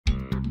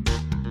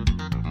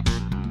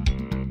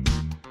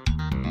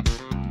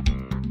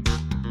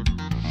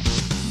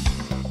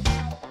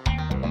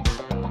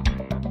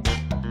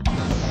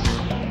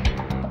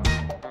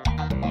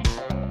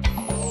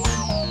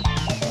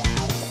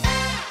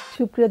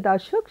সুপ্রিয়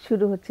দর্শক,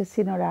 শুরু হচ্ছে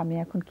সিনোরা আমি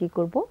এখন কি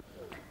করব।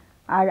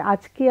 আর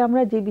আজকে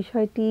আমরা যে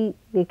বিষয়টি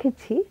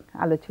রেখেছি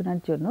আলোচনার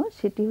জন্য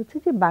সেটি হচ্ছে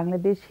যে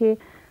বাংলাদেশে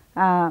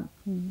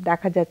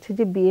দেখা যাচ্ছে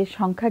যে বিয়ের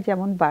সংখ্যা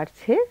যেমন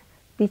বাড়ছে,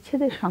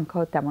 বিচ্ছেদের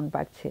সংখ্যাও তেমন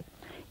বাড়ছে।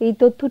 এই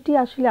তথ্যটি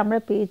আসলে আমরা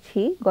পেয়েছি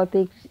গত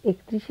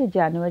 31শে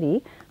জানুয়ারি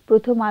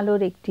প্রথম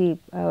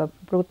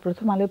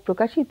আলোর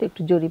প্রকাশিত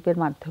একটি জরিপের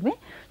মাধ্যমে,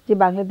 যে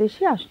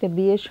বাংলাদেশে আসলে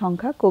বিয়ের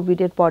সংখ্যা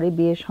কোভিডের পরে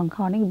বিয়ের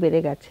সংখ্যা অনেক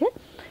বেড়ে গেছে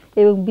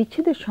এবং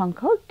বিচ্ছেদের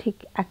সংখ্যাও ঠিক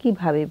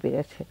একইভাবে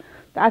বেড়েছে।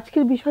 তো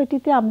আজকের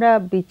বিষয়টিতে আমরা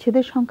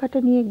বিচ্ছেদের সংখ্যাটা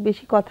নিয়ে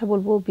বেশি কথা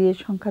বলবো। বিয়ের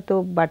সংখ্যা তো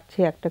বাড়ছে,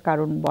 একটা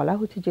কারণ বলা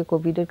হচ্ছে যে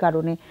কোভিডের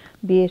কারণে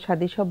বিয়ে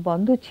শাদী সব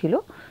বন্ধ ছিল।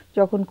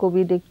 যখন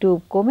কোভিড একটু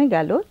কমে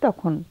গেল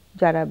তখন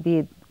যারা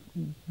বিয়ে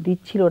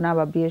দিচ্ছিল না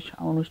বা বিয়ের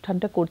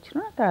অনুষ্ঠানটা করছিল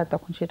না তারা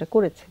তখন সেটা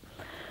করেছে।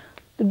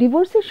 তো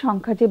ডিভোর্সের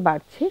সংখ্যা যে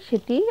বাড়ছে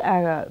সেটি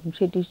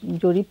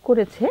জরিপ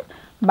করেছে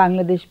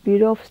বাংলাদেশ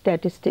ব্যুরো অফ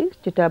স্ট্যাটিস্টিক্স,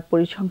 যেটা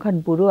পরিসংখ্যান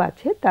ব্যুরো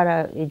আছে, তারা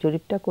এই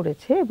জরিপটা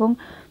করেছে এবং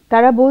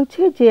তারা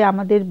বলছে যে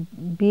আমাদের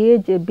বিয়ে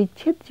যে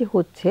বিচ্ছেদ যে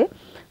হচ্ছে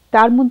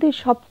তার মধ্যে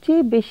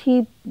সবচেয়ে বেশি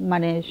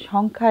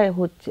সংখ্যায়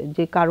হচ্ছে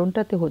যে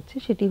কারণটাতে হচ্ছে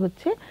সেটি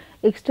হচ্ছে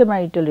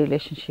এক্সট্রাম্যারিটাল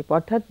রিলেশনশিপ,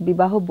 অর্থাৎ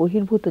বিবাহ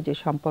বহির্ভূত যে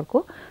সম্পর্ক,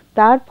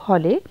 তার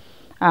ফলে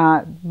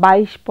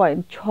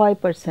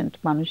 22.6%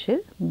 মানুষের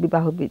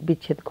বিবাহ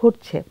বিচ্ছেদ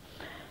ঘটছে।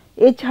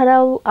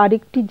 এছাড়াও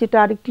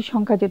আরেকটি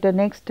সংখ্যা যেটা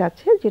নেক্সট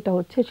আছে,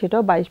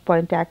 সেটাও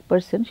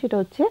 22.1%, সেটা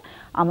হচ্ছে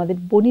আমাদের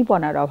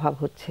বনিবনার অভাব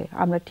হচ্ছে।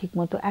 আমরা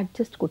ঠিকমতো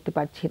অ্যাডজাস্ট করতে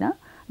পারছি না,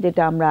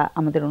 যেটা আমরা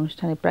আমাদের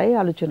অনুষ্ঠানে প্রায়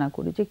আলোচনা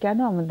করি যে কেন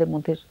আমাদের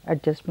মধ্যে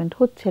অ্যাডজাস্টমেন্ট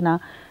হচ্ছে না,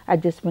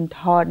 অ্যাডজাস্টমেন্ট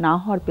না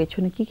হওয়ার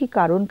পেছনে কী কী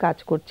কারণ কাজ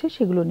করছে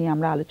সেগুলো নিয়ে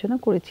আমরা আলোচনা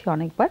করেছি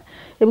অনেকবার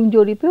এবং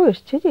জরিপেও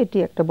এসছে যে এটি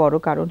একটা বড়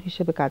কারণ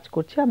হিসেবে কাজ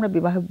করছে। আমরা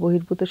বিবাহ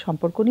বহির্ভূত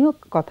সম্পর্ক নিয়েও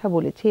কথা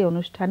বলেছি এই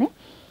অনুষ্ঠানে।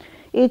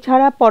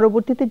 এছাড়া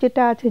পরবর্তীতে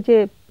যেটা আছে যে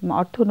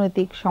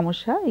অর্থনৈতিক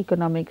সমস্যা,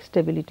 ইকোনমিক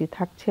স্টেবিলিটি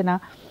থাকছে না,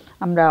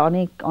 আমরা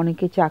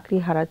অনেকে চাকরি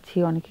হারাচ্ছি,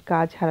 অনেকে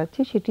কাজ হারাচ্ছি,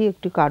 সেটি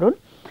একটি কারণ।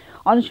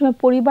 অনেক সময়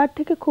পরিবার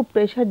থেকে খুব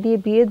প্রেশার দিয়ে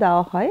বিয়ে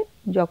দেওয়া হয়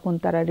যখন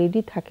তারা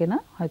রেডি থাকে না,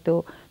 হয়তো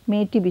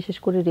মেয়েটি বিশেষ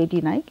করে রেডি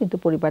নাই কিন্তু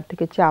পরিবার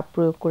থেকে চাপ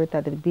প্রয়োগ করে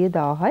তাদের বিয়ে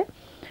দেওয়া হয়।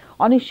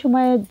 অনেক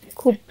সময়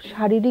খুব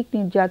শারীরিক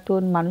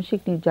নির্যাতন, মানসিক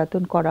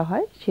নির্যাতন করা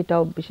হয়,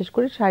 সেটাও বিশেষ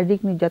করে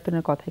শারীরিক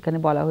নির্যাতনের কথা এখানে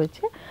বলা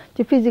হয়েছে,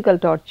 যে physical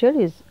torture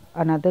is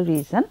another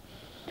reason.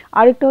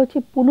 আরেকটা হচ্ছে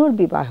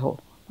পুনর্বিবাহ।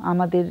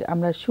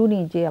 আমরা শুনি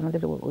যে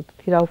আমাদের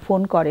অতিথিরাও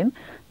ফোন করেন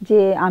যে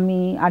আমি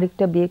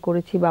আরেকটা বিয়ে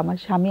করেছি বা আমার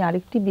স্বামী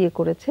আরেকটি বিয়ে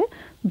করেছে,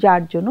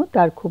 যার জন্য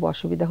তার খুব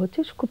অসুবিধা হচ্ছে,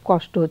 খুব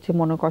কষ্ট হচ্ছে,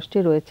 মনোকষ্টে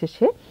রয়েছে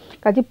সে।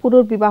 কাজে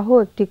পুনর্বিবাহ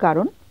একটি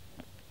কারণ।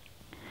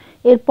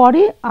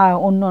 এরপরে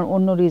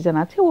অন্য রিজন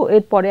আছে,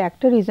 এরপরে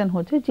একটা রিজন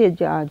হচ্ছে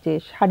যে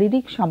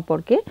শারীরিক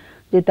সম্পর্কে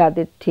যে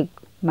তাদের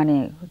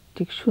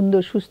ঠিক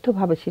সুন্দর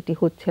সুস্থভাবে সেটি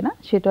হচ্ছে না,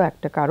 সেটাও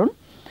একটা কারণ।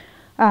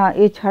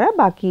 এছাড়া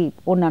বাকি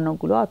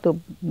অন্যান্যগুলো অত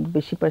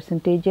বেশি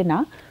পার্সেন্টেজে না।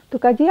 তো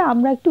কাজে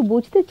আমরা একটু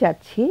বুঝতে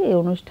চাচ্ছি এই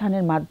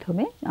অনুষ্ঠানের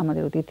মাধ্যমে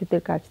আমাদের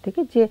অতিথিদের কাছ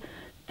থেকে যে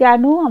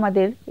কেন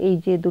আমাদের এই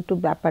যে দুটো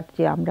ব্যাপার,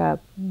 যে আমরা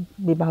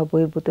বিবাহ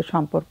বহির্ভূত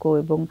সম্পর্ক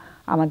এবং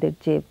আমাদের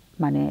যে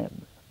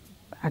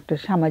একটা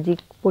সামাজিক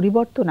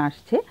পরিবর্তন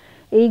আসছে,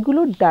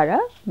 এইগুলোর দ্বারা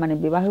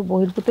বিবাহ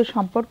বহির্ভূত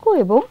সম্পর্ক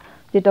এবং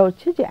যেটা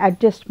হচ্ছে যে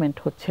অ্যাডজাস্টমেন্ট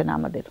হচ্ছে না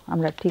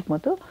আমরা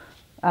ঠিকমতো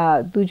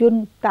দুজন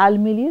তাল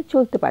মিলিয়ে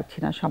চলতে পারছি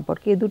না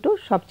সম্পর্কে, এই দুটো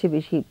সবচেয়ে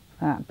বেশি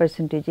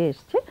পার্সেন্টেজে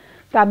এসছে।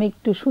 তো আমি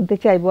একটু শুনতে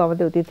চাইবো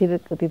আমাদের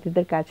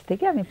অতিথিদের কাছ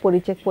থেকে। আমি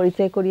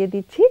পরিচয় করিয়ে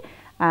দিচ্ছি।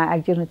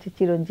 একজন হচ্ছে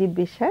চিরঞ্জীব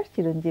বিশ্বাস।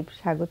 চিরঞ্জীব,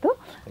 স্বাগত।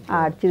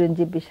 আর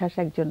চিরঞ্জীব বিশ্বাস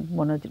একজন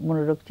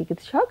মনোরোগ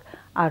চিকিৎসক,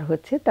 আর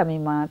হচ্ছে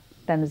তামিমা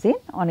তানজিন,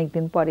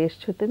 অনেকদিন পরে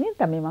এসছো তুমি।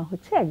 তামিমা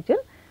হচ্ছে একজন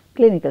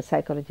ক্লিনিক্যাল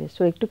সাইকোলজিস্ট,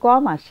 ও একটু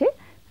কম আসে,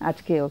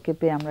 আজকে ওকে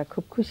পেয়ে আমরা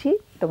খুব খুশি।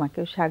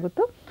 তোমাকেও স্বাগত।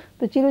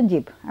 তো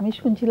চিরঞ্জীব, আমি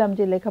শুনছিলাম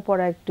যে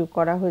লেখাপড়া একটু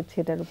করা হয়েছে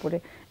এটার উপরে,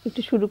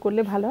 একটু শুরু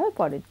করলে ভালো হয়,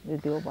 পরে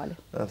যদিও বলে।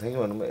 Thank you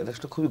madam. এটা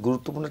একটা খুবই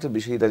গুরুত্বপূর্ণ একটা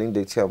বিষয় ইদানিং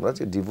দেখছি আমরা,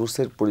 যে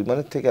ডিভোর্সের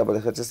পরিমাণের থেকে আবার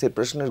দেখা যাচ্ছে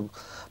সেপারেশনের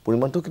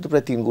পরিমাণটাও কিন্তু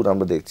প্রায় 3 গুণ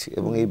আমরা দেখছি।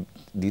 এবং এই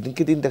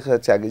দিনকে দিন দেখা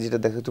যাচ্ছে, আগে যেটা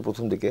দেখা যাচ্ছে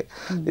প্রথম দিকে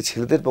যে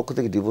ছেলেদের পক্ষ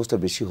থেকে ডিভোর্সটা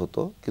বেশি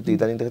হতো, কিন্তু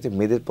ইদানিং দেখা যাচ্ছে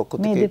মেয়েদের পক্ষ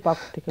থেকে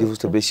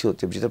ডিভোর্সটা বেশি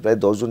হচ্ছে, যেটা প্রায়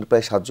 10 জন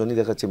প্রায় 7 জনই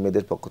দেখা যাচ্ছে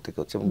মেয়েদের পক্ষ থেকে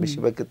হচ্ছে। এবং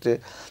বেশিরভাগ ক্ষেত্রে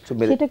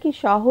সেটা কি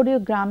শহরে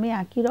গ্রামে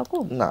একই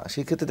রকম? না,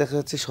 সেই ক্ষেত্রে দেখা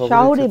যাচ্ছে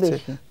শহরে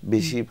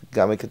বেশি,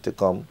 গ্রামের ক্ষেত্রে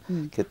কম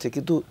ক্ষেত্রে।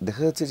 কিন্তু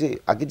দেখা যাচ্ছে যে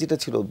আগে যেটা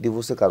ছিল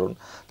ডিভোর্সের কারণ,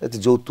 তাতে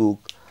যৌতুক,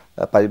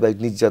 পারিবারিক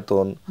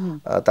নির্যাতন,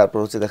 তারপর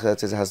হচ্ছে দেখা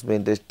যাচ্ছে যে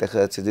হাজবেন্ডের দেখা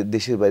যাচ্ছে যে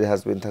দেশের বাইরে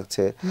হাজবেন্ড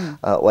থাকছে,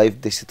 ওয়াইফ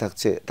দেশে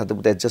থাকছে, তাদের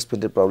মধ্যে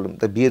অ্যাডজাস্টমেন্টের প্রবলেম,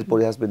 তাই বিয়ের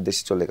পরে হাজবেন্ড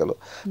দেশে চলে গেল,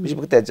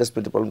 বেশিরভাগ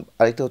অ্যাডজাস্টমেন্টের প্রবলেম।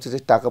 আরেকটা হচ্ছে যে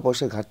টাকা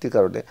পয়সার ঘাটতির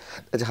কারণে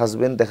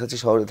হাজবেন্ড দেখা যাচ্ছে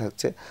শহরে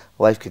থাকছে,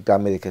 ওয়াইফকে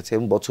গ্রামে রেখেছে,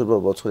 এবং বছর পর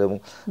বছর, এবং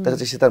দেখা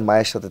যাচ্ছে সে তার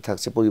মায়ের সাথে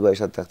থাকছে, পরিবারের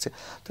সাথে থাকছে,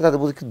 তো তাদের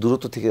মধ্যে কি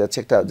দূরত্ব থেকে যাচ্ছে,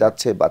 একটা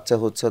যাচ্ছে বাচ্চা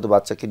হচ্ছে, হয়তো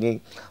বাচ্চাকে নিয়ে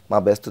মা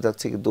ব্যস্ত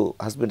থাকছে, কিন্তু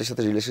হাজবেন্ডের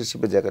সাথে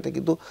রিলেশনশিপের জায়গাটা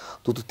কিন্তু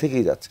দ্রুত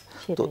থেকেই যাচ্ছে।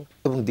 তো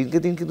এবং দিনকে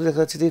দিন কিন্তু দেখা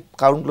যাচ্ছে যে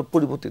কারণগুলো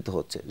পরিবর্তিত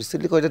হচ্ছে।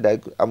 রিসেন্টলি কয়েকটা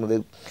আমাদের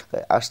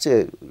আসছে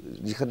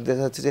যেখানে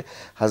দেখা যাচ্ছে যে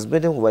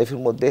হাজব্যান্ড এবং ওয়াইফের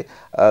মধ্যে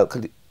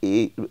খালি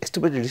এই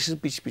এস্টাবলিশড রিলেশনের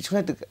পিছনে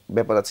একটা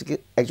ব্যাপার আছে, কি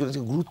একজনকে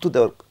গুরুত্ব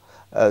দেওয়ার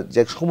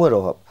যে সময়ের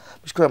অভাব,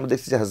 বিশেষ করে আমরা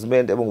দেখছি যে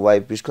হাজব্যান্ড এবং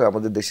ওয়াইফ, বিশেষ করে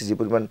আমাদের দেশে যে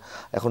পরিমাণ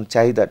এখন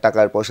চাহিদা,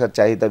 টাকার পয়সার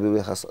চাহিদা,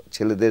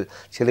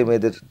 ছেলে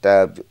মেয়েদের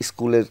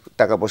স্কুলের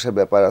টাকা পয়সার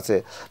ব্যাপার আছে,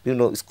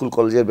 বিভিন্ন স্কুল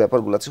কলেজের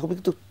ব্যাপারগুলো আছে, সবই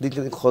কিন্তু দিন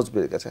দিন খরচ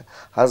বেড়ে গেছে।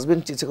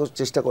 হাজব্যান্ড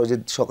চেষ্টা করে যে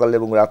সকালে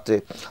এবং রাত্রে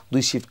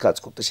 2 শিফট কাজ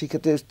করতে,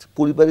 সেক্ষেত্রে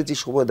পরিবারে যে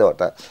সময়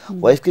দেওয়াটা,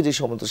 ওয়াইফকে যে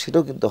সময় তো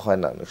সেটাও কিন্তু হয়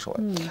না অনেক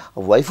সময়।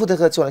 ওয়াইফও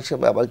দেখা যাচ্ছে অনেক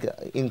সময় আবার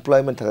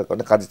এমপ্লয়মেন্ট থাকার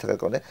কারণে, কাজে থাকার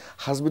কারণে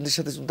হাজব্যান্ডের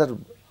সাথে তার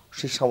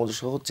সেই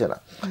সামঞ্জস্য হচ্ছে না।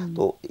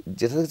 তো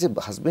যেটা দেখছে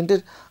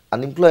হাজব্যান্ডের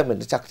আনএমপ্লয়মেন্ট,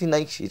 চাকরি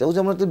নাই, সেটাও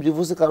যেমন একটা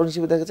ডিভোর্সের কারণ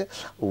হিসেবে দেখা যাচ্ছে।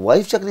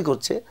 ওয়াইফ চাকরি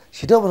করছে,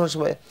 সেটাও অনেক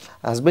সময়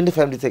হাজব্যান্ডের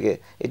ফ্যামিলি থেকে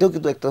এটাও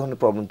কিন্তু একটা ধরনের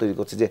প্রবলেম তৈরি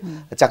করছে, যে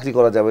চাকরি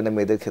করা যাবে না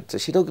মেয়েদের ক্ষেত্রে,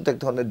 সেটাও কিন্তু এক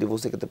ধরনের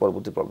ডিভোর্সের ক্ষেত্রে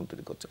পরবর্তী প্রবলেম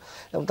তৈরি করছে।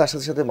 এবং তার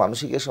সাথে সাথে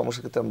মানসিক এই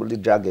সমস্যার ক্ষেত্রে আমরা বলি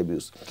ড্রাগ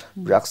অ্যাবিউজ,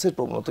 ড্রাগসের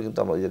প্রবণতা কিন্তু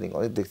আমরা ইদানিং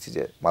অনেক দেখছি,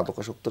 যে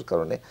মাদকাসক্তর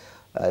কারণে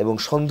এবং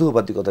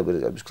সন্দেহবাদিকতা বেড়ে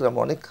যায়। বিশেষ করে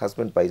আমরা অনেক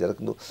হাজব্যান্ড পাই যারা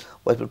কিন্তু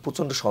ওয়াইফের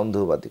প্রচণ্ড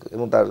সন্দেহবাদিক,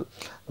 এবং তার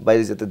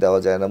বাইরে যেতে দেওয়া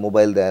যায় না,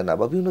 মোবাইল দেয় না,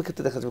 বা বিভিন্ন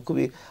ক্ষেত্রে দেখা যাবে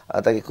খুবই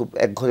তাকে খুব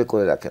একঘরে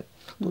করে রাখেন।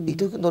 তো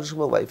এটাও কিন্তু অনেক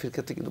সময় ওয়াইফের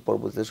ক্ষেত্রে কিন্তু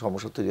পরবর্তীতে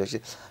সমস্যা তৈরি আসে,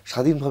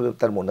 স্বাধীনভাবে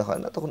তার মনে হয়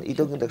না, তখন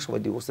এটাও কিন্তু এক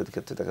সময় ডিভোর্সের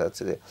ক্ষেত্রে দেখা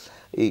যাচ্ছে যে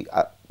এই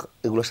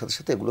এগুলোর সাথে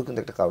সাথে এগুলো কিন্তু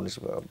একটা কারণ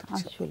হিসেবে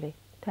আসলে।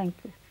 Thank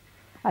you.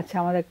 আচ্ছা,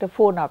 আমার একটা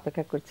ফোন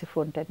অপেক্ষা করছে,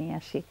 ফোনটা নিয়ে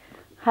আসি।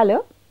 হ্যালো।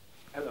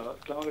 হ্যালো,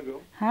 আসসালামু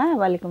আলাইকুম। হ্যাঁ,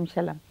 ওয়ালাইকুম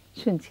সালাম।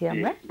 শুনছি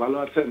আমরা। ভালো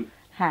আছেন?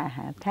 হ্যাঁ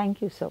হ্যাঁ, থ্যাংক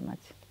ইউ সো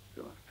মাচ।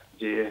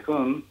 যে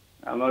এখন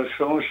আমার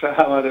সমস্যা,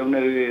 আমার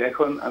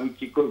এখন আমি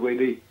কি করবো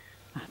এটাই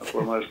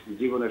আমার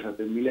জীবনের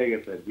সাথে মিলে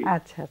গেছে আর কি।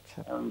 আচ্ছা আচ্ছা।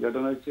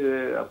 ঘটনা হচ্ছে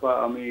আপা,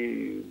 আমি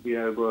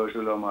বিয়ের বয়স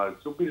হলো আমার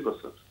 24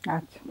 বছর।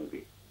 আচ্ছা।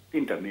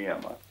 3টা মেয়ে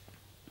আমার।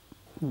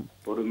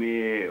 বড়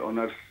মেয়ে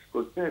অনার্স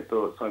করছে, তো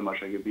 6 মাস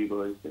আগে বিয়ে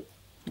হয়েছে।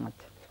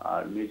 আচ্ছা।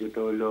 আর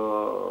মেজোটা হলো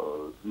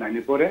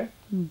 9-এ পড়ে,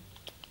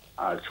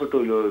 আর ছোট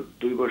হলো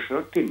 2 বছর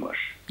 3 মাস।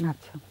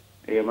 আচ্ছা।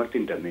 এই আমার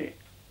 3টা মেয়ে।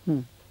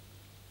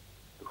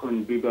 এখন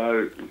বিবাহ।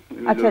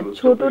 আচ্ছা,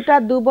 ছোটটা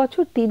 2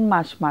 বছর 3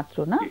 মাস মাত্র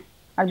না?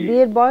 আর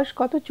বিয়ের বয়স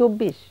কত?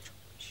 24।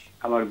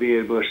 আমার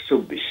বিয়ের বয়স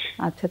 24।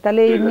 আচ্ছা,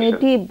 তাহলে এই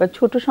মেয়েটি,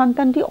 ছোট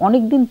সন্তানটি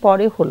অনেক দিন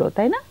পরে হলো,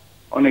 তাই না?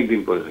 অনেক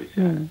দিন পরে হয়েছে।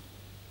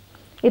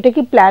 এটা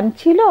কি প্ল্যান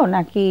ছিল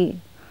নাকি?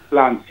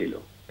 প্ল্যান ছিল।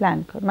 প্ল্যান,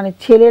 মানে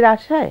ছেলের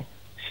আশায়?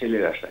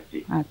 ছেলের আশায়, জি।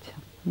 আচ্ছা।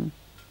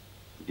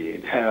 জি,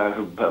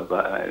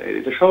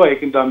 এটা সবাই,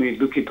 কিন্তু আমি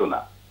দুঃখিত না।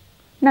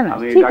 না না,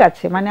 ঠিক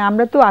আছে, মানে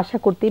আমরা তো আশা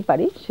করতেই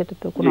পারি, সেটা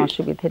তো কোনো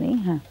অসুবিধা নেই।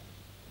 হ্যাঁ।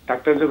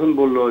 ডাক্তার যখন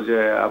বললো যে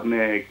আপনি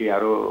কি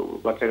আরো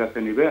বাচ্চা কাচ্চা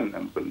নেবেন,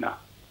 আমি বলি না,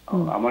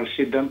 আমার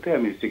সিদ্ধান্তে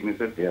আমি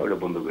সিগনেচার দিয়ে ওটা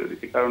বন্ধ করে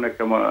দিচ্ছি, কারণ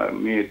একটা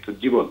মেয়ের তো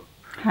জীবন।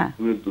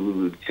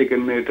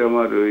 সেকেন্ড মেয়েটা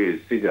আমার ওই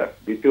সিজার,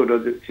 তৃতীয়টা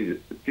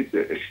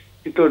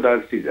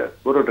সিজার,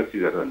 বড়টা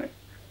সিজার হয় না।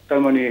 তার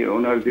মানে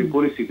ওনার যে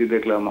পরিস্থিতি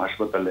দেখলাম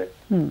হাসপাতালে,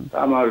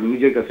 আমার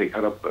নিজের কাছে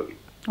খারাপ লাগে।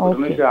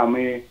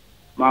 আমি,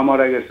 মা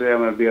মারা গেছে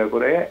আমার বিয়ে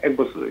করে 1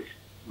 বছর হয়েছে,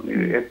 মানে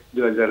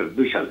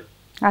 2002 সালে।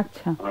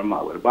 আচ্ছা। আমার মা,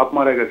 বাপ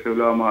মারা গেছে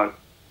হলো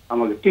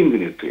আমাকে 3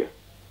 দিনের তুই।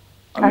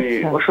 আমি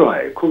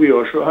অসহায়, খুবই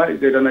অসহায়,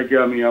 যেটা নাকি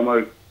আমি আমার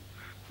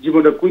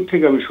জীবনটা কই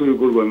থেকে আমি শুরু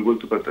করবো আমি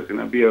বলতে পারতেছি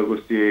না। বিয়ে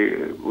করছি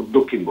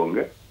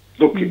দক্ষিণবঙ্গে,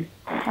 দক্ষিণ।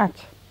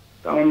 আচ্ছা।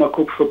 আমার মা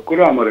খুব শোক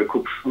করে আমার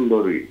খুব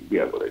সুন্দরই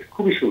বিয়ে করে,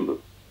 খুবই সুন্দর।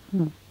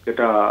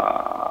 যেটা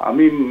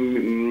আমি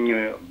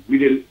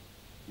মিডল,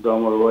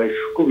 আমার ওয়াইফ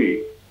খুবই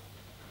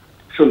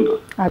সুন্দর।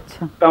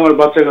 আচ্ছা। আমার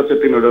বাচ্চা কাচ্চা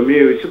 3টা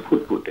মেয়ে হয়েছে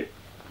ফুটফুটে।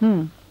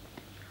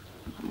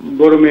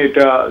 বড়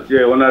মেয়েটা যে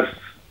অনার্স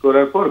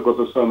করার পর গত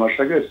 6 মাস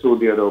আগে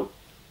সৌদি আরব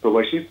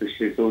প্রবাসী,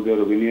 সেই সৌদি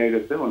আরবে নিয়ে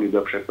গেছে, উনি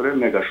ব্যবসা করে,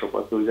 মেগা শপ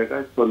আছে ওই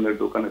জায়গায়, স্বর্ণের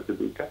দোকান আছে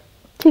 2টা।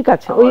 ঠিক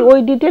আছে, ওই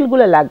ডিটেইল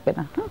গুলো লাগবে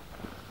না।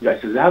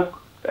 যাচ্ছে, যাক,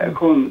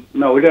 এখন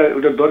না,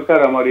 ওটা দরকার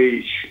আমার এই।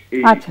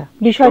 আচ্ছা,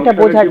 বিষয়টা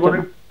বোঝার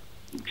জন্য,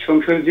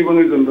 সংসারের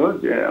জীবনের জন্য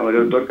যে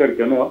আমাদের দরকার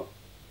কেন,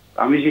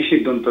 আমি যে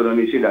সিদ্ধান্ত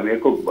নিয়েছিলাম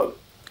একক বল।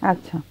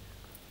 আচ্ছা।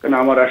 কারণ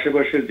আমার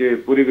আশেপাশের যে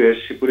পরিবেশ,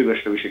 সেই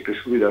পরিবেশটা বেশি একটা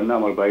সুবিধা না।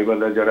 আমার ভাই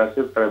বান্ধব যারা আছে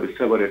তারা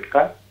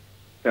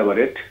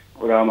ফেভারেট,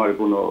 ওরা আমার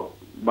কোনো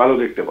ভালো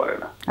দেখতে পারে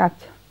না।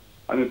 আচ্ছা।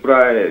 আমি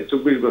প্রায়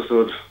 24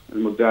 বছর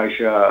মধ্যে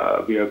আয়সা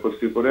বিয়ে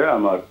করছি, পরে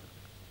আমার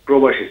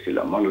প্রবাসী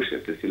ছিলাম,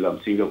 মালয়েশিয়াতে ছিলাম,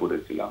 সিঙ্গাপুরে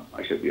ছিলাম,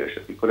 আয়সা বিয়ে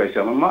সাথে করাইছে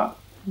আমার মা।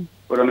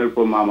 করানোর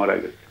পর মা মারা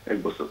গেছে 1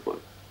 বছর পর।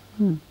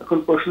 এখন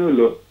প্রশ্ন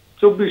হলো,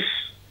 24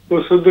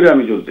 বছর ধরে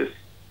আমি জ্বলতেছি।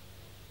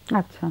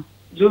 আচ্ছা।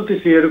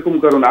 জ্বলতেছি এরকম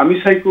কারণ আমি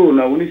সাইকো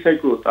না উনি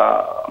সাইকো, তা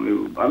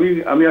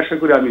আমি আশা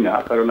করি আমি না।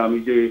 কারণ আমি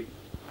যে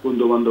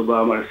বন্ধু বান্ধব বা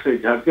আমার সেই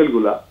সার্কেল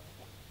গুলো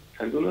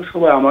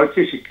সবাই আমার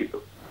চেয়ে শিক্ষিত,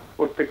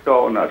 প্রত্যেকটা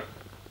অনার্স।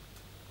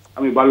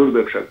 আমি বালুর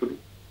ব্যবসা করি,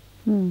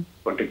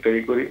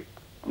 কন্ট্রাক্টরি করি,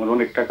 আমার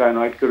অনেক টাকা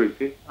আনাইট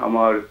করেছি।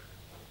 আমার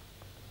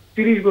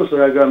 30 বছর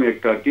আগে আমি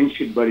একটা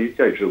টিনশিট বাড়ি,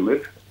 4 রুমের,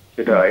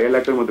 সেটা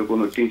এলাকার মধ্যে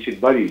কোনো টিনশিট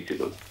বাড়ি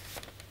ছিল,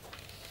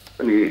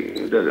 মানে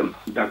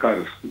ঢাকার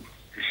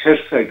শেষ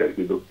সাইড আর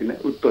কি, দক্ষিণে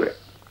উত্তরে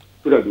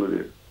তুরাগ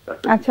নদীর।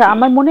 আচ্ছা,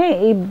 আমার মনে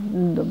এই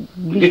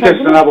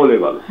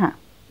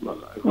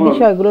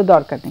বিষয়গুলো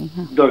দরকার নেই।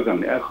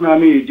 এখন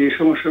আমি যে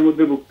সমস্যার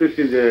মধ্যে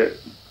ভুগতেছি, যে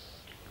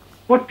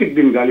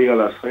প্রত্যেকদিন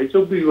গালিগালাজ হয়,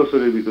 24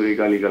 বছরের ভিতরে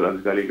গালিগালাজ।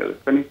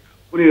 মানে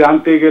উনি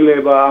রানতে গেলে,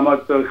 বা আমার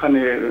তো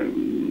এখানে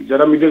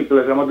যারা মিডল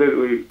ক্লাস, আমাদের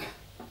ওই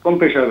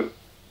কম্প্রেসার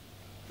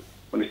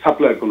মানে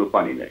সাপ্লাই কোনো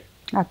পানি নাই,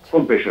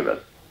 কম্প্রেসার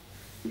আছে,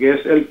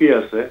 গ্যাস এলপি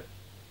আছে,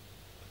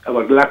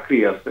 আবার লাকড়ি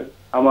আছে।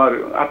 আমার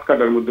 8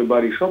 কাঠার মধ্যে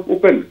বাড়ি, সব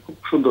ওপেন, খুব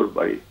সুন্দর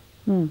বাড়ি।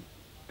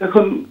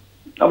 এখন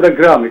আমরা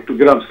একটু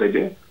গ্রাম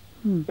সাইডে,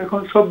 এখন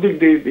সব দিক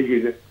দিয়ে দেখি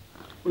যে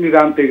উনি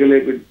রানতে গেলে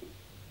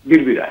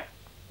বিড়বিড়ায়,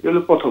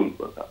 এগুলো প্রথম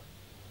কথা।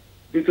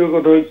 দ্বিতীয়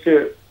কথা হচ্ছে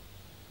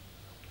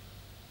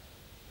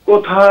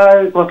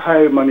কোথায়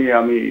কোথায় মানে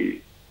আমি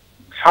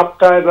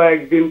সপ্তাহে বা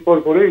একদিন পর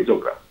পরেই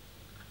ঝগড়া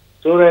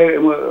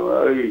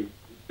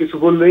কিছু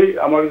বললেই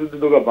আমার যদি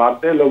দোকা ভাত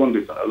দেয় লবণ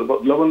দিত না,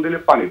 লবণ দিলে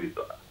পানি দিত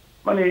না।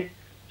 মানে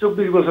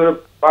 24 বছরে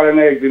পারে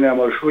না একদিনে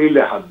আমার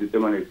শরীরে হাত দিতে,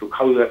 মানে একটু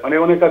খাওয়া যায়, মানে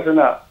অনেক আছে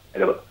না।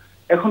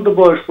 এখন তো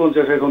বয়স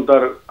 50, এখন তো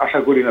আর আশা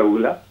করি না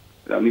ওগুলা,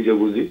 আমি নিজে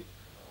বুঝি।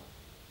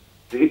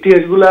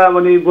 ইতিহাস গুলা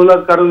মানে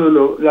বলার কারণ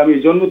হলো যে আমি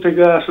জন্ম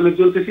থেকে আসলে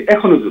চলতেছি,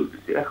 এখনো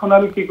চলতেছি। এখন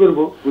আমি কি করব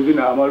বুঝি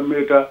না। আমার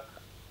মেয়েটা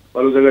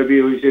ভালো জায়গায়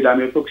বিয়ে হয়েছে,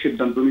 আমি একক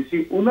সিদ্ধান্ত নিয়েছি।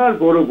 ওনার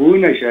বড়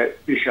বোন এসে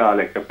বিশাল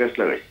একটা পেস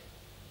লাগাইছে।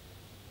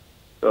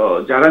 তো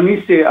যারা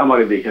নিচ্ছে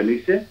আমারে দেখে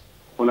নিচ্ছে,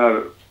 ওনার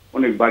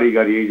অনেক বাড়ি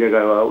গাড়ি এই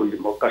জায়গায়, ওই যে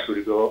মক্কা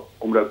শরীফে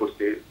উমরা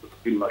করতে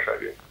 3 মাস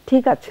আগে,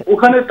 ঠিক আছে,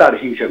 ওখানে তার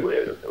হিংসা করে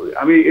গেছে।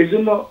 আমি এর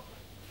জন্য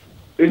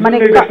মানে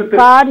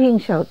কার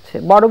হিংসা হচ্ছে?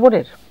 বড়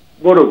বোনের?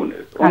 বড়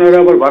বোনের। ওনারা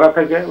আবার ভাড়া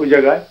থাকে ওই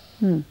জায়গায়।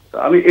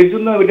 আমি এর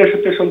জন্য এটার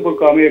সাথে সম্পর্ক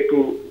আমি একটু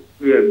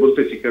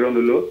বলতেছি, কারণ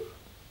হলো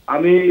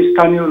আমি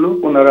স্থানীয় লোক,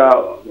 ওনারা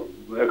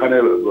এখানে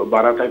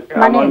ভাড়া থাকে।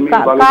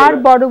 কার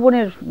বড়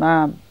বোনের?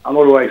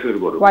 আমার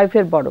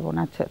ওয়াইফের বড় বোন।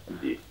 আচ্ছা,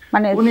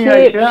 মানে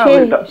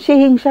সে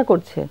হিংসা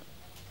করছে,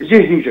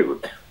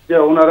 যে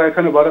ওনারা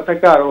এখানে ভাড়া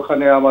থাকে, আর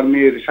ওখানে আমার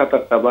মেয়ের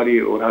 7-8টা বাড়ি,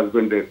 ওর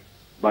হাজবেন্ডের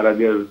ভাড়া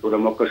দিয়ে ওরা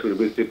মক্কা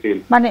শরীফে যেতেন।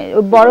 মানে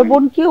বড়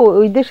বোন কি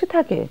ওই দেশে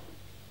থাকে?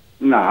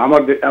 না,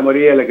 আমার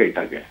এই এলাকায়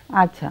থাকে।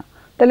 আচ্ছা,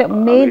 তাহলে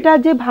মেয়েটা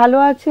যে ভালো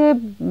আছে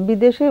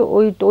বিদেশে,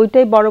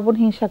 ওইটাই বড় বোন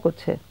হিংসা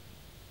করছে?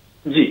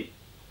 জি।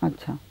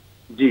 আচ্ছা,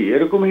 জি,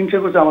 এরকম হিংসা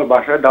করছে। আমার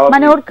বাসায় দাওয়াত,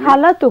 মানে ওর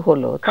খালা তো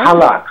হলো,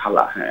 খালা,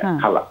 হ্যাঁ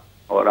খালা,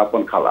 ওর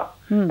আপন খালা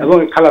এবং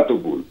খালা তো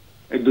বোন,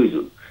 এই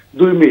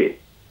 2 মেয়ে।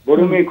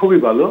 বড় মেয়ে খুবই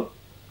ভালো,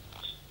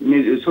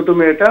 ছোট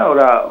মেয়েটা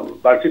ওরা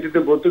ভার্সিটিতে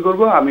ভর্তি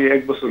করবো, আমি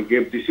 1 বছর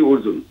গ্যাপ দিছি ওর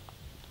জন্য।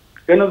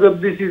 কেন গ্যাপ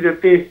দিছি? যে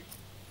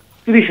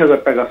 30,000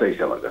 টাকা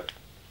চাইছে আমার কাছে,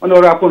 মানে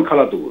ওরা আপন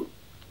খালা তো বোন,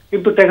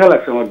 কিন্তু টাকা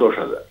লাগছে আমার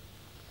 10,000।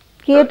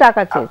 কে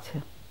টাকা চেয়েছে?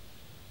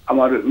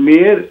 আমার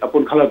মেয়ের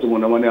আপন খালা তো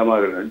বোন, মানে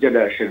আমার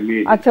জেঠাশের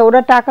মেয়ে। আচ্ছা,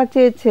 ওরা টাকা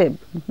চেয়েছে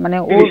মানে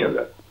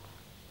 30,000।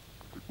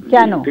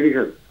 কেন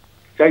 30,000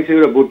 চাইছে?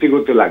 ওরা ভর্তি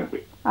করতে লাগবে।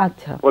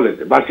 আচ্ছা,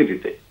 কলেজে,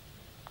 ভার্সিটিতে।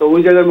 তো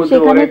ওই জায়গার মধ্যে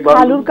সেখানে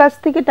খালুর কাছ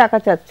থেকে টাকা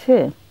চাচ্ছে?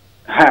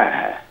 হ্যাঁ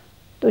হ্যাঁ।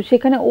 তো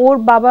সেখানে ওর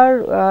বাবার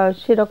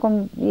সেরকম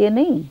ইয়ে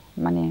নেই?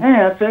 মানে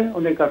হ্যাঁ আছে,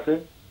 অনেক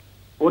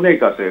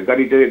আছে,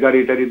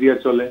 গাড়ি টাড়ি দিয়ে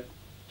চলে।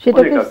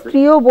 সেটাকে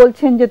স্ত্রীও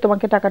বলছেন যে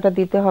তোমাকে টাকাটা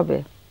দিতে হবে?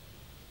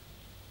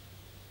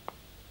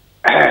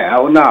 হ্যাঁ,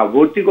 না,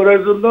 ভর্তি করার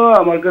জন্য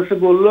আমার কাছে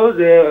বললো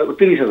যে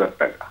 30,000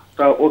 টাকা।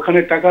 তা ওখানে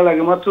টাকা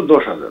লাগে মাত্র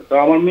 10,000। তো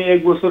আমার মেয়ে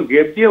 1 বছর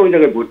গ্যাপ দিয়ে ওই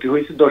জায়গায় ভর্তি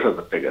হয়েছে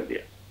 10,000 টাকা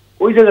দিয়ে।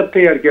 ওই জায়গার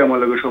থেকে আর কি আমার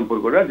লগে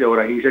সম্পর্কটা, যে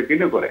ওরা হিংসা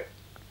কিনে করে।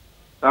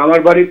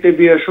 আমার বাড়িতে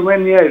বিয়ের সময়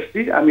নিয়ে আসছি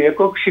আমি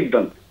একক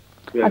সিদ্ধান্ত।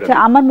 আচ্ছা,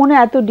 আমার মনে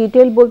এত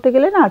ডিটেইল বলতে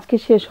গেলে না আজকে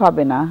শেষ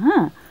হবে না।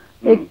 হ্যাঁ,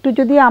 একটু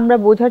যদি আমরা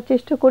বোঝার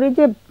চেষ্টা করি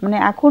যে মানে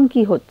এখন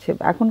কি হচ্ছে,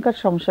 এখনকার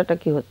সমস্যাটা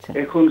কি হচ্ছে?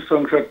 এখন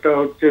সংসারটা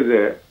হচ্ছে যে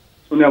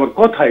উনি আমার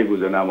কথাই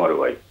বুঝে না, আমার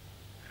ভাই।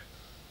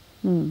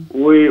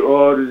 ওই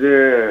ওর যে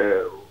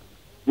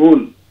বোন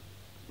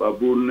বা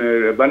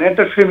বোনের মানে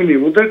একটা ফ্যামিলি,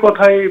 ওদের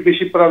কথাই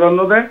বেশি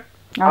প্রাধান্য দেয়।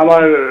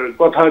 আমার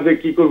কথা যে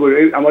কি করবো,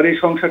 আমার এই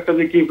সংসারটা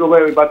যে কিভাবে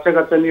বাচ্চা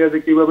কাচ্চা নিয়ে যে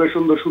কিভাবে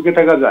সুন্দর সুখে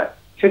থাকা যায়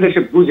সেটা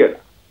সে বুঝে না।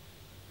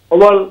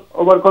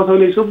 ওবার কথা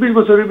হলে 24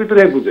 বছরের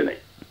ভিতরে বুঝে নাই।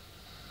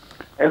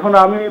 এখন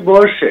আমি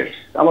বয়স শেষ,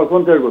 আমার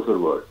 50 বছর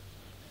বয়স।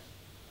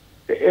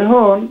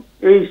 এখন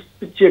এই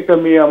একটা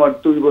মেয়ে আমার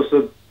 2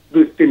 বছর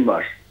 2-3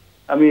 মাস,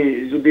 আমি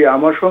যদি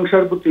আমার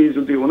সংসার প্রতি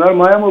যদি ওনার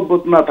মায়া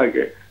মহব্বত না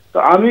থাকে, তো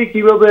আমি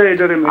কিভাবে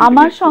এটারে?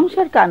 আমার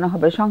সংসার কেন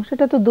হবে?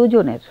 সংসারটা তো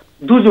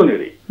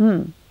দুজনেরই।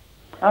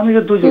 আমি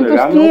তো দুজনের।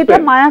 আমি এটা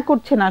মায়া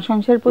করছে না,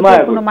 সংসারের প্রতি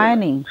কোনো মায়া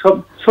নেই।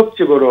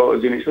 সবচেয়ে বড়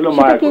জিনিস হলো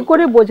মায়া। কি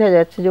করে বোঝা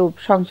যাচ্ছে যে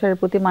সংসারের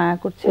প্রতি মায়া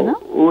করছে না?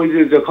 ওই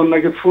যে যখন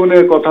নাকি ফোনে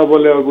কথা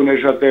বলে বোনের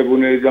সাথে,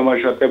 বোনের জামার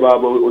সাথে বা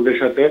ওদের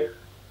সাথে,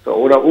 তো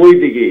ওরা ওই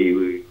দিকে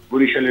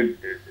বরিশালের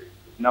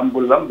নাম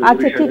বললাম।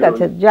 আচ্ছা ঠিক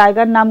আছে,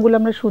 জায়গার নামগুলো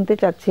আমরা শুনতে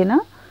চাচ্ছি না,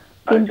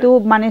 কিন্তু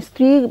মানে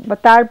স্ত্রী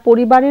তার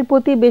পরিবারের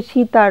প্রতি বেশি,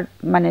 তার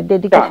মানে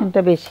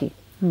ডেডিকেশনটা বেশি।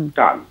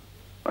 টান,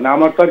 মানে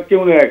আমার তার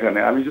কেউ নেই এখানে।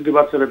 আমি যদি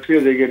বাচ্চারা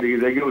ফিরে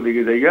যাই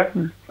ওদিকে জায়গা,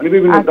 মানে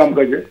বিভিন্ন কাম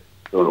কাজে,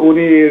 তো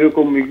উনি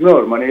এরকম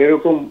ইগনোর, মানে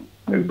এরকম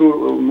একটু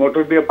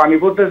মোটর দিয়ে পানি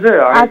পড়তেছে।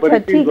 আচ্ছা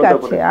ঠিক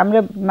আছে, আমরা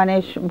মানে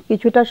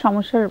কিছুটা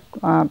সমস্যার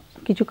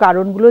কিছু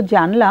কারণগুলো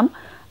জানলাম।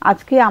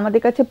 আজকে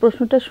আমাদের কাছে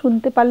প্রশ্নটা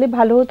শুনতে পারলে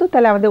ভালো হতো,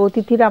 তাহলে আমাদের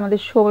অতিথিরা, আমাদের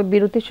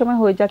বিরতির সময়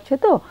হয়ে যাচ্ছে,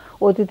 তো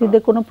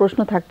অতিথিদের কোনো প্রশ্ন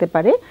থাকতে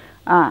পারে।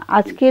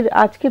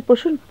 আজকের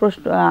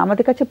প্রশ্ন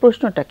আমাদের কাছে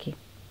প্রশ্নটা কি?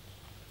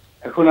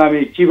 এখন আমি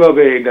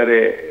কিভাবে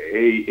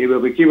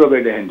এইভাবে কিভাবে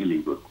এটা হ্যান্ডেলিং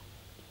করব?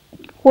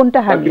 কোনটা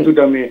হ্যান্ডেলিং?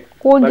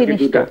 কোন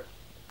জিনিসটা?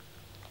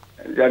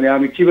 জানি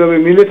আমি কিভাবে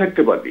মিলে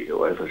থাকতে পারি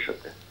ওয়াইফের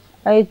সাথে।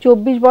 এই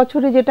 24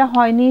 বছরে যেটা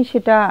হয়নি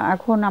সেটা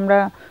এখন আমরা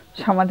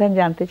সমাধান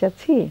জানতে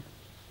চাচ্ছি,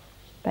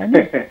 তাই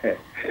না?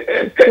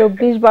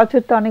 24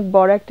 বছর তো অনেক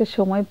বড় একটা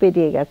সময়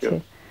পেরিয়ে গেছে।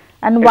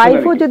 এন্ড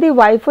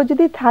ওয়াইফও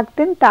যদি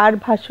থাকতেন তার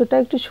ভাষ্যটা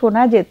একটু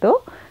শোনা যেত,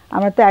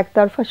 আমরা তো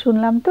একতরফা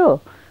শুনলাম। তো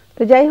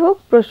যাই হোক,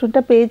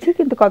 প্রশ্নটা পেয়েছি,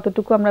 কিন্তু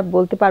কতটুকু আমরা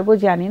বলতে পারবো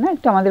জানি না।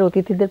 একটু আমাদের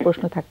অতিথিদের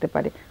প্রশ্ন থাকতে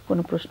পারে।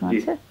 কোনো প্রশ্ন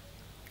আছে?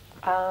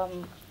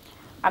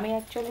 আমি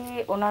অ্যাকচুয়ালি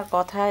ওনার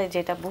কথায়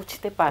যেটা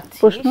বুঝতে পারছি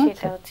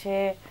সেটা হচ্ছে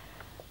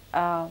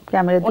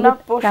ওনার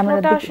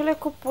প্রশ্নটা আসলে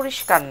খুব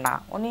পরিষ্কার না।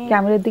 উনি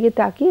ক্যামেরার দিকে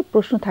তাকিয়ে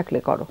প্রশ্ন থাকলে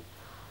করো।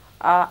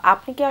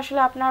 আপনি কি আসলে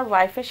আপনার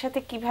ওয়াইফের সাথে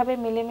কিভাবে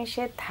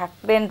মিলেমিশে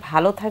থাকবেন,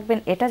 ভালো থাকবেন,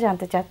 এটা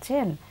জানতে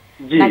চাচ্ছেন,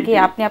 নাকি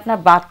আপনি আপনার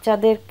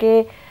বাচ্চাদেরকে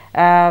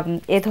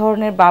এ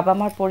ধরনের বাবা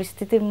মার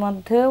পরিস্থিতির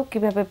মধ্যেও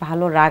কিভাবে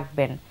ভালো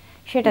রাখবেন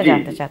সেটা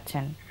জানতে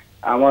চাচ্ছেন?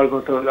 আমার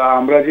কথা হলো,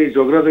 আমরা যে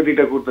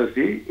যোগ্রাফিটা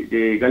করতেছি,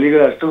 যে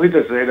গালিগালাজটা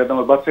হইতেছে, এটা তো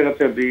আমার বাচ্চা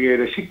কাচ্চা দিয়ে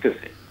এটা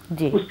শিখতেছে,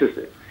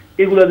 বুঝতেছে।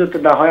 এগুলা যাতে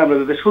না হয়, আমরা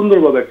যাতে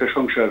সুন্দরভাবে একটা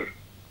সংসার,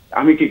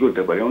 আমি কি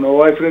করতে পারি? আমার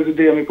ওয়াইফরে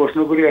যদি আমি প্রশ্ন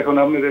করি এখন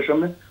আপনাদের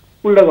সামনে,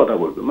 উল্টা কথা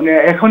বলবে, মানে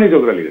এখনই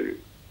ঝগড়া লেগে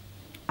যাবে।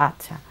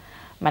 আচ্ছা,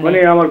 মানে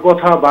আমার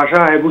কথা ভাষা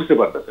বুঝতে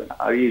পারতেছে না,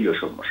 আর এই হলো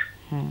সমস্যা।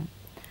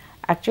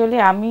 অ্যাকচুয়ালি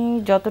আমি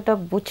যতটা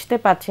বুঝতে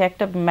পারছি,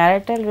 একটা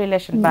ম্যারিটাল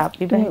রিলেশন বা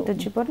বিবাহিত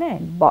জীবনে,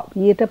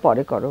 এটা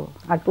পরে করো।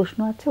 আর প্রশ্ন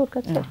আছে ওর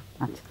কাছে?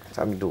 আচ্ছা,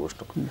 আমি একটু প্রশ্ন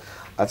করি।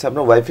 আচ্ছা,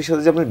 আপনার ওয়াইফের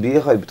সাথে যে আপনার বিয়ে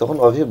হয়, তখন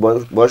ওয়াইফের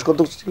বয়স কত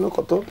ছিল?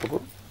 কত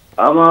তখন?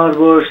 আমার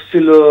বয়স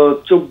ছিল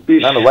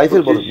 24। না,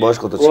 ওয়াইফের বয়স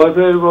কত ছিল?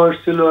 ওয়াইফের বয়স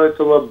ছিল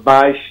হয়তো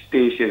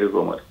 22-23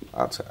 এরকম আর কি।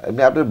 আচ্ছা,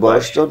 এমনি আপনার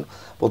বয়স যখন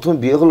প্রথম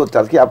বিয়ে হলো,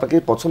 তার কি আপনাকে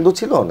পছন্দ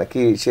ছিল,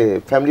 নাকি সে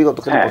ফ্যামিলিগত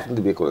খালি পছন্দ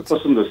বিয়ে করেছে?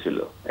 পছন্দ ছিল,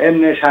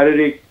 এমনি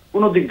শারীরিক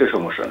কোনো দিক দিয়ে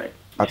সমস্যা নেই।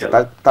 আচ্ছা,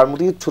 তার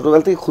মধ্যে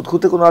ছোটবেলা থেকে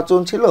খুঁতখুঁতে কোনো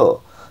আচরণ ছিল?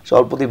 সে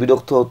অল্পতেই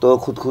বিরক্ত হতো,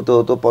 খুঁতখুঁতে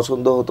হতো,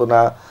 পছন্দ হতো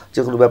না,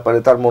 যে কোনো ব্যাপারে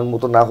তার মন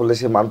মতো না হলে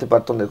সে মানতে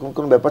পারতো না, এরকম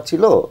কোনো ব্যাপার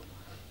ছিল?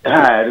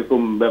 হ্যাঁ,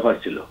 এরকম ব্যাপার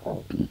ছিল।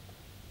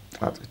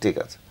 আচ্ছা, ঠিক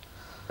আছে,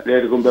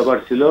 এরকম ব্যাপার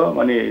ছিল।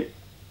 মানে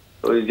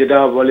ওই যেটা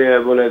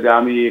বলে যে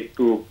আমি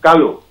একটু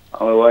কালো,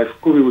 আমার ওয়াইফ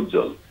খুবই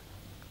উজ্জ্বল।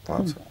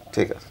 আচ্ছা,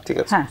 ঠিক আছে, ঠিক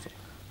আছে।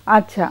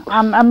 আচ্ছা,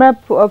 আমরা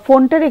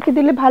ফোনটা রেখে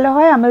দিলে ভালো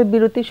হয়, আমাদের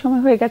বিরতির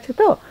সময় হয়ে গেছে।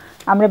 তো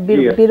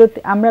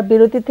আমরা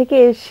বিরতি থেকে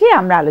এসে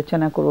আমরা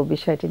আলোচনা করব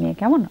বিষয়টি নিয়ে,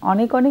 কেমন?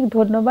 অনেক অনেক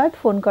ধন্যবাদ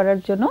ফোন করার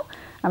জন্য।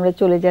 আমরা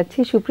চলে যাচ্ছি,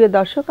 সুপ্রিয়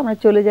দর্শক, আমরা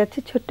চলে যাচ্ছি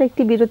ছোট্ট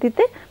একটি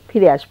বিরতিতে,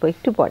 ফিরে আসবো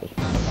একটু পরে।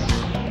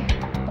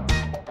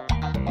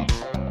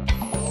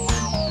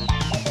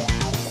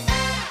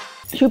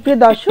 সুপ্রিয়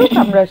দর্শক,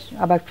 আমরা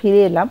আবার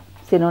ফিরে এলাম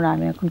চেনো না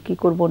আমি এখন কি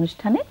করব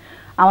অনুষ্ঠানে।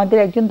 আমাদের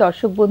একজন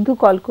দর্শক বন্ধু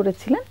কল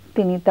করেছিলেন,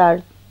 তিনি তার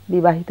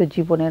বিবাহিত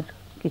জীবনের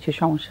কিছু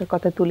সমস্যার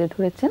কথা তুলে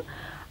ধরেছেন।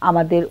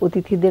 আমাদের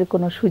অতিথিদের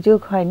কোনো সুযোগ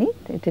হয়নি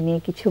এটা নিয়ে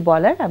কিছু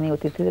বলার। আমি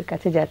অতিথিদের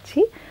কাছে যাচ্ছি,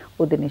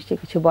 ওদের নিশ্চয়ই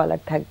কিছু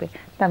বলার থাকবে।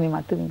 তামিমা,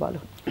 তুমি বলো।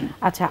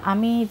 আচ্ছা,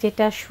 আমি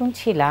যেটা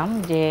শুনছিলাম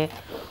যে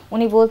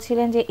উনি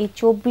বলছিলেন যে এই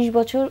 24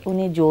 বছর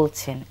উনি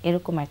জ্বলছেন,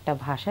 এরকম একটা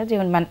ভাষা, যে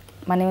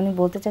মানে উনি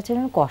বলতে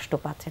চাচ্ছিলেন কষ্ট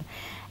পাচ্ছেন।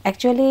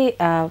 অ্যাকচুয়ালি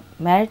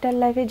ম্যারিটাল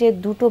লাইফে যে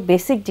দুটো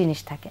বেসিক জিনিস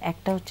থাকে,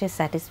 একটা হচ্ছে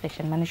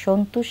স্যাটিসফ্যাকশন মানে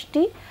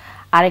সন্তুষ্টি,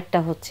 আরেকটা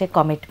হচ্ছে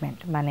কমিটমেন্ট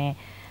মানে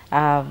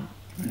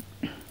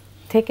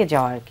থেকে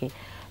যাওয়া আর কি।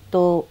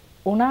 তো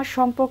ওনার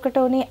সম্পর্কটা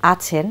উনি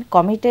আছেন,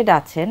 কমিটেড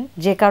আছেন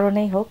যে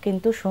কারণেই হোক,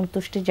 কিন্তু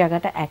সন্তুষ্টির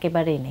জায়গাটা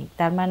একেবারেই নেই।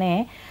 তার মানে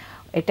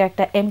এটা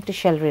একটা এমটি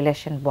শেল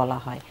রিলেশন বলা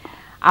হয়।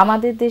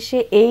 আমাদের দেশে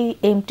এই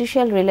এমটি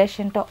শেল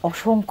রিলেশনটা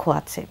অসংখ্য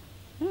আছে।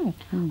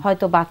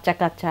 হয়তো বাচ্চা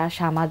কাচ্চা,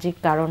 সামাজিক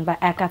কারণ, বা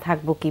একা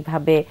থাকবো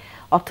কিভাবে,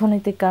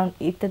 অর্থনৈতিক কারণ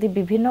ইত্যাদি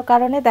বিভিন্ন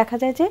কারণে দেখা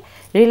যায় যে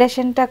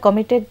রিলেশনটা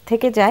কমিটেড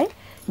থেকে যায়,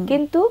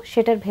 কিন্তু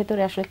সেটার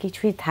ভেতরে আসলে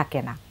কিছুই থাকে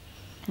না।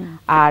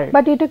 আর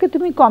বাট এটাকে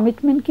তুমি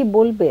কমিটমেন্ট কি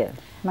বলবে?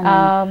 মানে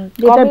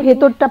যেটার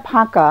ভেতরটা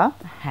ফাঁকা,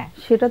 হ্যাঁ,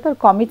 সেটা তো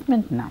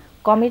কমিটমেন্ট না।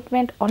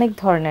 কমিটমেন্ট অনেক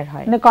ধরনের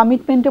হয়, মানে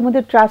কমিটমেন্টের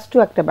মধ্যে ট্রাস্টও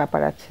একটা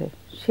ব্যাপার আছে।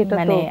 সেটা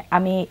মানে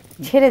আমি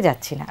ছেড়ে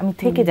যাচ্ছি না, আমি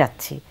থেকে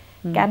যাচ্ছি।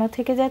 কেন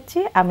থেকে যাচ্ছি?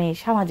 আমি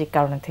সামাজিক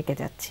কারণে থেকে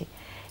যাচ্ছি।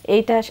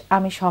 এইটা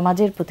আমি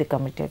সমাজের প্রতি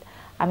কমিটেড,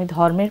 আমি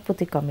ধর্মের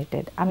প্রতি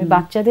কমিটেড, আমি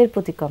বাচ্চাদের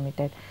প্রতি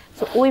কমিটেড।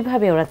 সো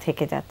ওইভাবে ওরা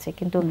থেকে যাচ্ছে,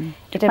 কিন্তু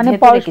এটা মানে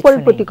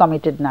পরস্পরের প্রতি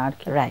কমিটেড না আর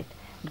কি। রাইট।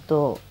 তো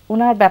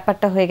ওনার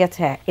ব্যাপারটা হয়ে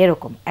গেছে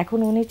এরকম। এখন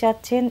উনি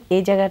চাচ্ছেন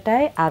এই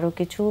জায়গাটায় আরো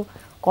কিছু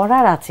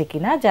করার আছে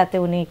কিনা, যাতে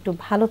উনি একটু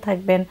ভালো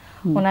থাকবেন,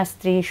 ওনার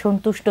স্ত্রী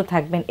সন্তুষ্ট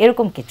থাকবেন,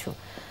 এরকম কিছু।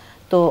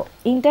 তো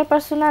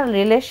ইন্টারপার্সোনাল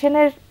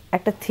রিলেশনের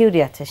একটা থিওরি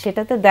আছে,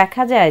 সেটাতে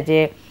দেখা যায় যে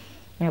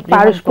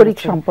পারস্পরিক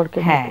সম্পর্ক,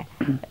 হ্যাঁ,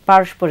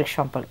 পারস্পরিক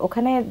সম্পর্ক,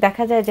 ওখানে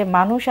দেখা যায় যে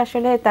মানুষ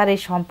আসলে তার এই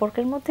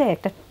সম্পর্কের মধ্যে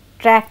একটা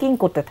ট্র্যাকিং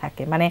করতে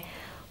থাকে, মানে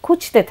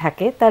খুঁজতে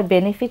থাকে তার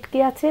বেনিফিট কি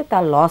আছে,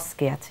 তার লস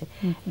কি আছে।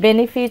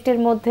 বেনিফিটের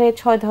মধ্যে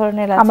 6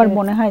 ধরনের আছে। আমার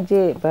মনে হয়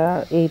যে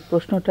এই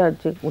প্রশ্নটা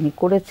যে উনি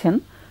করেছেন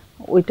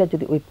ওইটা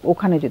যদি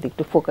ওখানে যদি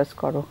একটু ফোকাস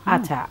করো।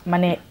 আচ্ছা,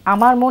 মানে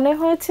আমার মনে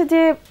হয়েছে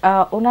যে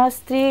ওনার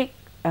স্ত্রী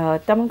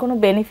তেমন কোনো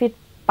বেনিফিট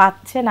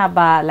পাচ্ছে না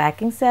বা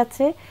ল্যাকিংসে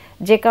আছে,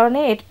 যে কারণে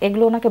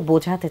এগুলো ওনাকে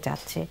বোঝাতে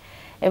চাচ্ছে,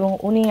 এবং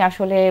উনি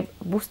আসলে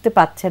বুঝতে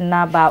পাচ্ছেন না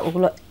বা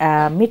ওগুলো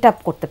মিট আপ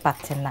করতে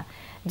পাচ্ছেন না,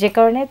 যে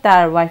কারণে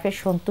তার ওয়াইফের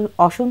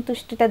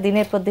অসন্তুষ্টিটা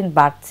দিনের পর দিন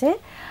বাড়ছে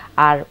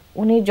আর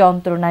উনি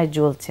যন্ত্রণায়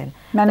জ্বলছেন।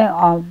 মানে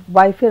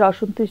ওয়াইফের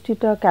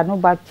অসন্তুষ্টিটা কেন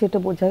বাড়ছে এটা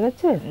বোঝা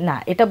গেছে না,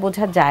 এটা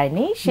বোঝা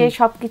যায়নি। সে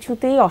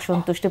সবকিছুতেই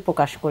অসন্তুষ্টি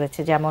প্রকাশ করেছে,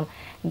 যেমন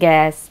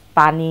গ্যাস,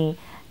 পানি,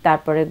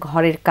 তারপরে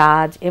ঘরের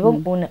কাজ এবং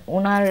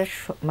ওনার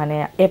মানে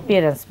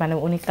অ্যাপিয়ারেন্স, মানে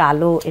উনি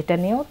কালো, এটা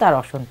নিয়েও তার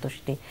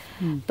অসন্তুষ্টি।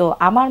 তো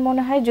আমার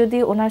মনে হয় যদি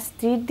ওনার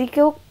স্ত্রীর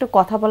দিকেও একটু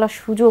কথা বলার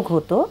সুযোগ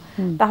হতো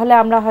তাহলে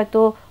আমরা হয়তো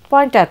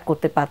পয়েন্ট আউট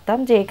করতে পারতাম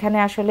যে এখানে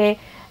আসলে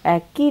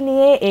কি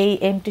নিয়ে এই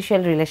এমটি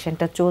শেল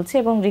রিলেশনটা চলছে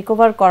এবং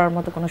রিকভার করার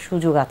মতো কোনো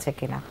সুযোগ আছে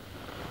কিনা।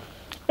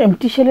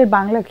 এমটি শেলের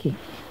বাংলা কি?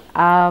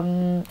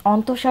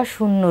 অন্তঃসার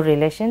শূন্য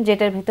রিলেশন,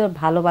 যেটার ভিতর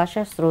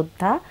ভালোবাসা,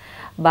 শ্রদ্ধা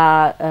বা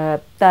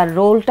তার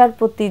রোলটার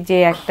প্রতি যে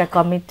একটা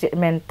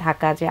কমিটমেন্ট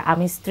থাকা, যে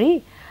আমি স্ত্রী,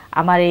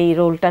 আমার এই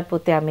রোলটার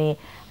প্রতি আমি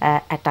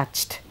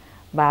অ্যাটাচড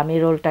বা আমি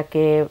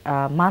রোলটাকে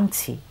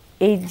মানছি,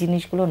 এই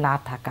জিনিসগুলো না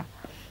থাকা।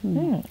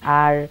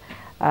 আর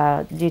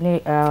যিনি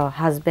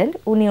হাজব্যান্ড,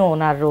 উনিও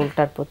ওনার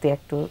রোলটার প্রতি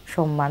একটু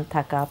সম্মান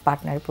থাকা,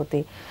 পার্টনারের প্রতি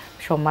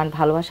সম্মান,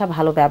 ভালোবাসা,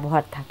 ভালো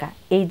ব্যবহার থাকা,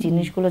 এই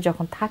জিনিসগুলো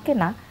যখন থাকে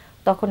না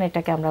তখন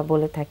এটাকে আমরা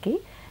বলে থাকি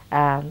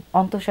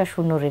অন্তঃসার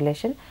শূন্য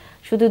রিলেশন।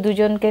 শুধু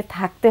দুজনকে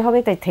থাকতে হবে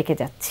তাই থেকে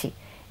যাচ্ছি,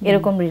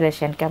 এরকম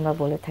রিলেশনকে আমরা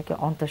বলে থাকি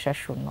অন্তঃসার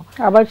শূন্য।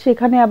 আবার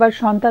সেখানে আবার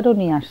সন্তানও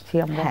নিয়ে আসছি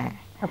আমরা।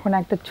 এখন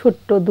একটা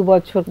ছোট্ট 2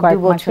 বছর কয়েক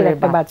মাসের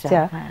একটা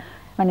বাচ্চা,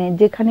 মানে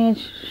যেখানে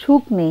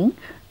সুখ নেই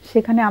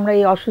সেখানে আমরা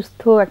এই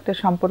অসুস্থ একটা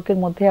সম্পর্কের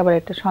মধ্যে আবার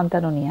একটা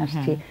সন্তানও নিয়ে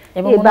আসছি।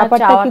 এবং এই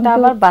ব্যাপারটা কিন্তু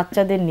আবার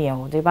বাচ্চাদের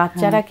নিয়েও, যে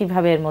বাচ্চারা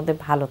কিভাবে এর মধ্যে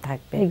ভালো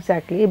থাকবে।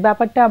 এক্স্যাক্টলি, এই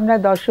ব্যাপারটা আমরা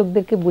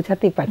দর্শকদেরকে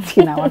বোঝাতেই পারছি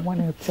না আমার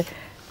মনে হচ্ছে।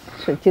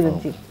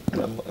 চিরঞ্জিত,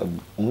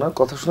 ওনার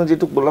কথা শুনে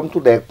যেটুকু বললাম, তো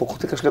এক পক্ষ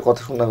থেকে আসলে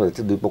কথা শোনা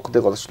হয়েছে, দুই পক্ষ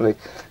থেকে কথা শুনলে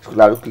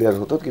আরো ক্লিয়ার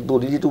হতো। কিন্তু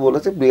উনি যেটুকু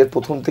বলেছে বিয়ের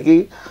প্রথম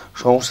থেকেই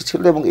সমস্যা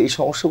ছিল এবং এই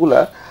সমস্যাগুলা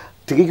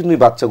থেকেই কিন্তু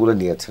বাচ্চাগুলো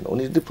নিয়েছেন।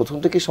 উনি যদি প্রথম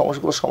থেকে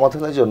সমস্যাগুলো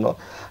সমাধানের জন্য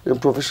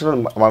প্রফেশনাল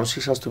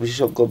মানসিক স্বাস্থ্য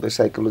বিশেষজ্ঞ,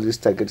 সাইকোলজিস্ট,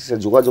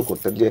 সাইকিয়াট্রিস্টের যোগাযোগ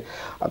করতেন। যে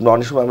আমরা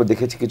অনেক সময় আমরা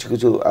দেখেছি কিছু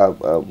কিছু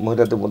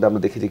মহিলাদের মধ্যে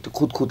আমরা দেখেছি একটু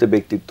খুঁতখুঁতে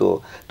ব্যক্তিত্ব,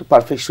 একটু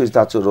পারফেকশনিস্ট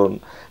আচরণ,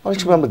 অনেক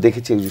সময় আমরা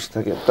দেখেছি এই জিনিস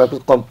থাকে। তারপর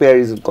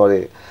কম্পারিজন করে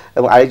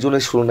এবং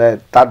আরেকজনের শুরু নেয়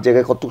তার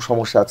জায়গায় কতটুকু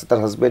সমস্যা আছে। তার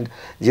হাজব্যান্ড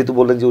যেহেতু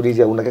বললেন যে উনি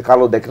যে ওনাকে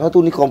কালো দেখেন, হয়তো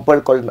উনি কম্পেয়ার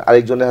করেন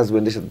আরেকজনের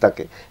হাজব্যান্ডের সাথে,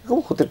 তাকে এরকম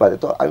হতে পারে।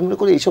 তো আমি মনে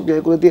করি এইসব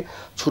জায়গাগুলো দিয়ে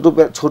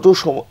ছোট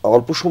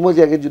অল্প সময়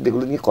জায়গায় যদি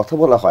এগুলো নিয়ে কথা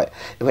বলা হয়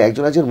এবং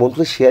একজন মন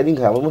খুলে শেয়ারিং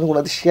হয়, আমার মনে হয়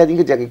ওনাদের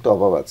শেয়ারিংয়ের জায়গায় একটু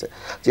অভাব আছে,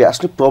 যে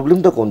আসলে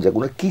প্রবলেমটা কোন জায়গায়,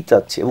 ওনার কী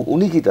চাচ্ছে এবং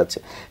উনি কী চাচ্ছে,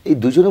 এই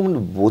দুজনের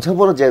মধ্যে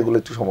বোঝাপড়ার জায়গাগুলো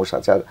একটু সমস্যা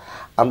আছে। আর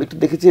আমরা একটু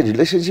দেখেছি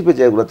রিলেশনশিপের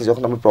জায়গাগুলোতে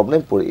যখন আমরা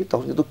প্রবলেম পড়ি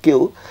তখন কিন্তু কেউ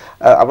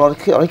আমরা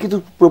অনেক কিন্তু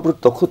পুরোপুরি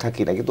দক্ষ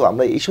থাকি না, কিন্তু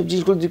আমরা এইসব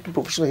জিনিসগুলো যদি একটু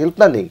প্রফেশনাল হেল্প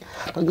না নিই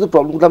তখন কিন্তু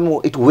প্রবলেমগুলো আমি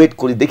একটু ওয়েট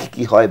করি, দেখি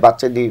কী হয়।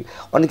 বাচ্চা নিয়ে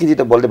অনেকে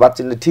যেটা বলে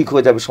বাচ্চা নিয়ে ঠিক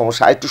হয়ে যাবে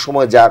সমস্যা, একটু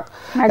সময় যাক,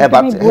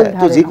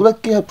 তো যেগুলো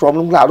কী হয়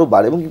প্রবলেমগুলো আরও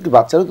বাড়ে এবং কিন্তু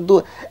বাচ্চারাও কিন্তু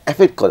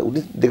এফেক্ট করে। উনি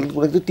দেখলেন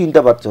উনি কিন্তু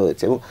 3টা বাচ্চা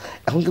হয়েছে এবং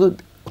এখন কিন্তু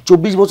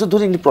 24 বছর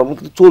ধরে উনি প্রবলেম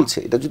কিন্তু চলছে।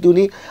 এটা যদি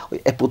উনি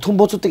প্রথম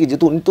বছর থেকে,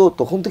 যেহেতু উনি তো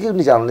তখন থেকে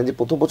উনি জানলেন যে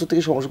প্রথম বছর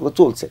থেকে সমস্যাগুলো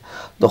চলছে,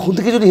 তখন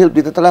থেকে যদি হেল্প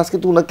দিতেন তাহলে আজকে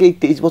তো ওনাকে এই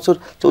 23 বছর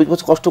 24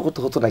 বছর কষ্ট করতে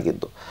হতো না।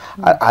 কিন্তু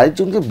আর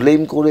আরেকজনকে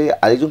ব্লেম করে,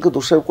 আরেকজনকে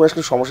দোষারোপ করে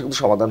আসলে সমস্যা কিন্তু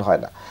সমাধান হয়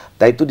না,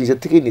 দায়িত্ব নিজের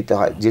থেকেই নিতে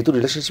হয়, যেহেতু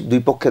রিলেশনশিপ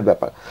দুই পক্ষের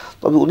ব্যাপার।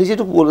 তবে উনি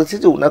যেটুকু বলেছে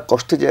যে ওনার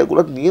কষ্টের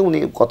জায়গাগুলো নিয়ে উনি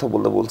কথা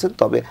বলছেন।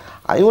 তবে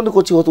আমি মনে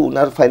করছি হয়তো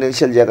ওনার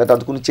ফাইন্যান্সিয়াল জায়গাটা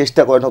উনি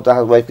চেষ্টা করেন হয়তো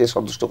ওয়াইফকে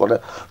সন্তুষ্ট করার,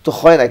 তো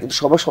হয় না, কিন্তু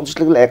সবার সন্তুষ্ট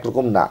লাগলে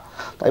একরকম না।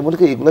 তাই মনে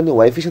করি এগুলো নিয়ে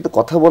ওয়াইফের সাথে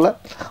কথা বলা,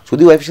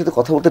 যদি ওয়াইফের সাথে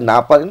কথা বলতে না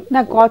পারেন,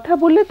 না কথা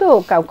বললে তো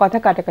কথা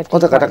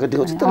কাটাকাটি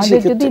হচ্ছে,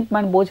 যদি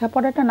মানে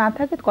বোঝাপড়াটা না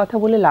থাকে কথা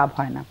বলে লাভ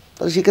হয় না।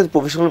 তাহলে সেক্ষেত্রে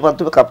প্রফেশনাল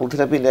মাধ্যমে কাপল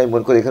থেরাপি নিয়ে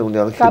মনে করি এখানে উনি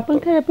অনেক কাপল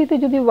থেরাপিতে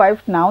যদি ওয়াইফ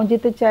নাও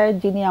যেতে চায়,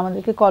 যিনি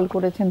আমাদেরকে কল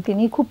করেছেন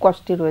তিনি খুব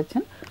কষ্টে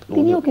রয়েছেন,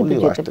 তিনিও কিন্তু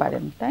যেতে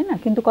পারেন, তাই না?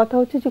 কিন্তু কথা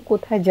হচ্ছে যে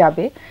কোথায়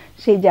যাবে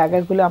সেই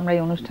জায়গাগুলো আমরা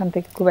এই অনুষ্ঠান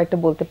থেকে খুব একটা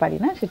বলতে পারি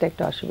না, সেটা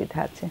একটা অসুবিধা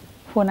আছে।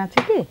 ফোন আছে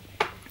কি?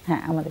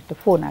 হ্যাঁ, আমাদের একটা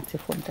ফোন আছে,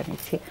 ফোনটা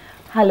নিচ্ছি।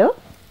 হ্যালো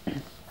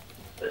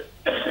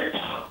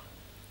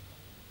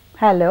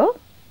হ্যালো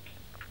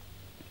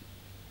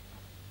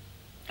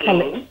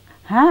হ্যালো,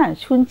 হ্যাঁ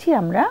শুনছি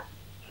আমরা।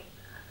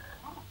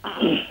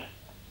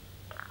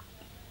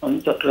 আমি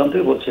চট্টগ্রাম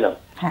থেকে বলছিলাম।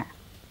 হ্যাঁ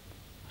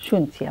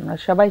শুনছি, আমরা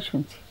সবাই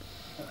শুনছি।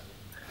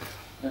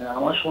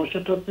 আমার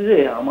সমস্যাটা হচ্ছে যে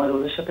আমার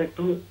ওদের সাথে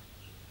একটু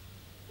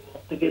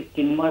থেকে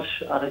 3 মাস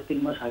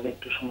আগে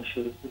একটু সমস্যা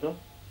হয়েছিল,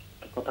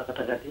 কথা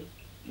কাটাকাটি,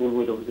 বলবো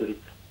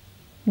জড়িত।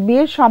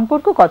 বিয়ের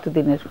সম্পর্ক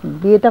কতদিনের?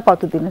 বিয়েটা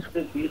কতদিনের?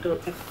 বিয়েটা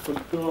হচ্ছে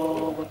 14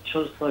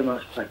 বছর 6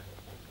 মাস প্রায়।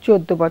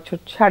 14 বছর,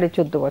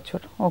 14.5 বছর।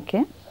 ওকে,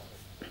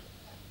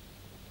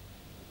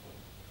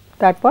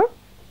 তারপর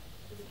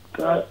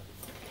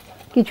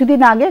কিছুদিন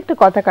আগে একটা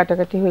কথা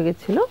কাটাকাটি হয়ে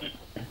গেছিল,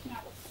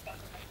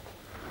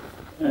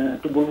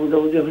 একটু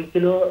বুঝাবুঝি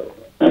হয়েছিল।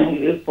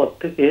 এরপর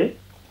থেকে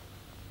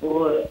ও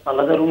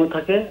আলাদা রুমে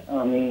থাকে,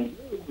 আমি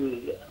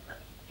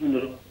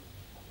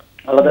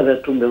আলাদা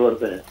বেডরুম ব্যবহার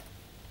করে।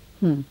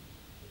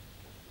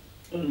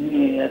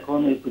 এখন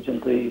এই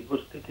পর্যন্ত এই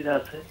পরিস্থিতিতে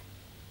আছে,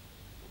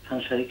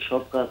 সাংসারিক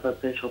সব কাজ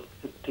আছে,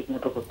 সবকিছু ঠিক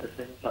মতো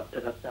করতেছে। বাচ্চা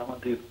কাচ্চা আমার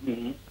 2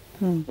 মেয়ে,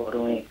 বড়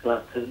মেয়ে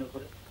ক্লাস 7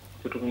 করে,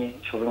 ছোট মেয়ে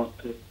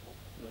সবেমাত্র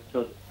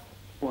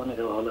ওখানে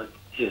দেওয়া হলো।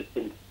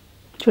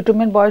 ছোট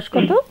মেয়ের বয়স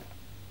কত?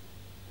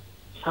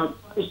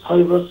 6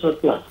 বছর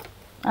প্লাস।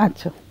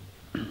 আচ্ছা,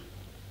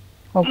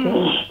 ওকে।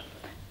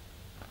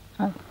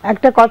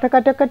 একটা কথা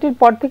কাটাকাটির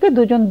পর থেকে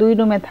দুজন 2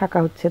 রুমে থাকা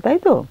হচ্ছে, তাই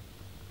তো?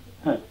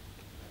 হ্যাঁ।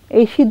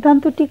 এই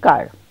সিদ্ধান্তটি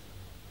কার?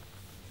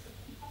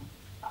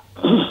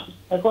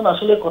 এখন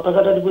আসলে কথা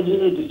কাটাকাটি বুঝিয়ে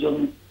দুজন,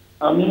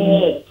 আমি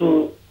একটু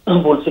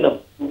বলছিলাম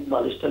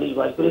বালিশ টালিশ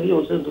বাইর করে দিয়ে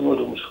বলছিলাম তুমি ওই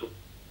রুমে শো।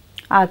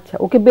 আচ্ছা,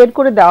 ওকে বের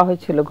করে দেওয়া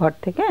হয়েছিল ঘর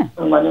থেকে?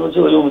 মানে বলছে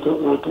ওই রুমে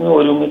তুমি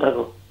ওই রুমে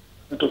থাকো,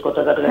 একটু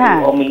কথা কাটাকাটি। হ্যাঁ,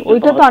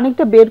 ওইটা তো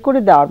অনেকটা বের করে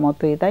দেওয়ার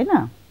মতোই, তাই না?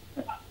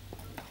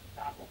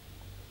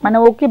 মানে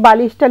ওকে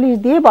বালিশ টালিশ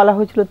দিয়ে বলা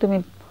হয়েছিল তুমি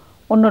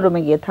অন্য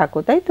রুমে গিয়ে থাকো,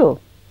 তাই তো?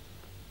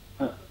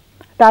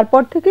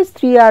 তারপর থেকে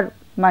স্ত্রী আর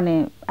মানে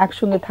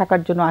একসঙ্গে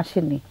থাকার জন্য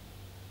আসেননি?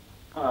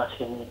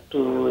 আসেনি, একটু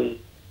ওই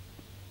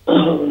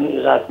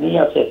রাগ নিয়ে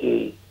আছে আর কি,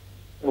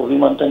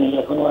 অভিমানটা নিয়ে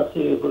এখনো আছে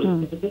এই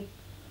পরিস্থিতিতে।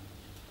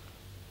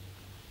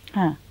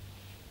 হ্যাঁ,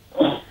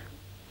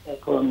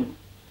 এখন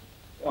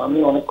আমি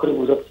অনেক করে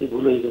বোঝাচ্ছি,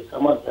 ভুল হয়ে গেছে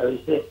আমার, যা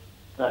হয়েছে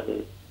রাগে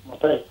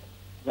মাথায়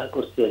যা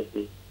করছি আর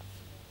কি।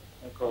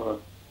 এখন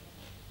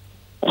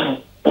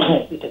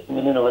এটা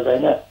মেনে নেওয়া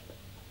যায় না।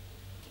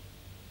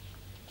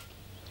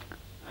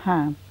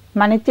 হ্যাঁ,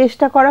 মানে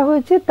চেষ্টা করা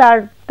হয়েছে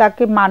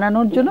তাকে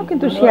মানানোর জন্য,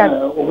 কিন্তু সে আর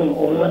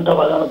অভিমানটা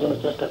বাড়ানোর জন্য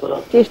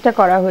চেষ্টা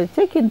করা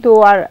হয়েছে, কিন্তু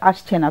আর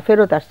আসছে না,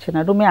 ফেরত আসছে না,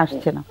 রুমে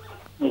আসছে না।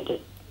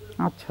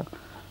 আচ্ছা,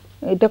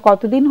 এটা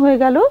কতদিন হয়ে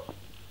গেল?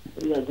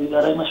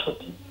 2-2.5 মাস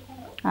হচ্ছে।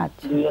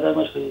 আচ্ছা, 2-2.5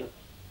 মাস হয়ে গেল।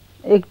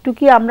 একটু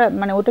কি আমরা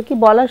মানে ওটা কি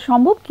বলা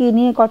সম্ভব কি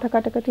নিয়ে কথা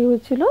কাটাকাটি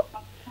হয়েছিল?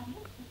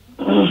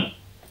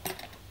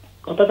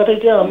 কথা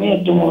কাটাইটা আমি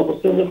একটু মনে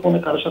করছি যে ফোনে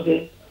কারোর সাথে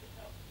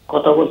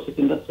কথা বলছি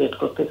কিংবা চ্যাট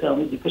করতেছে,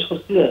 আমি জিজ্ঞেস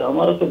করছি আর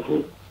আমারও তো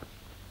ভুল,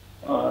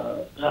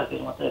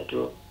 রাগের মাথায় একটু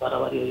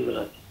বাড়াবাড়ি হয়ে গেল।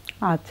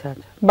 আচ্ছা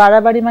আচ্ছা,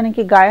 বাড়াবাড়ি মানে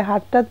কি গায়ে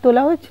হাতটা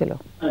তোলা হয়েছিল?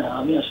 হ্যাঁ,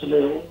 আমি আসলে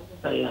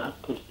গায়ে হাত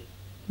তুলছি।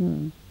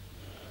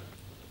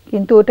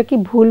 কিন্তু ওটা কি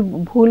ভুল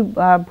ভুল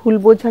ভুল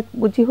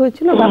বুঝি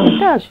হয়েছিল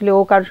ব্যাপারটা? আসলে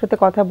ও কারোর সাথে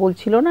কথা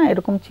বলছিল না,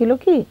 এরকম ছিল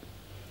কি?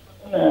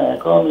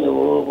 এখন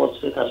ও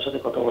বলছে কারোর সাথে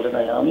কথা বলে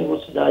নাই, আমি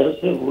বলছি যাই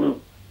হচ্ছে ভুল,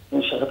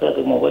 তুমি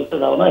সাথে মোবাইলটা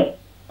দাও নাই,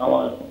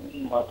 আমার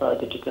মাথা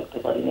হয়তো ঠিক রাখতে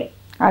পারি নাই।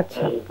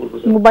 আচ্ছা,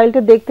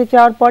 মোবাইলটা দেখতে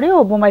চাওয়ার পরে ও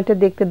মোবাইলটা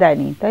দেখতে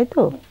দেয়নি, তাই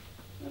তো?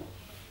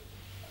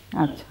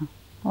 আচ্ছা,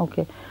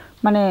 ওকে।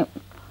 মানে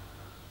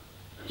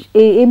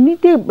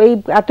এমনিতে এই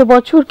এত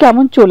বছর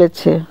কেমন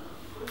চলেছে?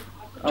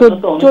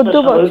 14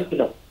 বছর।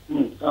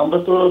 আমরা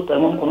তো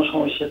তেমন কোনো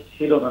সমস্যা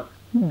ছিল না।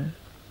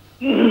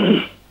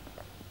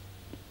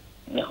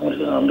 এখন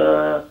আমরা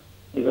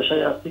এই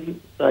বাসায় আছি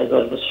প্রায়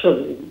 10 বছর।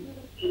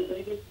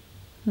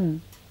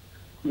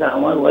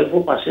 আমার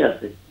ওয়াইফও পাশে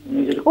আছে।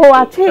 ও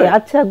আছে,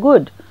 আচ্ছা,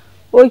 গুড।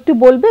 ও একটু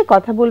বলবে,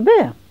 কথা বলবে?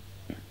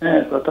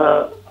 হ্যাঁ, কথা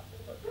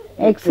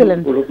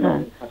এক্সেলেন্ট।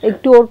 হ্যাঁ,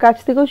 একটু ওর কাছ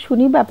থেকেও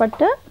শুনি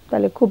ব্যাপারটা,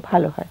 তাহলে খুব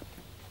ভালো হয়।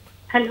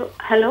 Hello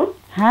hello.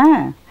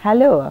 হ্যাঁ,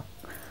 হ্যালো।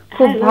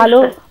 খুব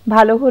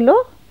ভালো হলো।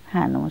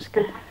 হ্যাঁ,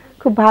 নমস্কার।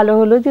 খুব ভালো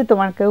হলো যে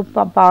তোমাকেও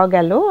পাওয়া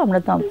গেল। আমরা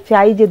তো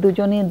চাই যে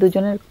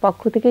দুজনের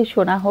পক্ষ থেকেই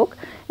শোনা হোক।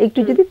 একটু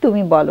যদি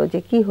তুমি বলো যে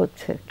কি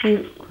হচ্ছে।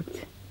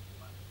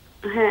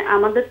 হ্যাঁ,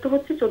 আমাদের তো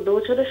হচ্ছে 14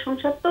 বছরের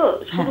সংসার, তো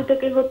শুরু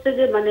থেকে হচ্ছে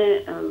যে মানে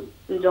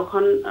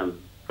যখন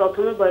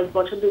প্রথমে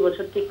বছর 2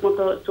 বছর ঠিক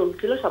মতো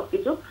চলছিল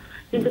সবকিছু,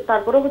 কিন্তু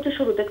তারপরে হচ্ছে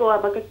শুরু থেকে ও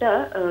আমাকে একটা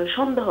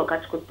সন্দেহ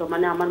কাজ করতো,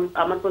 মানে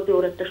আমার প্রতি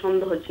ওর একটা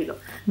সন্দেহ ছিল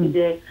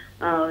যে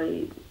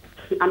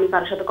আমি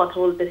কারোর সাথে কথা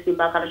বলতেছি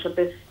বা কারোর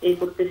সাথে এই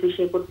করতেছি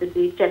সেই করতেছি,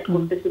 চ্যাট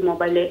করতেছি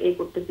মোবাইলে, এই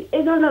করতেছি,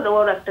 এই ধরনের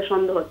ওর একটা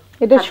সন্দেহ।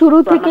 এটা শুরু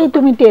থেকেই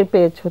তুমি টের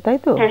পেয়েছো, তাই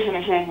তো? হ্যাঁ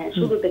হ্যাঁ হ্যাঁ হ্যাঁ,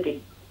 শুরু থেকেই।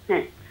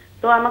 হ্যাঁ,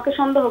 তো আমাকে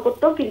সন্দেহ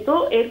করতো, কিন্তু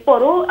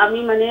এরপরও আমি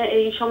মানে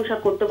এই সংসার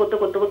করতে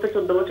করতে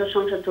 14 বছর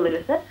সংসার চলে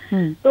গেছে।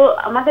 তো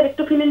আমাদের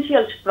একটু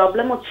ফিনান্সিয়াল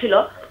প্রবলেমও ছিল,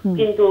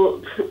 কিন্তু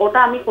ওটা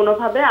আমি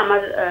কোনোভাবে,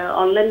 আমার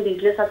অনলাইন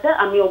বিজনেস আছে,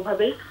 আমি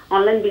ওভাবেই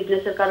অনলাইন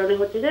বিজনেসের কারণে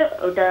হচ্ছে যে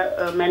ওটা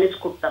ম্যানেজ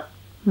করতাম,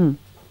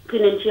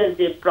 ফিনান্সিয়াল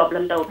যে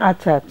প্রবলেমটা ওটা।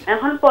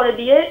 এখন পরে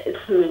দিয়ে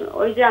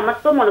ওই যে আমার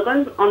তো মনে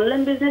করেন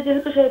অনলাইন বিজনেস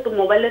যেহেতু, সেহেতু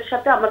মোবাইলের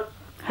সাথে আমার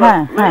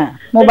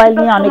মোবাইল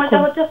নিয়ে অনেক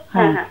হচ্ছে।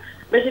 হ্যাঁ হ্যাঁ,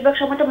 বেশিরভাগ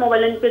সময়টা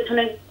মোবাইলের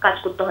পেছনে কাজ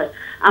করতে হয়।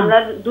 আমরা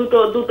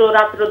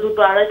রাত্র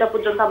 2-2:30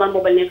 পর্যন্ত আমার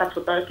মোবাইল নিয়ে কাজ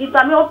করতে হয়, কিন্তু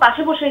আমি ওর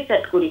পাশে বসেই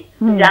চ্যাট করি,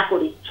 যা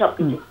করি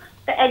সবকিছু।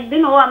 তা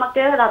একদিন ও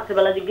আমাকে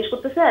রাত্রেবেলা জিজ্ঞেস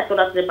করতেছে, এত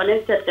রাত্রে মানে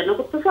চ্যাট কেন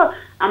করতেছো,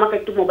 আমাকে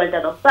একটু মোবাইলটা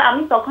দাও। তো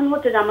আমি তখন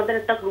হচ্ছে যে আমাদের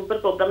একটা গ্রুপের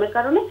প্রোগ্রামের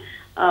কারণে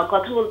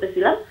কথা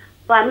বলতেছিলাম,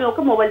 তো আমি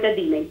ওকে মোবাইলটা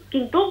দিই নাই,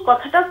 কিন্তু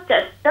কথাটা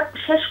চ্যাটটা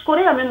শেষ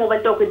করে আমি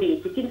মোবাইলটা ওকে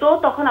দিয়েছি। কিন্তু ও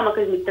তখন আমাকে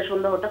মিথ্যা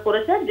সন্দেহটা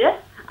করেছে যে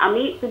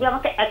তুমি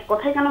আমাকে এক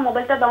কথায় কেন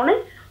মোবাইলটা দাও নাই,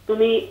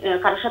 তুমি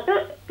কারোর সাথে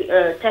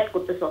চ্যাট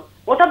করতেছো।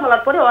 ওটা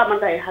বলার পরে ও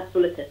আমার গায়ে হাত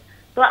তুলেছে।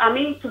 তো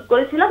আমি চুপ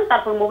করেছিলাম,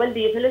 তারপর মোবাইল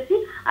দিয়ে ফেলেছি,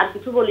 আর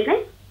কিছু বলি নাই।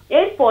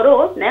 এরপরও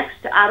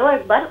নেক্সট আরো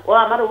একবার ও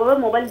আমার ওভাবে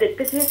মোবাইল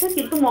দেখতে চেয়েছে,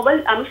 কিন্তু মোবাইল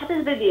আমি সাথে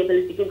সাথে দিয়ে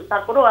ফেলেছি, কিন্তু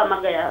তারপরেও আমার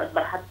গায়ে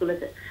একবার হাত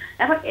তুলেছে।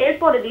 এখন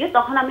এরপরে দিয়ে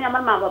তখন আমি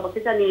আমার মা বাবাকে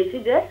জানিয়েছি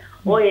যে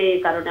ও এই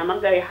কারণে আমার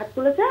গায়ে হাত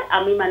তুলেছে।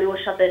 আমি মানে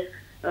ওর সাথে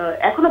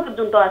এখনো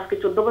পর্যন্ত আজকে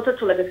 14 বছর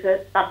চলে গেছে,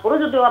 তারপরে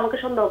যদি ও আমাকে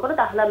সন্দেহ করে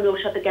তাহলে আমি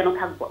ওর সাথে কেন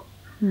থাকবো,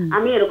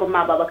 আমি এরকম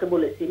মা বাবাকে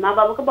বলেছি। মা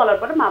বাবাকে বলার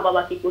পরে মা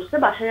বাবা কি করছে,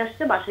 বাসায়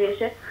আসছে, বাসায়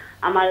এসে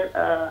আমার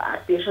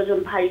আত্মীয় স্বজন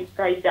ভাই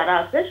তাই যারা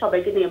আছে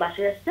সবাইকে নিয়ে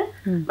বাসায় আসছে।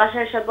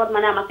 বাসায় আসার পর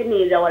মানে আমাকে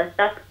নিয়ে যাওয়ার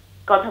একটা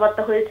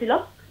কথাবার্তা হয়েছিল।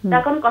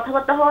 এখন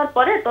কথাবার্তা হওয়ার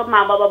পরে তো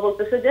মা বাবা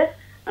বলতেছে যে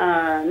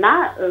না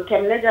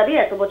কেমনে যাবি,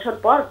 এত বছর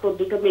পর তোর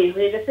দুটো মেয়ে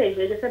হয়ে গেছে, এই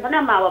হয়ে গেছে, মানে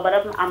মা বাবারা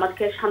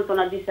আমাকে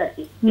সান্ত্বনা দিছে আর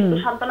কি। কিন্তু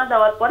সান্ত্বনা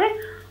দেওয়ার পরে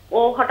ও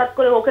হঠাৎ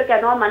করে ওকে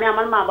কেন মানে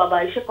আমার মা বাবা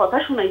এসে কথা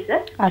শুনাইছে,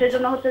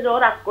 সেজন্য হচ্ছে যে ও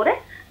রাগ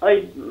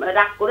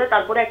করে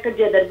তারপরে একটা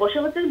জেদের বসে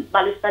হচ্ছে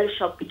বালিশ টালিশ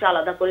সবকিছু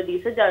আলাদা করে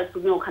দিয়েছে যে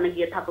তুমি ওখানে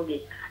গিয়ে থাকো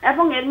গিয়ে।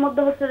 এবং এর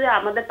মধ্যে হচ্ছে যে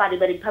আমাদের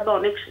পারিবারিক ভাবে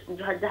অনেক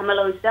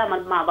ঝামেলা হয়েছে।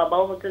 আমার মা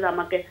বাবাও হচ্ছে যে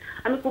আমাকে,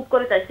 আমি খুব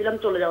করে চাইছিলাম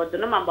চলে যাওয়ার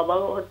জন্য, মা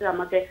বাবাও হচ্ছে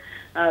আমাকে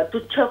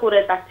তুচ্ছ করে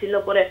তাচ্ছিল্য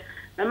করে,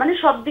 মানে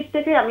সব দিক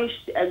থেকে আমি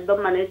একদম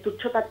মানে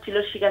তুচ্ছ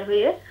তাচ্ছিল্যের শিকার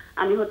হয়ে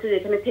আমি হচ্ছে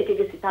যেখানে থেকে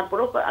গেছি।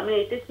 তারপরেও আমি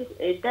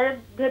এটা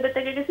ভেবে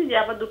থেকে গেছি যে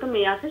আমার দুটো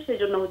মেয়ে আছে, সেই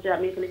জন্য হচ্ছে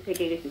আমি এখানে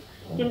থেকে গেছি।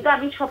 কিন্তু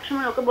আমি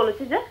সবসময় ওকে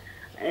বলেছি যে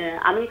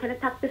আমি এখানে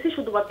থাকতেছি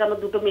শুধুমাত্র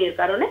আমার দুটো মেয়ের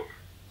কারণে,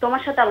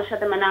 তোমার সাথে আমার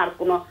সাথে মানে আর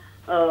কোনো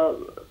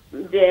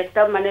যে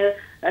একটা মানে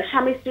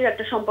স্বামী স্ত্রীর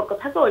একটা সম্পর্ক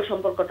থাকে ওই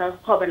সম্পর্কটা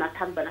হবে না,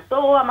 থাকবে না। তো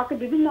ও আমাকে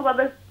বিভিন্ন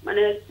ভাবে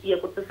মানে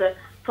ইয়ে করতেছে,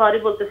 সরি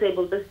বলতেছে, এই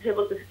বলতেছে, সে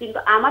বলতেছে, কিন্তু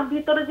আমার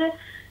ভিতরে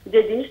যে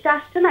জিনিসটা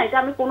আসছে না, এটা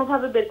আমি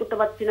কোনোভাবে বের করতে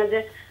পারছি না যে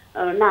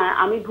না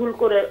আমি ভুল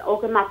করে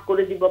ওকে মাফ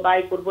করে দিব বা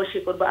এই করবো সে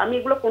করবো, আমি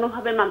এগুলো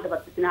কোনোভাবে মানতে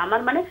পারতেছি না।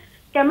 আমার মানে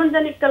কেমন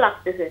জানি একটা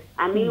লাগতেছে,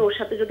 আমি ওর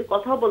সাথে যদি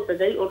কথাও বলতে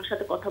যাই, ওর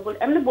সাথে কথা বল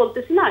এমনি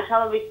বলতেছি না,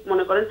 স্বাভাবিক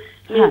মনে করেন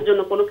মেয়ের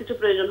জন্য কোনো কিছু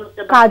প্রয়োজন হচ্ছে,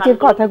 কাজের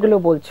কথাগুলো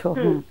বলছো।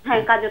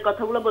 হ্যাঁ কাজের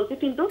কথাগুলো বলছি,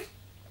 কিন্তু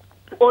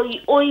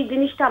ওই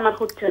জিনিসটা আমার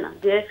হচ্ছে না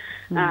যে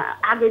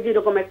আগে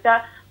যেরকম একটা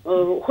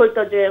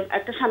হয়তো যে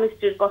একটা স্বামী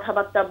স্ত্রীর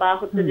কথাবার্তা বা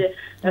হচ্ছে যে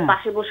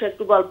পাশে বসে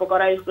একটু গল্প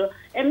করা,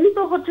 এমনি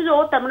তো হচ্ছে যে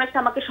ও তেমন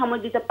একটা আমাকে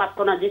সময় দিতে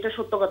পারতো না, যেটা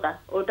সত্য কথা।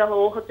 ওটা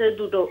ও হচ্ছে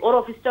দুটো, ওর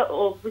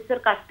অফিসের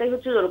কাজটাই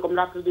হচ্ছে এরকম,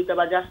 রাত্রে 2টা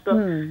বাজে আসতো,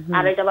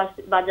 2:30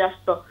 বাজে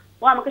আসতো,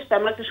 ও আমাকে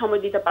তেমন একটা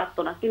সময় দিতে পারতো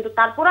না। কিন্তু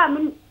তারপরে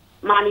আমি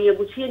মানিয়ে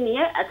গুছিয়ে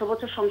নিয়ে এত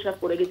বছর সংসার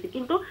করে গেছি।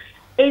 কিন্তু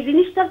এই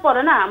জিনিসটার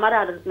পরে না আমার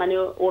আর মানে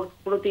ওর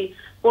প্রতি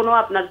কোনো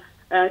আপনার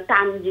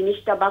টান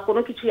জিনিসটা বা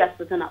কোনো কিছুই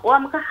আসতেছে না। ও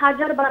আমাকে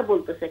 1000 বার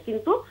বলতেছে,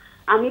 কিন্তু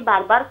আমি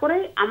বারবার করে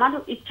আমার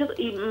ইচ্ছে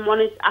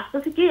মনে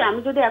আসতেছে কি, আমি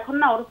যদি এখন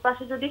না ওর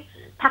পাশে যদি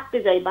থাকতে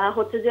যাই বা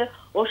হচ্ছে যে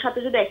ওর সাথে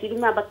যদি একই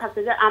রুমে আবার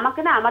থাকতে যাই,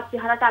 আমাকে না আমার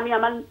চেহারাটা আমি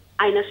আমার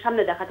আয়নার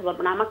সামনে দেখাতে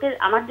পারবো না।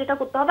 আমার যেটা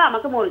করতে হবে,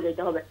 আমাকে মরে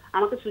যেতে হবে,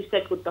 আমাকে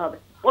সুইসাইড করতে হবে,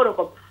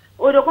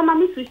 ওইরকম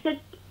আমি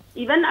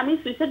আমি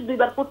সুইসাইড 2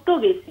 বার করতেও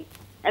গেছি।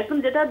 একদম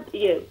যেটা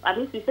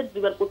আমি সুইসাইড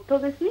 2 বার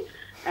করতেও গেছি।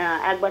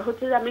 একবার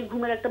হচ্ছে যে আমি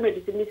ঘুমের একটা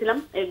মেডিসিন নিয়েছিলাম,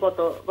 এই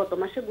গত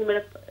মাসে ঘুমের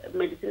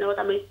মেডিসিনের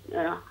মতো আমি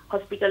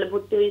হসপিটালে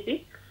ভর্তি হয়েছি।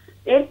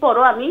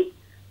 এরপরও আমি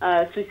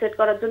সুইসাইড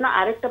করার জন্য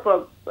আরেকটা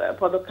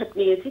পদক্ষেপ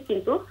নিয়েছি,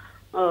 কিন্তু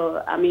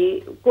আমি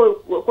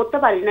করতে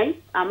পারি নাই।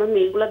 আমার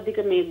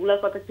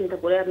মেয়েগুলার কথা চিন্তা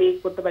করে আমি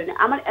করতে পারি না।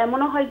 আমার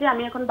এমনও হয় যে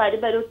আমি এখন বাইরে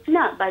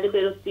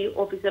বেরোচ্ছি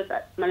অফিসের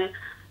মানে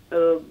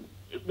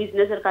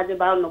বিজনেসের কাজে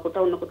বা অন্য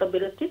কোথাও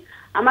বেরোচ্ছি,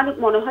 আমার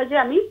মনে হয় যে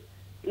আমি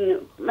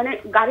মানে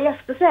গাড়ি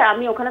আসতেছে,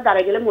 আমি ওখানে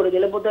দাঁড়িয়ে গেলে মরে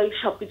গেলে বোধহয়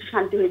সবকিছু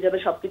শান্তি হয়ে যাবে,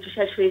 সবকিছু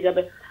শেষ হয়ে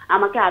যাবে,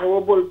 আমাকে আরো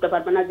বলতে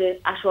পারবে না যে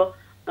আসো,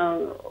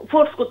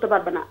 ফোর্স করতে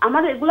পারবে না।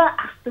 আমার এগুলা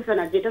আসতেছে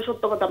না, যেটা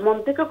সত্য কথা, মন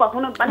থেকে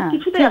কখনো মানে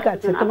কিছুতেই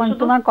আসতেছে না।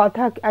 তোমার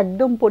কথা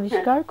একদম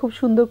পরিষ্কার, খুব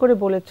সুন্দর করে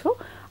বলেছো।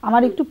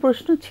 আমার একটু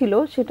প্রশ্ন ছিল,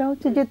 সেটা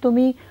হচ্ছে যে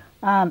তুমি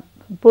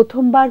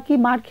প্রথমবার কি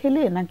মার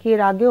খেলে নাকি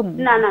এর আগেও?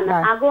 না,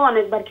 আগেও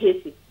অনেকবার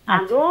খেয়েছি।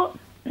 আগেও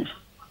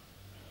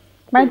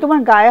মানে তোমার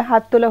গায়ে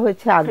হাত তোলা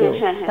হয়েছে আগেও,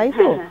 তাই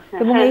তো?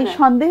 এবং এই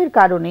সন্দেহের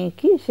কারণে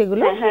কি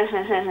সেগুলো?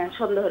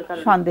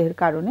 সন্দেহের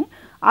কারণে।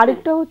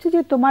 আরেকটা হচ্ছে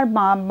যে তোমার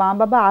মা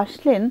বাবা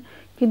আসলেন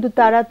কিন্তু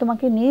তারা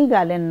তোমাকে নিয়ে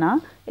গেলেন না,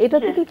 এটা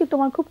থেকে কি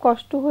তোমার খুব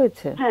কষ্ট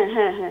হয়েছে?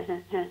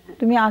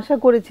 তুমি আশা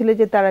করেছিলে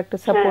যে তার একটা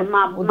সাপোর্ট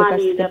ওদের কাছ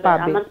থেকে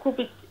পাবে?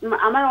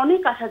 আমার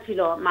অনেক আশা ছিল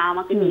মা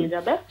আমাকে নিয়ে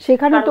যাবে,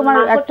 সেখানে তোমার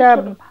একটা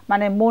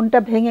মানে মনটা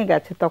ভেঙে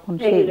গেছে তখন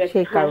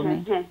সেই কারণে।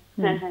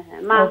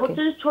 মা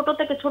হচ্ছে ছোট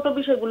থেকে ছোট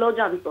বিষয়গুলো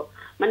জানতো,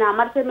 মানে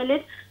আমার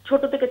ফ্যামিলির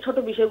ছোট থেকে ছোট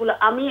বিষয়গুলো।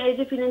 আমি এই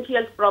যে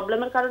ফিনান্সিয়াল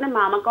প্রবলেমের কারণে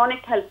মা আমাকে অনেক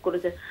হেল্প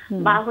করেছে,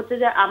 বা হচ্ছে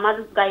যে আমার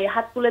গায়ে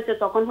হাত তুলেছে,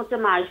 তখন হচ্ছে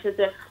মা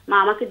এসেছে, মা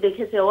আমাকে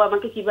দেখেছে, ও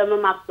আমাকে কিভাবে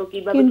মাপতো,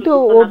 কিভাবে। কিন্তু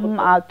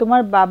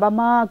তোমার বাবা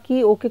মা কি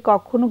ওকে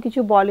কখনো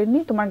কিছু বলেননি?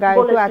 তোমার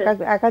গায়ে তো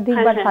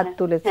একাধিকবার হাত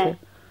তুলেছে,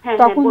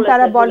 তখন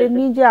তারা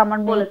বলেননি যে আমার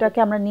মেয়েটাকে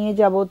আমরা নিয়ে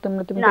যাব,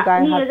 তুমি তো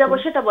গায়ে হাত নিয়ে যাব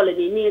সেটা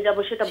বলেনি,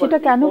 সেটা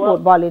কেন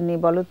বলেননি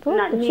বলো তো?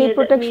 সেই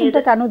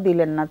প্রোটেকশনটা কেন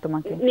দিলেন না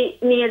তোমাকে?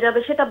 নিয়ে যাবে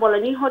সেটা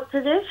বলেনি,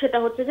 সেটা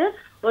হচ্ছে যে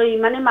ওই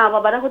মানে মা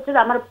বাবারা হচ্ছে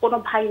আমার কোনো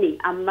ভাই নেই,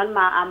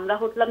 আমরা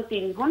হচ্ছিলাম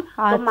 3 বোন,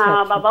 তো মা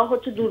বাবাও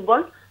হচ্ছে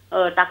দুর্বল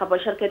টাকা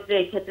পয়সার ক্ষেত্রে,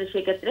 এই ক্ষেত্রে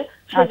সেই ক্ষেত্রে,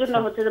 সেজন্য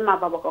হচ্ছে যে মা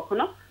বাবা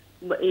কখনো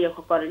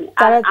করেনি।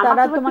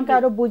 তারা তোমাকে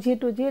আরো বুঝিয়ে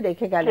টুজিয়ে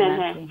রেখে গেলেন।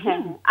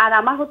 আর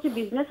আমার হচ্ছে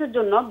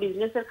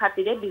বিজনেসের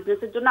খাতিরে,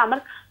 বিজনেসের জন্য আমার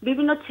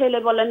বিভিন্ন ছেলে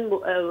বলেন,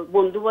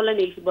 বন্ধু বলেন,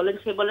 এই বলেন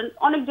সে বলেন,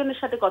 অনেকজনের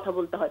সাথে কথা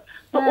বলতে হয়।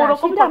 তো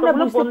ওরকম আমরা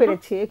বুঝতে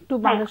পেরেছি, একটু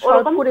মানে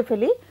শর্ট করে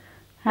ফেলি।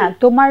 হ্যাঁ,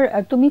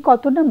 তুমি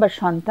কত নাম্বার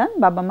সন্তান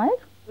বাবা মায়ের?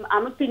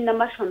 আমি 3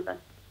 নাম্বার সন্তান।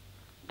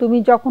 তুমি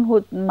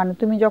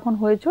যখন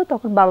হয়েছো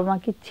তখন বাবা মা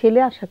কি ছেলে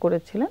আশা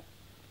করেছিলেন?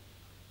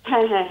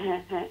 হ্যাঁ হ্যাঁ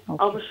হ্যাঁ হ্যাঁ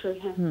অবশ্যই।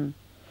 হ্যাঁ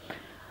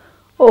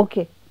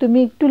ওকে, তুমি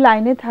একটু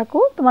লাইনে থাকো।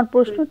 তোমার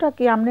প্রশ্নটা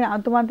কি?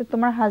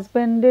 তোমার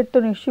হাজবেন্ডের তো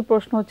নিশ্চয়ই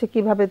প্রশ্ন হচ্ছে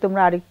কিভাবে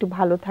তোমরা আরেকটু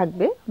ভালো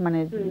থাকবে, মানে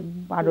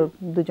আরো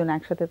দুজন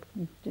একসাথে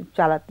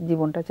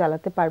জীবনটা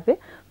চালাতে পারবে।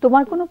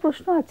 তোমার কোনো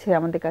প্রশ্ন আছে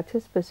আমাদের কাছে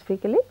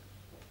স্পেসিফিক্যালি?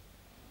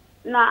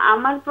 না,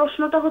 আমার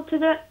প্রশ্নটা হচ্ছে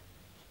যে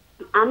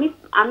আমি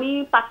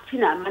পাচ্ছি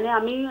না, মানে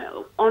আমি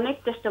অনেক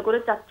চেষ্টা করে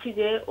চাচ্ছি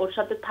যে ওর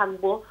সাথে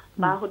থাকবো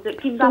বা হচ্ছে,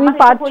 কিন্তু তুমি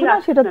পারছো না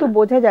সেটা তো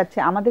বোঝা যাচ্ছে।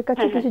 আমাদের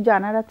কাছে কিছু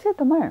জানার আছে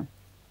তোমার?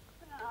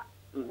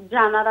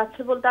 জানার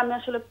আছে বলতে আমি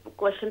আসলে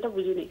কোশ্চেনটা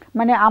বুঝিনি।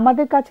 মানে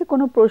আমাদের কাছে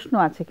কোনো প্রশ্ন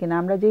আছে কিনা?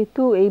 আমরা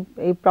যেহেতু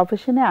এই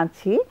প্রফেশনে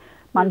আছি,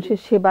 মানুষের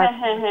সেবা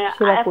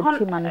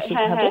করছি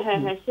মানসিকভাবে। হ্যাঁ,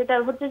 সেটা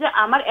হচ্ছে যে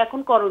আমার এখন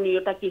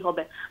করণীয়টা কি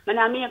হবে, মানে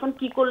আমি এখন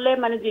কি করলে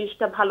মানে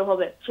জিনিসটা ভালো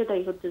হবে,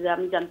 সেটাই হচ্ছে যে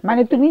আমি জানতে।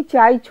 মানে তুমি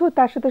চাইছো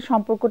তার সাথে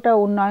সম্পর্কটা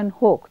উন্নয়ন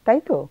হোক, তাই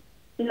তো?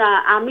 না,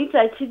 আমি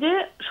চাইছি যে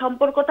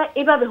সম্পর্কটা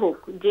এভাবে হোক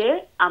যে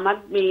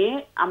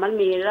আমার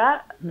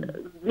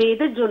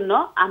মেয়েদের জন্য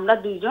আমরা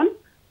দুইজন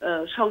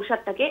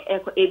সংসারটাকে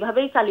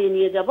এইভাবেই চালিয়ে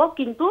নিয়ে যাব,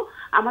 কিন্তু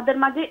আমাদের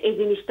মাঝে এই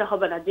জিনিসটা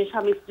হবে না যে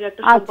স্বামী স্ত্রীর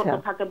একটা সম্পর্ক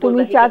থাকে।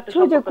 তুমি চাচ্ছো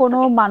যে কোনো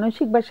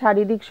মানসিক বা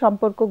শারীরিক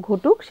সম্পর্ক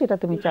ঘটুক, সেটা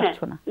তুমি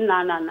চাচ্ছো না? না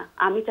না না,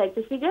 আমি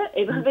চাইতেছি যে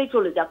এভাবেই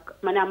চলে যাক,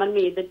 মানে আমার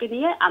মেয়েদেরকে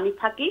নিয়ে আমি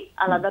থাকি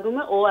আলাদা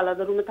রুমে, ও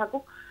আলাদা রুমে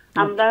থাকুক,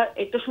 আমরা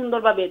একটু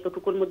সুন্দরভাবে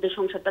এতটুকুর মধ্যে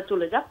সংসারটা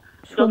চলে যাক।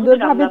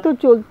 সুন্দরভাবে তো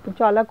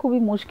চলা খুবই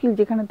মুশকিল,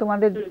 যেখানে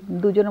তোমাদের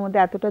দুজনের মধ্যে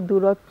এতটা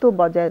দূরত্ব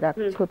বজায়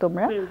রাখছো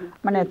তোমরা,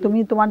 মানে তুমি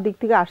তোমার দিক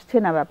থেকে আসছে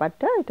না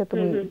ব্যাপারটা, এটা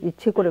তুমি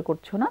ইচ্ছে করে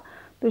করছো না।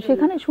 তো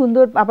সেখানে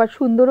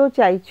সুন্দরও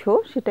চাইছো,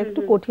 সেটা একটু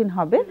কঠিন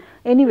হবে।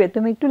 এনিওয়ে,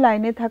 তুমি একটু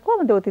লাইনে থাকো,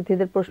 আমাদের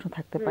অতিথিদের প্রশ্ন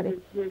থাকতে পারে।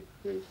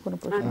 কোনো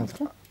প্রশ্ন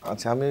আছে?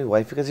 আচ্ছা, আমি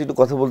ওয়াইফের কাছে একটু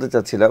কথা বলতে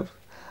চাচ্ছিলাম।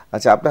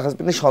 আচ্ছা, আপনার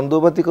হাজবেন্ডের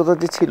সন্দেহবাতিকতা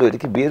যে ছিল, এটা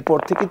কি বিয়ের পর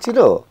থেকে ছিল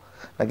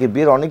নাকি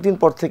বিয়ের অনেকদিন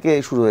পর থেকে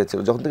শুরু হয়েছিল?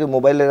 যখন থেকে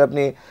মোবাইলের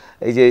আপনি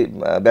এই যে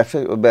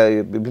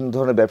বিভিন্ন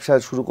ধরনের ব্যবসা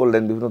শুরু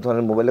করলেন, বিভিন্ন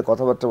ধরনের মোবাইলে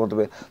কথাবার্তার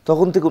মাধ্যমে,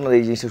 তখন থেকে ওনার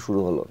এই জিনিসটা শুরু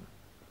হলো?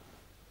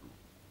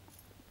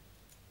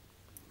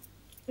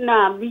 না,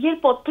 বিয়ের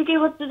পর থেকে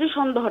হচ্ছে যে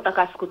সন্দেহটা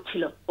কাজ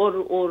করছিল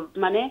ওর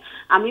মানে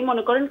আমি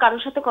মনে করেন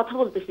কারোর সাথে কথা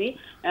বলতেছি,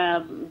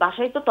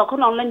 বাসায় তো তখন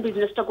অনলাইন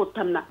বিজনেসটা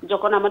করতাম না,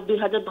 যখন আমার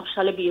 2010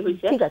 সালে বিয়ে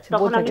হয়েছে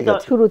তখন আমি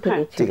শুরু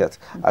থেকে। ঠিক আছে।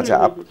 আচ্ছা,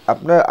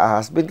 আপনার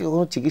হাজবেন্ডকে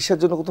কখনো চিকিৎসার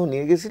জন্য কোথাও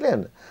নিয়ে গেছিলেন,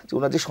 যে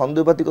ওনার যে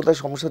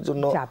সন্দেহবাতিকতার সমস্যার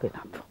জন্য?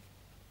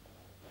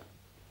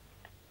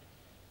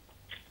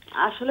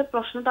 আসলে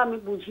প্রশ্নটা আমি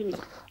বুঝিনি।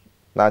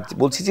 না,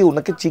 বলছি যে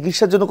ওনাকে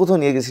চিকিৎসার জন্য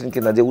কোথাও নিয়ে গেছিলেন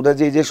কিনা, যে ওনার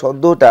যে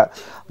সন্দেহটা,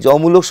 যে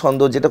অমূলক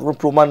সন্দেহ, যেটা কোনো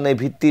প্রমাণ নেই,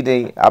 ভিত্তি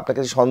নেই,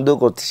 আপনাকে সন্দেহ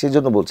করছে, সেই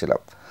জন্য বলছিলাম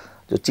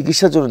যে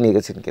চিকিৎসার জন্য নিয়ে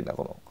গেছেন কিনা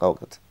কোনো কারোর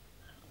কাছে?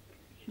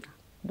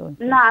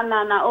 না না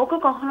না, ওকে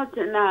কখনো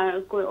না,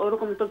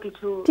 ওরকম তো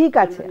কিছু। ঠিক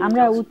আছে,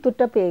 আমরা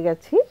উত্তরটা পেয়ে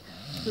গেছি।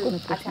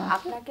 আচ্ছা,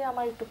 আপনাকে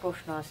আমার একটু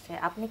প্রশ্ন আসছে,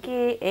 আপনি কি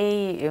এই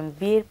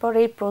বিয়ের পর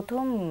এই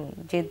প্রথম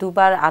যে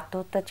দুবার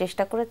আত্মহত্যার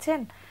চেষ্টা করেছেন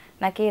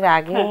নাকি এর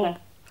আগে?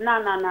 না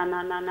না না না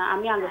না না,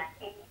 আমি আগে।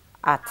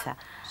 আচ্ছা,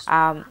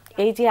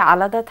 এই যে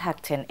আলাদা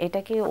থাকছেন, এটা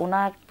কি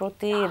ওনার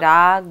প্রতি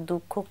রাগ,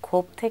 দুঃখ,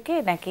 ক্ষোভ থেকে,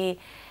 নাকি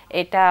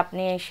এটা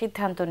আপনি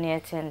সিদ্ধান্ত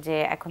নিয়েছেন যে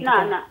এখন? না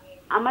না,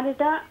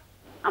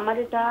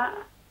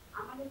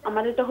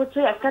 আমার এটা হচ্ছে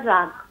একটা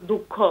রাগ,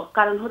 দুঃখ,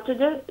 কারণ হচ্ছে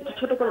যে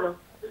ছোট করে দাও,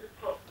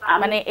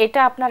 মানে এটা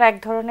আপনার এক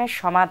ধরনের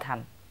সমাধান?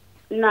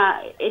 না,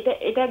 এটা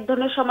এক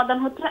ধরনের সমাধান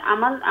হচ্ছে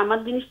আমার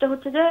জিনিসটা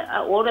হচ্ছে যে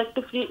ওর একটু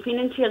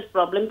ফিনান্সিয়াল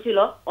প্রবলেম ছিল,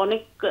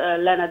 অনেক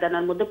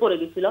লেনাদেনার মধ্যে পড়ে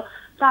গেছিল।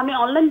 তো আমি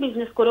অনলাইন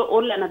বিজনেস করে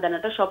ওর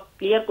লেনাদেনাটা সব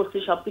ক্লিয়ার করছি,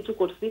 সবকিছু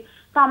করছি।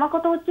 তো আমার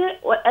কথা হচ্ছে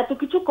এত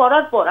কিছু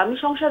করার পর, আমি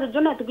সংসারের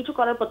জন্য এত কিছু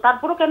করার পর,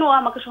 তারপরও কেন ও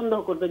আমাকে সন্দেহ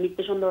করবে,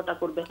 মিথ্যে সন্দেহটা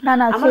করবে? না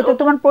না, সেটা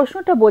তোমার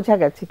প্রশ্নটা বোঝা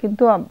গেছে,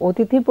 কিন্তু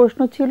অতিথির প্রশ্ন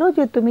ছিল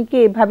যে তুমি কি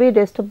এভাবে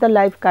রেস্ট অফ দ্য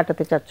লাইফ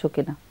কাটাতে চাচ্ছ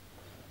কিনা,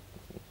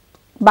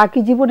 বাকি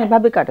জীবন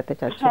এভাবে কাটাতে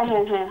চাচ্ছ? হ্যাঁ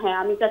হ্যাঁ হ্যাঁ হ্যাঁ,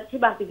 আমি চাচ্ছি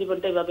বাকি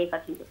জীবনটা এভাবে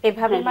কাটাতে।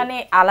 এভাবে মানে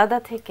আলাদা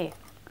থেকে?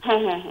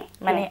 হ্যাঁ হ্যাঁ হ্যাঁ,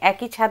 মানে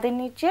একই ছাদের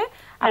নিচে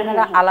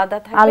আপনারা আলাদা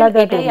থাকবেন,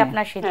 এটাই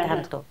আপনার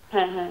সিদ্ধান্ত?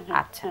 হ্যাঁ হ্যাঁ।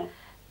 আচ্ছা,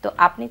 তো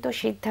আপনি তো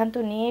সিদ্ধান্ত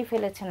নিয়েই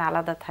ফেলেছেন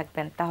আলাদা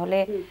থাকবেন, তাহলে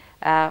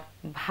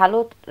ভালো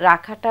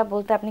রাখাটা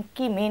বলতে আপনি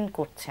কি মেন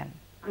করছেন?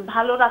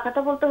 ভালো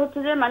রাখাটা বলতে হচ্ছে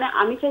যে মানে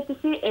আমি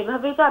চাইতেছি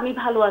এভাবেই তো আমি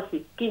ভালো আছি,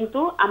 কিন্তু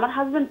আমার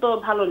হাজবেন্ড তো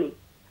ভালো নেই।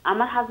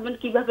 আমার হাজবেন্ড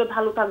কিভাবে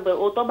ভালো থাকবে?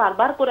 ও তো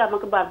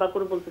আমাকে বারবার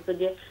করে বলতেছে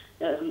যে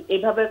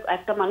এভাবে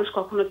একটা মানুষ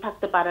কখনো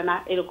থাকতে পারে না,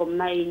 এরকম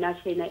না, এই না,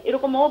 সেই না,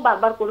 এরকম ও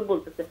বারবার করে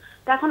বলতেছে।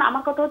 তো এখন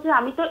আমার কথা হচ্ছে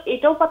আমি তো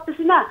এটাও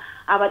পারতেছি না,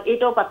 আবার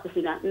এটাও পারতেছি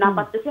না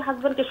পারতেছি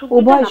হাজবেন্ডকে সুখ দিতে,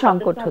 উভয়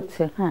সংকট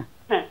হচ্ছে। হ্যাঁ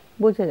হ্যাঁ,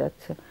 বোঝা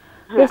যাচ্ছে।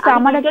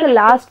 আমার একটা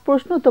লাস্ট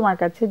প্রশ্ন তোমার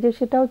কাছে, যে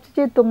সেটা হচ্ছে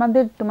যে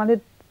তোমাদের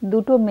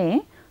দুটো মেয়ে,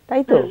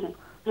 তাই তো?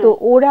 তো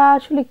ওরা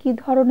আসলে কি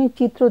ধরনের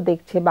চিত্র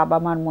দেখছে বাবা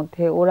মার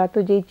মধ্যে? ওরা তো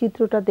যেই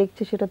চিত্রটা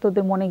দেখছে সেটা তো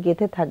ওদের মনে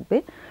গেঁথে থাকবে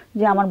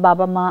যে আমার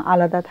বাবা মা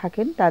আলাদা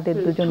থাকেন, তাদের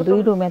দুজন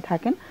দুই রুমে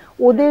থাকেন।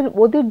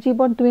 ওদের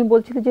জীবন, তুমি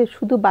বলছিলে যে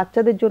শুধু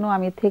বাচ্চাদের জন্য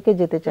আমি থেকে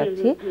যেতে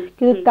চাচ্ছি,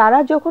 কিন্তু তারা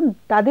যখন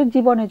তাদের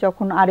জীবনে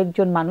যখন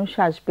আরেকজন মানুষ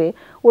আসবে,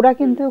 ওরা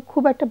কিন্তু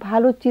খুব একটা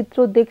ভালো চিত্র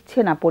দেখছে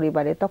না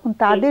পরিবারে, তখন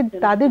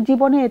তাদের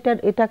জীবনে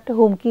এটা একটা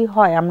হুমকি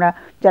হয়। আমরা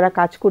যারা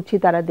কাজ করছি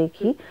তারা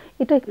দেখি।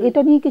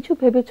 এটা নিয়ে কিছু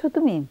ভেবেছো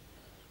তুমি?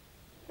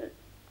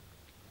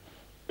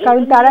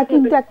 কারণ তারা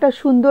কিন্তু একটা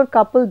সুন্দর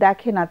কাপল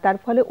দেখে না, তার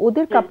ফলে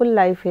ওদের কাপল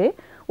লাইফে,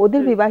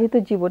 ওদের বিবাহিত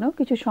জীবনেও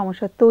কিছু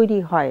সমস্যা তৈরি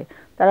হয়।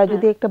 তারা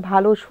যদি একটা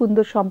ভালো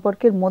সুন্দর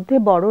সম্পর্কের মধ্যে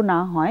বড় না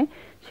হয়,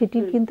 সেটি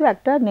কিন্তু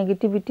একটা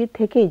নেগেটিভিটি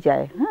থেকেই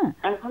যায়। হ্যাঁ,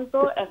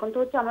 এখন তো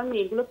হচ্ছে আমার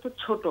মেয়েগুলো তো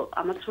ছোট,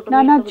 আমার ছোট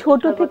না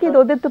ছোট থেকে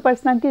ওদের তো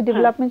পার্সোনালিটি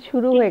ডেভেলপমেন্ট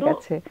শুরু হয়ে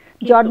গেছে,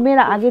 জন্মের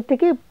আগে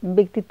থেকে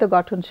ব্যক্তিত্ব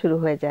গঠন শুরু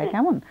হয়ে যায়।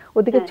 কেমন,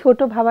 ওদেরকে ছোট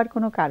ভাবার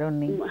কোনো কারণ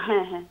নেই।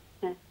 হ্যাঁ হ্যাঁ,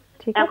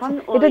 ঠিক আছে,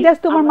 এটা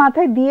জাস্ট তোমার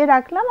মাথায় দিয়ে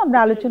রাখলাম, আমরা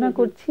আলোচনা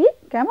করছি।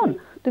 কেমন,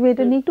 তুমি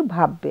এটা নিয়ে একটু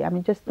ভাববে। আমি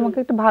জাস্ট তোমাকে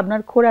একটা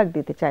ভাবনার খোরাক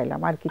দিতে চাইলাম,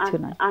 আর কিছু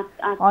নয়।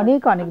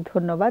 অনেক অনেক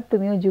ধন্যবাদ,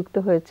 তুমিও যুক্ত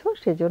হয়েছো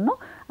সেজন্য।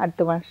 আর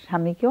তোমার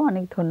স্বামীকেও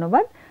অনেক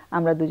ধন্যবাদ।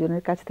 আমরা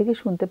দুজনের কাছ থেকে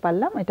শুনতে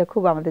পারলাম, এটা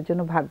খুব আমাদের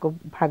জন্য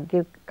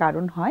ভাগ্যের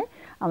কারণ হয়।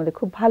 আমাদের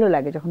খুব ভালো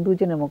লাগে যখন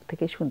দুজনের মুখ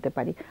থেকে শুনতে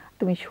পারি।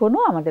 তুমি শোনো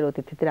আমাদের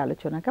অতিথিদের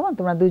আলোচনা, কেমন,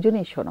 তোমরা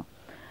দুজনেই শোনো।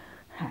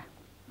 হ্যাঁ,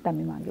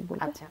 তামিমা আগে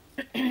বলো। আচ্ছা,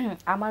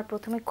 আমার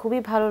প্রথমে খুবই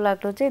ভালো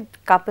লাগলো যে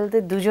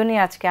কাপলদের দুজনেই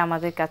আজকে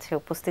আমাদের কাছে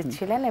উপস্থিত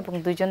ছিলেন এবং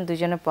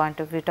দুজনের পয়েন্ট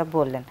অফ ভিউটা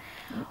বললেন।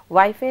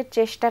 ওয়াইফের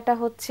চেষ্টাটা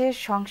হচ্ছে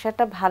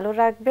সংসারটা ভালো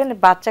রাখবেন,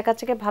 বাচ্চা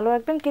কাচ্চাকে ভালো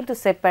রাখবেন, কিন্তু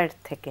সেপারেট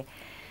থেকে।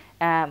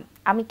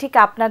 আমি ঠিক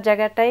আপনার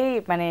জায়গাটাই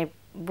মানে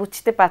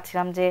বুঝতে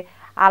পারছিলাম যে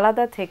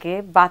আলাদা থেকে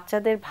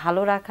বাচ্চাদের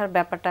ভালো রাখার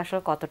ব্যাপারটা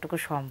আসলে কতটুকু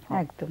সম্ভব।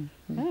 একদম,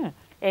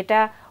 এটা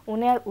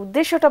উনার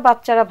উদ্দেশ্যটা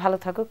বাচ্চারা ভালো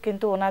থাকুক,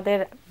 কিন্তু ওনাদের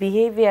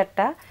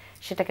বিহেভিয়ারটা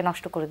সেটাকে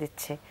নষ্ট করে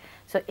দিচ্ছে।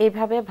 সো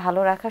এইভাবে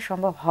ভালো রাখা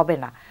সম্ভব হবে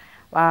না।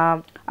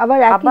 আবার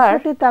একই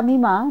সাথে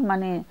তামিমা,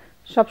 মানে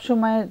সব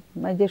সময়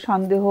যে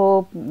সন্দেহ,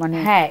 মানে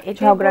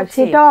ঝগড়া,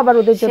 সেটাও আবার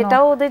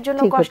ওদের জন্য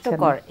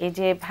কষ্টকর। এই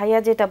যে ভাইয়া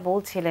যেটা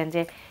বলছিলেন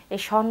যে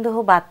এই সন্দেহ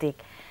বাতিক,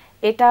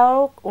 এটাও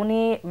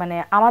উনি মানে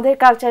আমাদের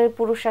কালচারের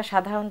পুরুষরা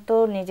সাধারণত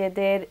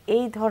নিজেদের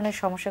এই ধরনের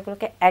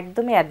সমস্যাগুলোকে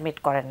একদমই অ্যাডমিট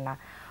করেন না।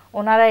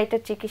 ওনারা এটা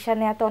চিকিৎসা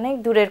নেওয়া তো অনেক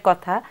দূরের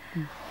কথা,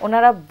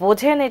 ওনারা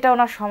বোঝেন এটা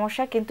ওনার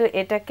সমস্যা, কিন্তু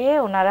এটাকে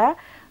ওনারা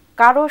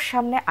কারোর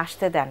সামনে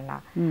আসতে দেন না,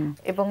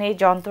 এবং এই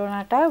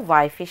যন্ত্রণাটা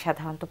ওয়াইফই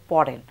সাধারণত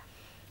পড়েন।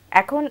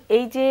 এখন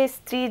এই যে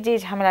স্ত্রী যে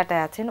ঝামেলাটা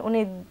আছেন,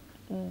 উনি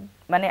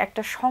মানে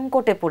একটা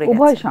সংকটে পড়ে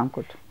গেছেন। উভয়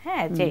সংকট।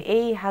 হ্যাঁ, যে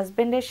এই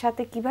হাজবেন্ডের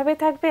সাথে কিভাবে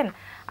থাকবেন,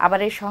 আবার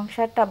এই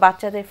সংসারটা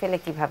বাচ্চাদের ফেলে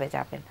কিভাবে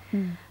যাবেন।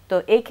 তো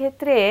এই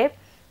ক্ষেত্রে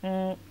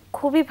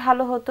খুবই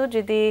ভালো হতো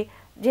যদি,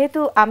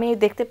 যেহেতু আমি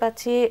দেখতে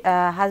পাচ্ছি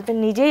হাজবেন্ড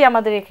নিজেই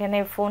আমাদের এখানে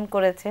ফোন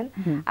করেছেন,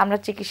 আমরা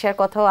চিকিৎসার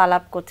কথাও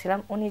আলাপ করছিলাম,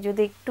 উনি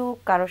যদি একটু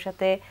কারোর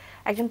সাথে,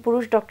 একজন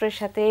পুরুষ ডক্টরের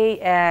সাথে,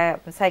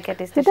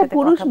 সাইকিয়াট্রিস্টের সাথে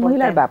কথা বলতেন,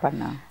 মহিলার ব্যাপার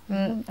না,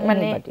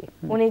 মানে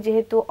উনি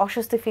যেহেতু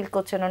অস্বস্তি ফিল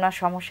করছেন ওনার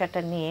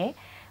সমস্যাটা নিয়ে,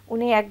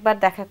 উনি একবার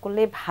দেখা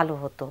করলে ভালো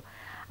হতো।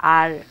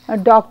 আর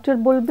ডক্টর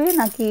বলবে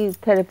নাকি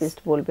থেরাপিস্ট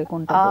বলবে,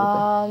 কোনটা বলবে?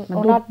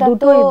 ওনারটা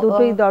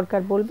দুটোই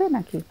দরকার বলবে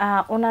নাকি?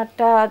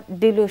 ওনারটা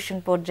ডিলিউশন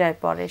পর্যায়ে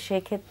পড়ে,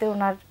 সেই ক্ষেত্রে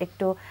ওনার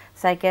একটু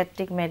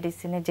সাইকিয়াট্রিক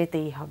মেডিসিনে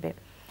যেতেই হবে।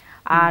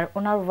 আর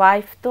ওনার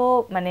ওয়াইফ তো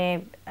মানে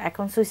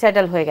এখন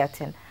সুইসাইডাল হয়ে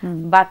গেছেন,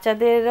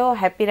 বাচ্চাদেরও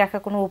হ্যাপি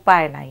রাখার কোনো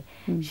উপায় নাই,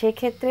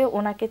 সেক্ষেত্রে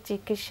ওনাকে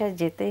চিকিৎসায়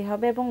যেতেই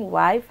হবে। এবং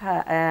ওয়াইফ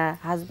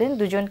হাজবেন্ড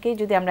দুজনকেই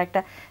যদি আমরা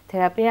একটা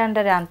থেরাপির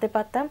আন্ডারে আনতে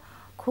পারতাম,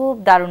 খুব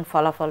দারুণ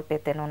ফলাফল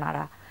পেতেন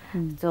ওনারা।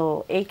 তো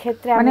এই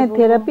ক্ষেত্রে মানে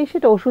থেরাপি,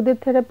 সেটা ওষুধের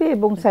থেরাপি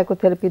এবং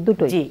সাইকোথেরাপি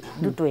দুটোই? জি,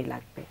 দুটোই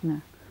লাগবে।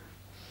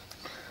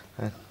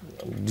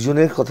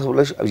 দুজনের কথা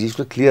বলে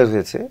জিনিসটা ক্লিয়ার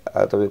হয়েছে,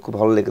 তবে খুব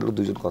ভালো লেগেল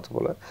দুজন কথা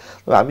বলা।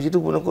 তবে আমি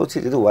যেটুকু মনে করছি,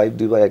 যেহেতু ওয়াইফ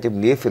ডিভার আইটেম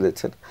নিয়ে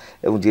ফেলেছেন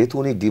এবং যেহেতু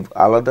উনি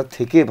আলাদা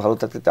থেকে ভালো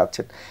থাকতে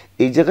চাচ্ছেন,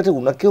 এই জায়গাটা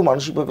উনাকেও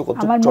মানসিকভাবে কত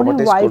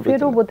ট্রমাটাইজ করবে।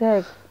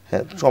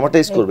 হ্যাঁ,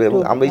 ট্রমাটাইজ করবে। এবং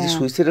আমরা এই যে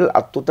সুইসাইডাল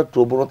আত্মহত্যার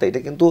প্রবণতা, এটা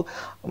কিন্তু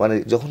মানে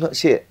যখন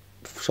সে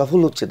সফল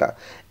হচ্ছে না,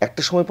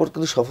 একটা সময় পর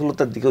কিন্তু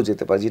সফলতার দিকেও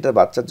যেতে পারে, যেটা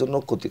বাচ্চার জন্য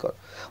ক্ষতিকর।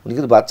 উনি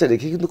কিন্তু বাচ্চা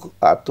রেখে কিন্তু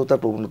আত্মহত্যার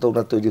প্রবণতা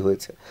ওনার তৈরি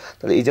হয়েছে।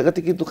 তাহলে এই জায়গাতে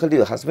কিন্তু খালি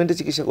হাজব্যান্ডের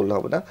চিকিৎসা করলে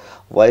হবে না,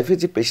 ওয়াইফের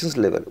যে পেশেন্স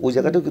লেভেল, ওই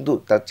জায়গাটাও কিন্তু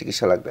তার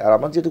চিকিৎসা লাগবে। আর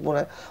আমার যেটুকু মনে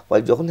হয়,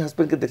 ওয়াইফ যখন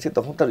হাজব্যান্ডকে দেখছে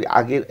তখন তার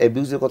আগের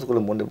অ্যাবিউজের কথাগুলো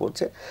মনে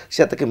পড়ছে, সে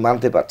তাকে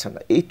মানতে পারছে না,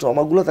 এই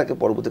ট্রমাগুলো তাকে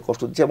পরবর্তী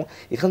কষ্ট দিচ্ছে, এবং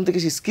এখান থেকে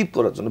সে স্কিপ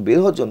করার জন্য, বের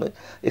হওয়ার জন্য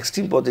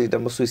এক্সট্রিম পর্যায়ে যেটা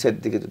আমরা সুইসাইড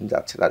দিকে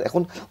যাচ্ছে। আর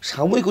এখন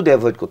সাময়িক ওটা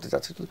অ্যাভয়েড করতে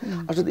চাচ্ছে।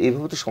 আসলে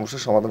এইভাবে তো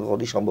সমস্যার সমাধান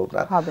করাই সম্ভব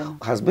না।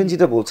 হাজবেন্ড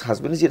যেটা বলছে,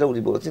 হাজবেন্ড যেটা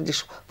উনি বলেছেন যে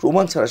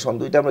প্রমাণ ছাড়া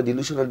সন্দেহ, এটা আমরা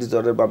ডিলুশনাল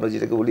ডিসঅর্ডার বা আমরা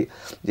যেটাকে বলি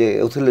যে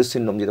ওথেলো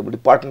সিনড্রোম যেটা বলি,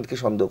 পার্টনারকে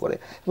সন্দেহ করে,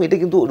 এবং এটা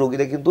কিন্তু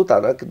রোগীরা কিন্তু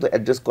তারা কিন্তু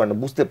অ্যাড্রেস করে না,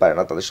 বুঝতে পারে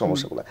না তাদের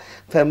সমস্যাগুলো,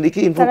 ফ্যামিলিকে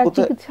ইনফর্ম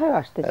করতে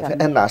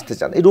না আসতে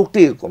চান। এই রোগটা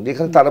এরকম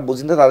যেখানে তারা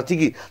বোঝেন না, তারা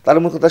ঠিকই তার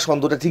মধ্যে তার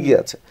সন্দেহটা ঠিকই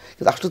আছে,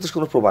 কিন্তু আসলে তো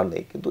কোনো প্রমাণ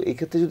নেই। কিন্তু এই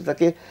ক্ষেত্রে যদি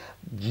তাকে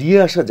নিয়ে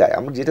আসা যায়,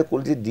 আমরা যেটা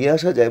করি যে নিয়ে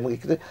আসা যায়, এবং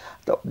এক্ষেত্রে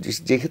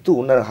যেহেতু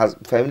ওনার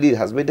ফ্যামিলির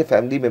হাজব্যান্ডের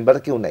ফ্যামিলি মেম্বার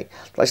কেউ নাই,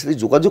 তার সাথে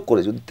যোগাযোগ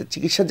করে যদি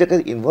চিকিৎসার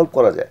জায়গায় ইনভলভ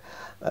করা যায়,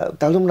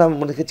 তাহলে আমরা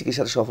মনে করি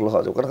চিকিৎসাটা সফল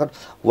হওয়া যাবে। কারণ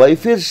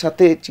ওয়াইফের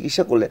সাথে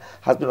চিকিৎসা করলে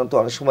হাজব্যান্ড তো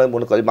অনেক সময়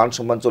মনে করে মান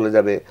সম্মান চলে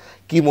যাবে,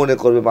 কি মনে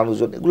করবে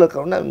মানুষজন, এগুলোর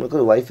কারণে আমি মনে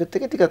করি ওয়াইফের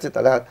থেকে ঠিক আছে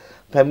তারা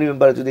ফ্যামিলি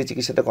মেম্বারে যদি এই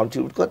চিকিৎসাটা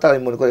কন্ট্রিবিউট করে, তারা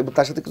মনে করে, এবং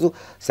তার সাথে কিছু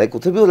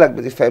সাইকোথেরাপিও লাগবে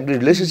যে ফ্যামিলি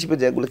রিলেশনশিপে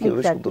যেগুলো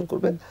কীভাবে সুন্দর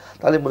করবে,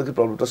 তাহলে মনে করি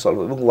প্রবলেমটা সলভ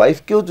হবে। এবং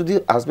ওয়াইফকেও যদি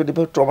হাজব্যান্ড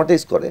এভাবে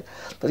ট্রমাটাইজ করে,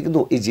 তাহলে কিন্তু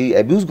এই যে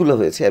অ্যাবিউজগুলো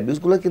হয়েছে,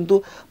 অ্যাবিউজগুলো কিন্তু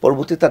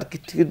পরবর্তী তার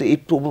কিন্তু এই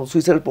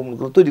সুইসাইডাল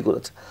প্রবলেমগুলো তৈরি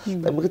করেছে।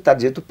 তাই মনে করি তার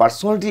যেহেতু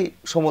পার্সোনালিটি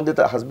সম্বন্ধে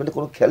তার হাজব্যান্ডের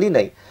কোনো খেয়ালই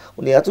নাই,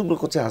 উনি এতগুলো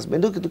করছে,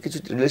 হাজব্যান্ডও কিন্তু কিছু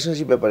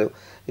রিলেশনশিপ ব্যাপারেও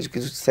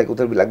কিছু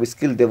সাইকোথেরাপি লাগবে,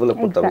 স্কিল ডেভেলপ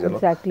করতে হবে যেন,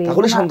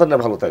 তাহলে সন্তানরা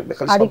ভালো থাকবে।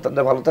 খালি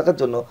সন্তানরা ভালো থাকার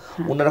জন্য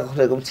ওনারা কোনো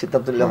এরকম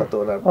সিদ্ধান্ত নিলে হয়তো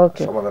ওনার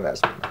সমাধানে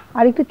আসবে না।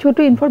 আরেকটা ছোট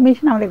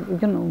ইনফরমেশন, আমরা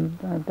একজন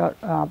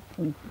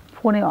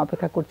ফোনে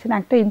অপেক্ষা করছেন,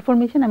 একটা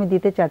ইনফরমেশন আমি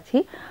দিতে চাচ্ছি।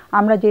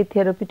 আমরা যে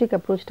থেরাপিউটিক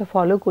অ্যাপ্রোচটা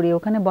ফলো করি,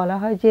 ওখানে বলা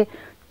হয় যে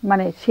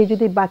মানে সে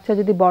যদি বাচ্চা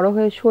যদি বড়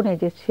হয়ে শোনে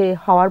যে সে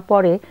হওয়ার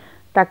পরে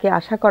তাকে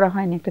আশা করা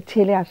হয়নি, একটা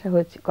ছেলে আশা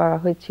করা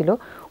হয়েছিল,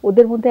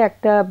 ওদের মধ্যে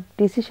একটা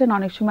ডিসিশন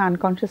অনেক সময়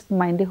আনকনসিয়াস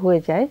মাইন্ডে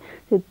হয়ে যায়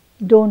যে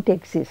ডোন্ট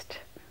এক্সিস্ট,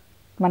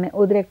 মানে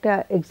ওদের একটা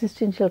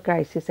এক্সিস্টেন্সিয়াল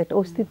ক্রাইসিস, একটা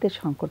অস্তিত্বের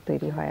সংকট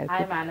তৈরি হয় আর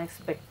কি।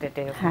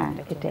 হ্যাঁ,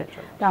 এটাই।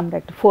 তো আমরা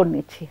একটা ফোন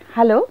নিচ্ছি।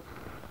 Hello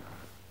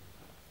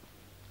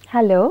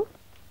hello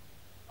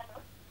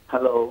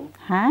hello.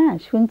 হ্যাঁ,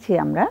 শুনছি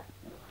আমরা।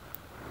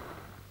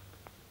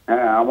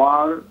 হ্যাঁ,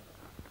 আমার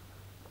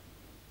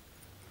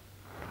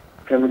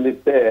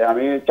ফ্যামিলিতে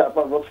আমি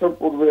 4-5 বছর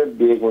পূর্বে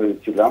বিয়ে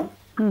করেছিলাম।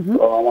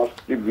 তো আমার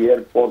স্ত্রী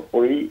বিয়ের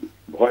পরই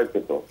ভয়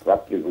পেত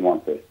রাত্রি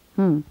ঘুমাতে।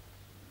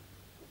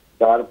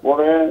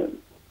 তারপরে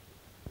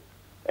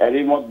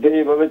এরই মধ্যে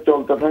এইভাবে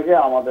চলতে থাকে,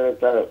 আমাদের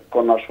একটা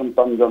কন্যা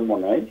সন্তান জন্ম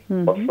নেয়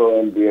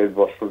বিয়ের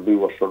 2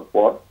 বছর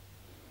পর।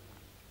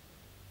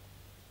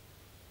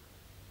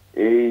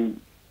 এই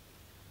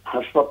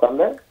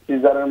হাসপাতালে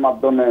সিজারের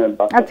মাধ্যমে।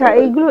 আচ্ছা,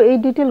 এইগুলো এই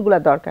ডিটেইলগুলো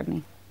দরকার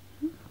নেই।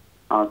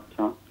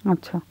 আচ্ছা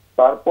আচ্ছা।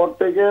 তারপর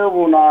থেকে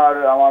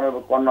আমার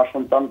কন্যা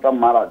সন্তানটা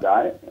মারা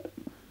যায়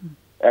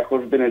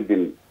 21 দিনের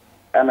দিন।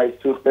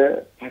 এনআইসিইউতে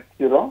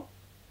থাকছিল।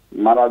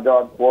 মারা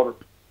যাওয়ার পর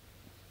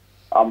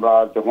আমরা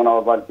যখন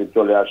আবার বাড়িতে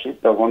চলে আসি,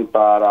 তখন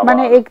তার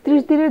মানে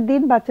 31 দিনের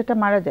দিন বাচ্চাটা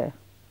মারা যায়?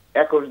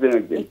 21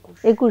 দিনের দিন।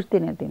 21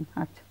 দিনের দিন।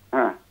 আচ্ছা।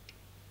 হ্যাঁ,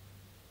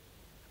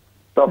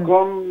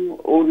 তখন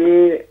উনি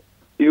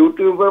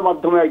ইউটিউবের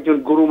মাধ্যমে একজন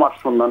গুরুমার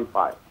সন্ধান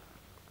পায়,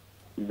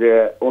 যে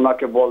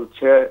ওনাকে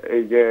বলছে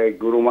এই যে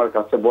গুরুমার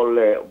কাছে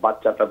বললে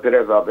বাচ্চাটা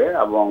ফিরে যাবে,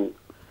 এবং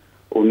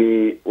উনি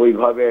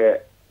ওইভাবে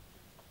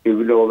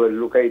বিভিন্নভাবে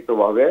লুকায়িত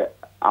ভাবে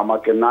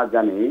আমাকে না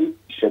জানিয়ে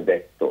সে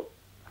দেখতো,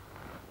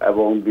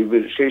 এবং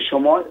সেই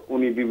সময়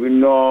উনি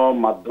বিভিন্ন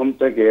মাধ্যম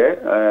থেকে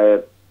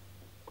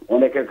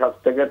অনেকের কাছ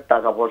থেকে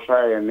টাকা পয়সা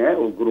এনে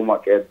ওই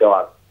গুরুমাকে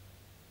দেওয়ার।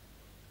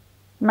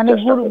 মানে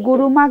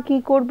গুরুমা কি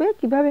করবে,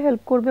 কিভাবে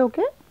হেল্প করবে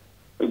ওকে?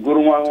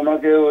 গুরুমা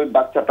ওনাকে ওই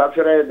বাচ্চাটা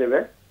ফিরিয়ে দেবে।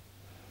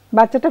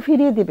 বাচ্চাটা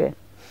ফিরিয়ে দিবে?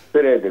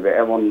 ফিরিয়ে দেবে,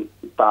 এমন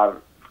তার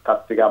কাছ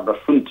থেকে আমরা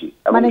শুনছি।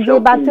 মানে যে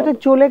বাচ্চাটা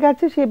চলে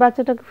গেছে সেই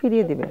বাচ্চাটাকে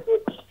ফিরিয়ে দিবে?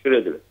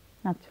 ফিরিয়ে দেবে।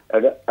 আচ্ছা।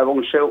 এবং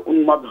সে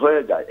উন্মাদ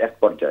হয়ে যায় এক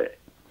পর্যায়ে,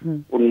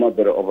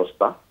 উন্মাদের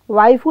অবস্থা।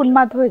 ওয়াইফ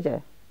উন্মাদ হয়ে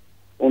যায়?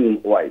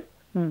 ওয়াইফ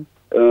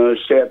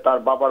সে তার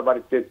বাবার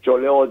বাড়িতে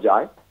চলেও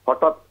যায়,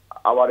 হঠাৎ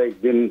আবার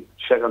একদিন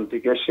সেখান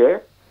থেকে সে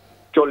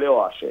চলেও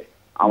আসে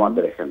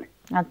আমাদের এখানে,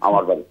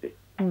 আমার বাড়িতে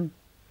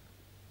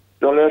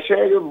চলে এসে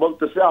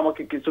বলতেছে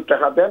আমাকে কিছু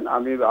টাকা দেন,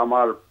 আমি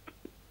আমার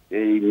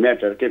এই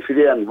মেয়েটাকে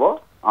ফিরিয়ে আনবো,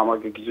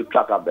 আমাকে কিছু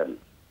টাকা দেন।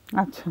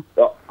 আচ্ছা।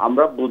 তো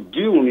আমরা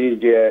বুঝছি উনি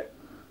যে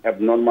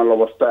অ্যাবনর্মাল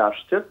অবস্থায়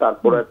আসছে।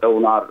 তারপরে তো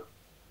ওনার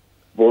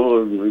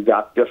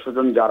আত্মীয়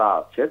স্বজন যারা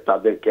আছে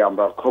তাদেরকে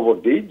আমরা খবর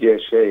দিই যে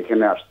সে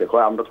এখানে আসতে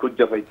হয়, আমরা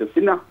খুঁজে পাইতেছি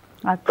না।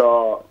 তো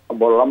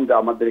বললাম যে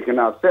আমাদের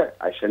এখানে আছে,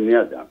 আইসা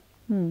নিয়ে যান।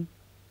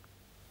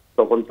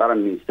 তখন তারা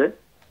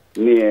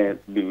নিয়ে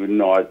বিভিন্ন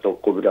হয়তো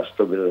কবিরাজ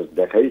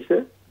দেখাইছে,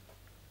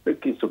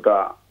 কিছুটা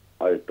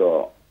হয়তো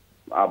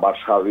আবার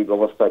স্বাভাবিক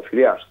অবস্থায়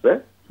ফিরে আসছে।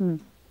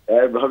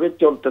 এইভাবে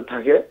চলতে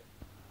থাকে।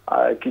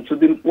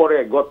 কিছুদিন পরে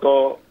গত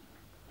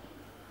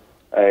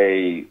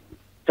এই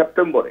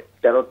সেপ্টেম্বরে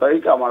 13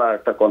 তারিখ আমার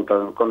একটা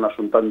কন্যা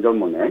সন্তান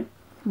জন্ম নেয়।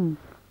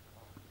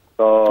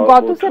 তো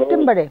গত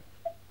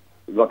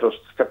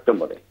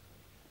সেপ্টেম্বরে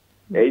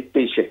এই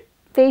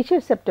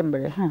 23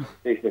 সেপ্টেম্বরে। হ্যাঁ,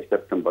 23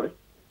 সেপ্টেম্বরে।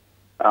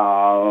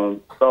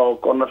 তো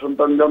কন্যা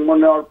সন্তান জন্ম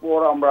নেওয়ার পর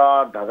আমরা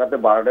ঢাকাতে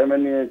বারডেমে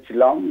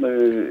নিয়েছিলাম।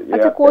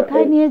 আচ্ছা,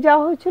 কোথায় নিয়ে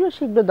যাওয়া হয়েছিল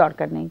সেগুলো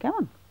দরকার নেই,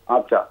 কেমন?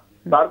 আচ্ছা।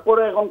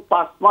 তারপরে এখন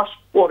 5 মাস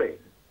পরে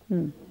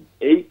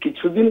এই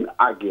কিছুদিন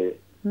আগে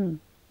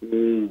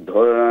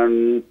ধরেন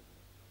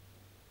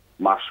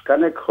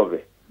মাসখানেক হবে,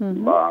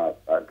 বা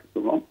তার কিছু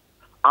কম।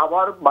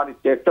 আবার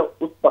বাড়িতে একটা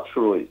উৎপাত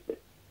শুরু হয়েছে।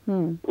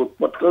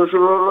 উৎপাত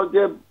শুরু হলো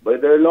যে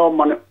এটা হলো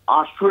মানে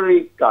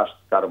আসরিক কাজ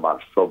কারবার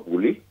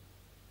সবগুলি।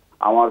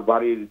 আমার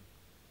বাড়ির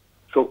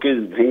শোকেস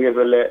ভেঙে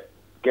ফেলে,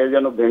 কে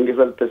যেন ভেঙে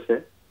ফেলতেছে,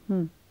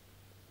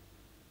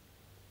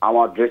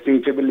 আমার ড্রেসিং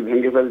টেবিল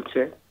ভেঙে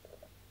ফেলছে,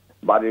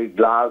 বাড়ির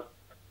গ্লাস,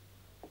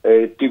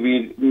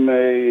 টিভির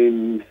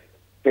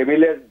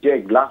টেবিলের যে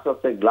গ্লাস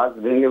আছে গ্লাস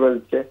ভেঙে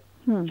ফেলছে,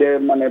 সে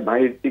মানে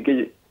বাহির থেকে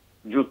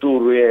জুতো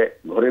রুয়ে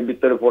ঘরের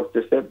ভিতরে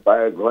পড়তেছে,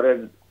 ঘরের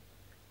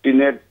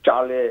টিনের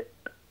চালে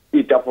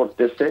ইটা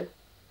পড়তেছে।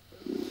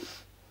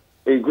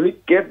 এইগুলি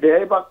কে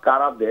দেয় বা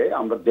কারা দেয়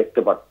আমরা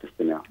দেখতে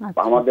পারতেছি না।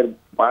 আমাদের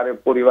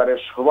পরিবারের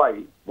সবাই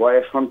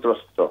ভয়ে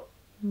সন্ত্রস্ত।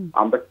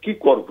 আমরা কি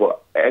করব?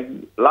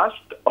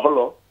 লাস্ট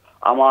হলো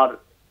আমার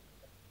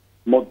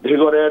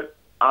মধ্যঘরের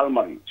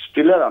আলমারি,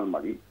 স্টিলের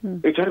আলমারি,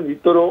 এটার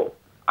ভিতরেও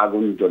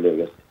আগুন জ্বলে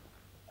গেছে।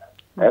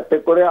 এতে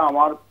করে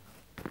আমার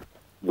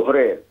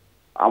ঘরে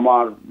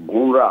আমার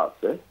বোনরা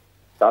আছে,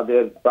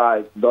 তাদের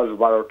প্রায়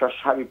 10-12টা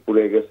শাড়ি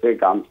পুড়ে গেছে,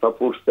 গামছা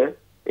পুড়ছে।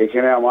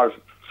 এখানে আমার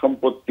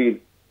সম্পত্তির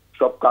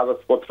সব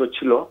কাগজপত্র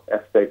ছিল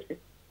এক সাইডে,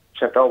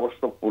 সেটা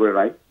অবশ্য পুড়ে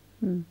নাই।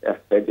 এক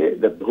সাইডে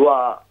ধোঁয়া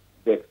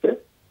দেখছে,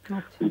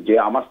 যে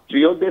আমার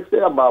স্ত্রীও দেখছে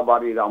বা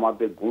বাড়ির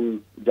আমাদের বোন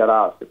যারা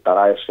আছে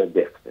তারা এসে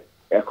দেখছে।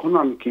 এখন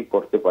আমি কি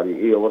করতে পারি?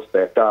 এই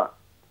অবস্থায় একটা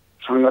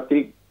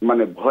সাংঘাতিক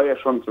মানে ভয়ে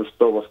সন্ত্রস্ত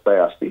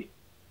অবস্থায় আছি।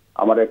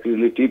 আমার এক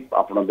রিলেটিভ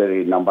আপনাদের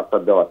এই নাম্বারটা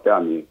দেওয়াতে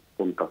আমি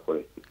ফোনটা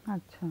করেছি।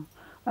 আচ্ছা,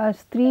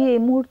 স্ত্রী এই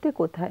মুহূর্তে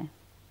কোথায়?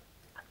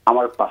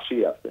 আমার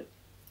পাশেই আছে।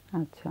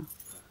 আচ্ছা,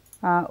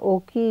 ও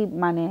কি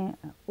মানে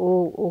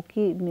ও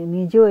কি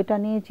নিজেও এটা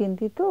নিয়ে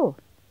চিন্তিত?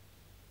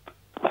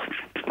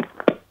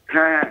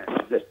 হ্যাঁ,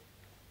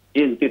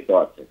 চিন্তিত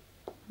আছে।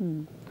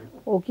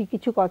 ও কি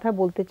কিছু কথা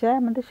বলতে চায়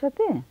আমাদের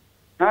সাথে?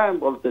 হ্যাঁ,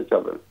 বলতে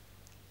চাবেন।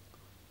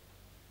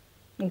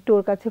 একটু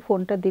ওর কাছে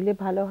ফোনটা দিলে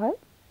ভালো হয়।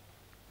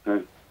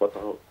 হ্যাঁ, কথা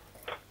হোক।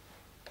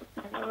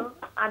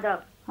 আদাব।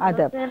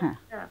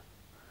 হ্যাঁ,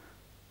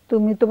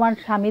 তুমি তোমার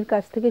স্বামীর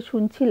কাছ থেকে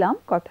শুনছিলাম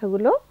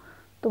কথাগুলো,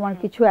 তোমার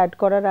কিছু অ্যাড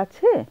করার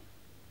আছে?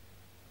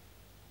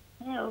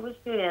 হ্যাঁ,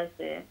 অবশ্যই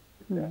আছে।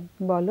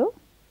 বলো।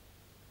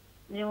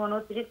 যেমন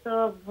অতিরিক্ত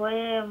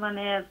ভয়ে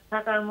মানে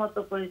থাকার মতো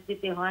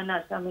পরিস্থিতি হয় না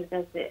স্বামীর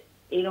কাছে,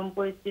 এরকম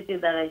পরিস্থিতি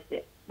দাঁড়াইছে,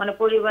 মানে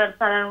পরিবার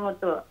ছাড়ার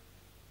মতো,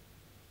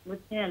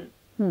 বুঝছেন?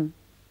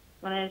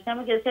 মানে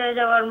স্বামীকে ছেড়ে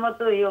যাওয়ার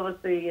মতো এই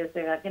অবস্থা হয়ে গেছে।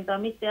 কিন্তু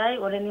আমি চাই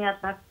ওরে নিয়ে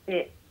থাকতে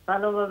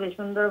ভালোভাবে,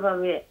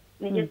 সুন্দরভাবে।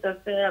 নিজের তো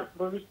একটা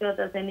ভবিষ্যৎ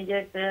আছে, নিজের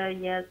একটা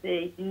ইয়ে আছে,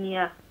 এটি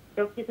নিয়ে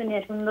সবকিছু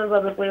নিয়ে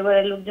সুন্দরভাবে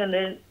পরিবারের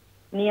লোকজনের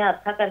নিয়ে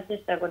থাকার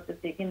চেষ্টা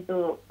করতেছি, কিন্তু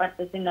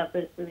পারতেছি না।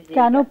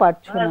 কেন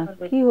পারছো না?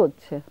 কি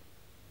হচ্ছে?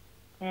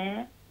 হ্যাঁ,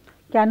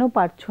 কেন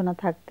পারছো না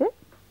থাকতে?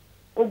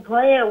 ও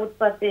ভয়ে,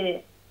 উৎপাতে।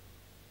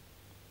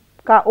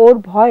 ওর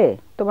ভয়ে?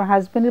 তোমার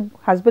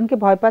হাজবেন্ডকে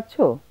ভয়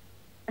পাচ্ছো?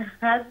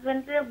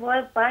 হাজবেন্ডের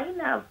ভয় পাই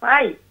না,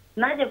 পাই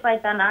না যে পাই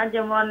তা না,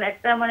 যেমন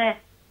একটা মানে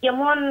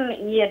কেমন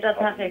ইয়েটা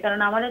থাকে, কারণ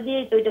আমাদের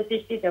দিয়েই তো এটা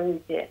সৃষ্টিটা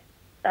হয়েছে,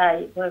 তাই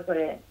ভয়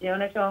করে। যে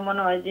অনেক সময়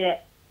মনে হয় যে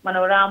মানে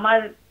ওরা আমার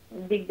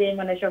দিক দিয়ে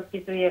মানে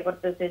সবকিছু ইয়ে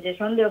করতেছে, যে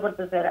সন্দেহ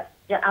করতেছে ওরা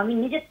যে আমি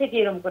নিজের থেকে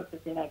এরকম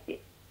করতেছি নাকি,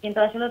 কিন্তু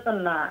আসলে তো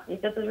না,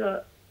 এটা তো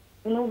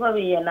কোনোভাবে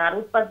ইয়ে না। আর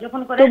উৎপাত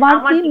যখন করে, তোমার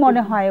কি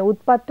মনে হয়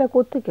উৎপাতটা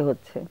কোত্থেকে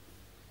হচ্ছে?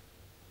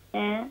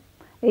 হ্যাঁ,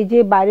 এই যে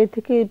বাইরে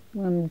থেকে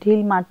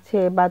ঢিল মারছে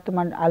বা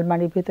তোমার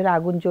আলমারির ভিতরে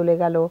আগুন জ্বলে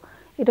গেল,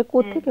 এটা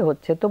কোত্থেকে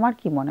হচ্ছে তোমার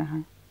কি মনে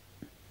হয়?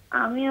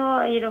 আমিও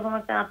এরকম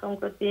একটা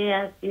আতঙ্ক পেয়ে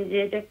আসছি যে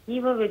এটা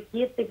কিভাবে কি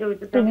থেকে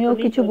হইতে। তুমিও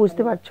কিছু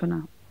বুঝতে পারছো না?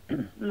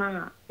 না,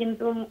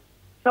 কিন্তু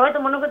সবাই তো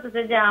মনে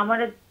করতেছে যে আমার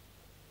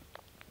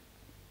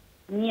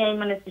নিয়ে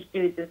মানে সৃষ্টি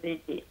হইতেছে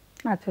এটি।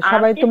 আচ্ছা,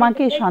 সবাই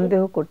তোমাকেই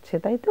সন্দেহ করছে,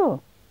 তাই তো?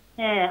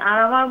 হ্যাঁ, আর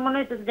আমার মনে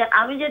হইতেছে যে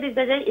আমি যে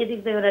দিকটা যাই এদিক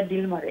দিয়ে ওরা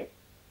ডিল মারে,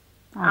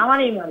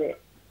 আমারই মারে।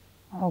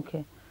 ওকে,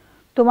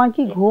 তোমার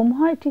কি ঘুম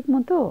হয় ঠিক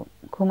মতো?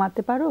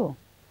 ঘুমাতে পারো?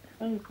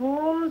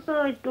 ঘুম তো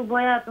একটু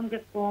ভয় আতঙ্কে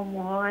কম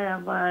হয়,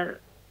 আবার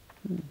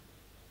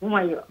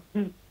ঘুমাইও।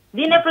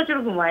 দিনে প্রচুর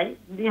ঘুমাই,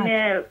 দিনে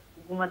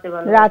ঘুমাতে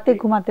পারো, রাতে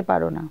ঘুমাতে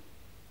পারো না?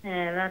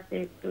 হ্যাঁ, রাতে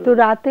একটু। তো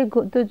রাতে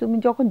তো তুমি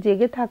যখন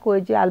জেগে থাকো,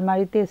 ওই যে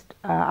আলমারিতে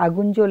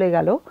আগুন জ্বলে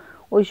গেল,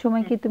 ওই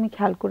সময় কি তুমি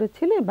খেয়াল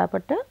করেছিলে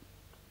ব্যাপারটা?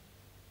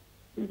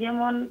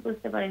 যেমন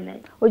বুঝতে পারি নাই।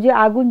 ওই যে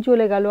আগুন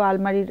জ্বলে গেল,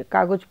 আলমারির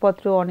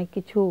কাগজপত্র অনেক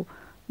কিছু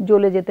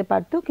জ্বলে যেতে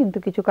পারতো, কিন্তু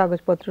কিছু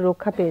কাগজপত্র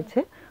রক্ষা পেয়েছে।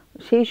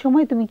 সেই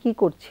সময় তুমি কি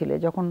করছিলে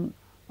যখন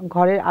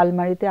ঘরের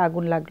আলমারিতে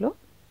আগুন লাগলো?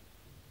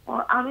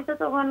 আমি তো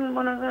তখন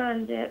মনে করেন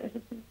যে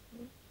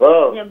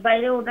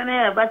বাইরে উঠানে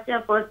বাচ্চা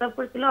প্রস্তাব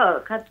করছিল,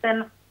 খাচ্ছেন।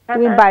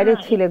 তুমি বাইরে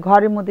ছিলে,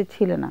 ঘরের মধ্যে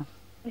ছিলে না?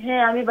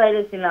 হ্যাঁ, আমি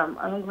বাইরে ছিলাম,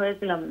 আমি ঘরে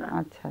ছিলাম না।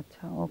 আচ্ছা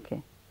আচ্ছা, ওকে।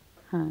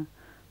 হ্যাঁ,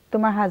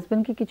 তোমার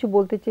হাজবেন্ড কি কিছু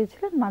বলতে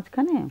চেয়েছিলেন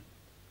মাঝখানে?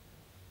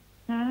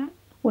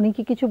 উনি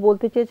কি কিছু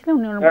বলতে চেয়েছিলেন?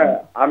 হ্যাঁ,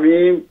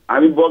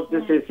 আমি বলতে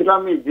চেয়েছিলাম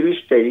এই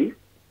জিনিসটাই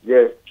যে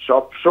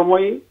সব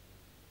সময়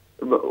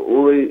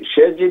ওই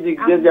সে যে দিক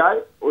দিয়ে যায়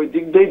ওই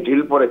দিক দিয়ে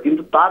ঢিল পড়ে,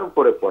 কিন্তু তার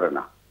উপরে পড়ে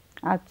না।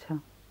 আচ্ছা,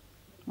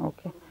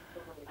 ওকে।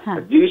 হ্যাঁ,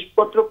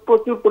 জিনিসপত্র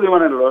প্রচুর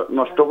পরিমাণে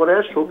নষ্ট করে,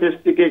 শোকেস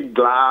থেকে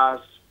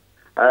গ্লাস,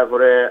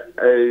 তারপরে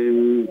এই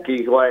কি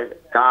হয়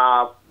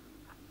কাপ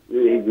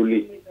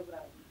এইগুলি।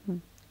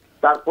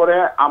 তারপরে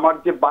আমার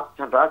যে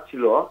বাচ্চাটা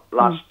ছিল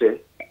লাস্টে,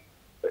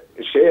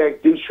 সে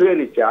একদিন শুয়ে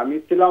নিচ্ছে। আমি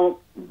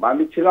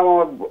ছিলাম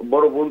আমার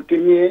বড় বোনকে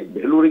নিয়ে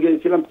ভেলুরে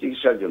গিয়েছিলাম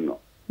চিকিৎসার জন্য।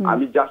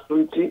 আমি যা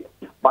শুনছি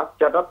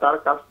বাচ্চাটা তার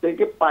কাছ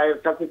থেকে পায়ের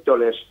কাছে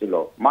চলে এসেছিল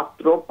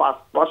মাত্র 5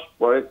 মাস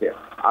পরেতে।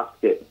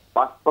 আজকে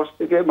 5 মাস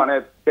থেকে মানে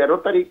 13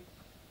 তারিখ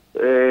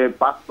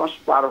 5 মাস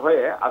পার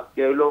হয়ে আজকে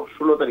হইলো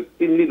 16 তারিখ,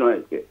 3 দিন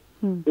হয়েছে।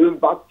 ওই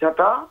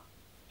বাচ্চাটা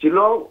ছিল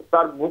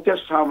তার বুকের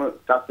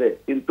কাছে,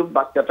 কিন্তু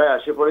বাচ্চাটা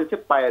এসে পড়েছে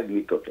পায়ের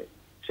নিকটে,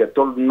 সে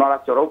তো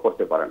নড়াচড়াও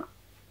করতে পারে না।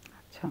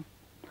 আচ্ছা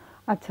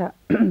আচ্ছা,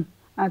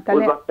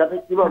 তাহলে বাচ্চাটা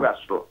কিভাবে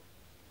আসলো?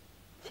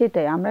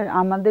 সেটাই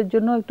আমাদের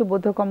জন্য একটু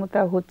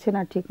বোধগম্যতা হচ্ছে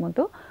না ঠিক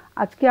মতো।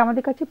 আজকে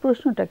আমাদের কাছে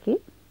প্রশ্নটা কি?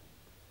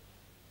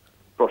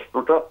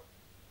 প্রশ্নটা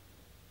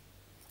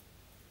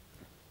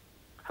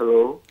হ্যালো,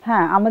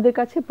 হ্যাঁ আমাদের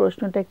কাছে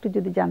প্রশ্নটা একটু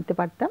যদি জানতে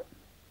পারতাম।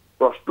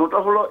 প্রশ্নটা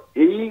হলো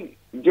এই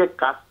যে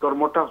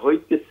কাজকর্মটা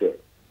হইতেছে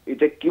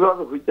এটা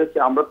কিভাবে হইতেছে?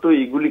 আমরা তো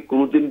এইগুলি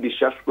কোনোদিন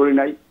বিশ্বাস করি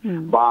নাই,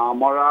 বা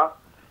আমরা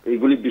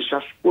এইগুলি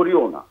বিশ্বাস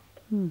করিও না।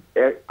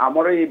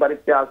 আমরা এই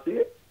বাড়িতে আছি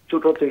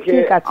ছোট থেকে,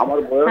 আমার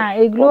বয়স, হ্যাঁ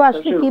এগুলো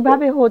আসলে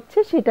কিভাবে হচ্ছে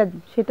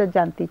সেটা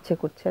জানতে ইচ্ছে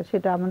করছে, আর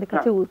সেটা আমাদের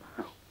কাছে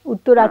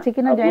উত্তর আছে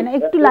কিনা জানি না,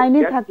 একটু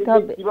লাইনে থাকতে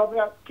হবে।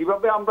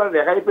 কিভাবে আমরা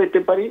রেহাই পেতে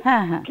পারি,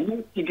 কি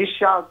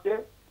চিকিৎসা আছে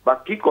বা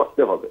কি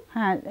করতে হবে?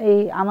 হ্যাঁ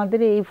এই আমাদের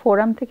এই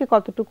ফোরাম থেকে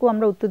কতটুকু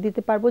আমরা উত্তর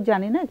দিতে পারবো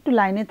জানি না, একটু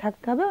লাইনে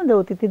থাকতে হবে, আমাদের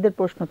অতিথিদের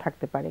প্রশ্ন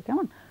থাকতে পারে।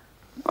 কেমন?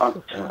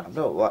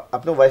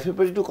 আপনার ওয়াইফের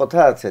প্রতি একটু কথা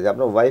আছে যে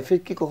আপনার ওয়াইফের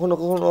কি কখনো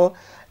কখনো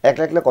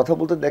একলা একলা কথা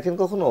বলতে দেখেন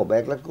কখনো, বা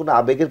একলা কোনো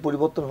আবেগের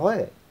পরিবর্তন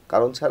হয়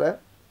কারণ ছাড়া?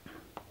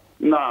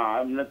 না,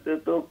 এমনিতে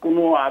তো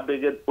কোনো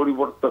আবেগের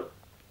পরিবর্তন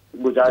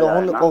বোঝা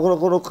যায় না। কখনো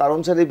কোনো কারণ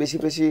ছাড়াই বেশি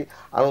বেশি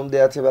আনন্দে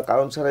আছে, বা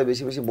কারণ ছাড়াই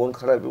বেশি বেশি মন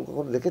খারাপ,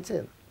 কখনো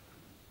দেখেছেন?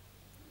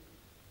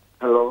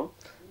 হ্যালো,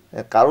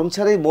 কারণ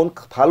ছাড়াই মন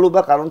ভালো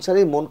বা কারণ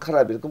ছাড়াই মন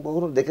খারাপ এরকম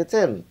কখনো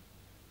দেখেছেন?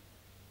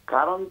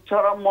 কারণ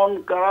ছাড়া মন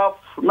খারাপ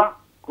না,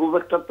 খুব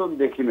একটা তো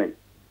দেখি নাই।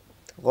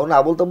 কখনো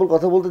আবল তাবল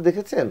কথা বলতে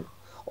দেখেছেন?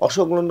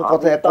 অসংলগ্ন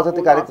কথা, এক কথা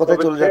থেকে আরেক কথায়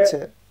চলে যাচ্ছে।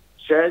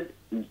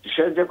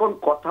 সে যখন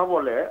কথা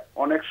বলে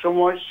অনেক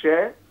সময় সে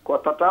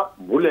কথাটা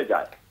ভুলে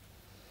যায়।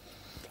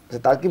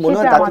 তার কি মনে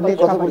হয় তাকে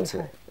নিয়ে কথা বলছে?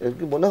 এরকম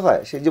কি মনে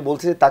হয়? সে যে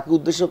বলছে তাকে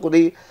উদ্দেশ্য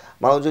করেই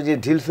মানুষজন যে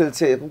ঢিল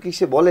ফেলছে, এরকম কি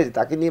সে বলে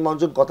তাকে নিয়ে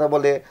মানুষজন কথা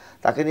বলে,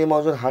 তাকে নিয়ে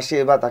মানুষজন হাসে,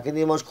 বা তাকে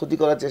নিয়ে মানুষ ক্ষতি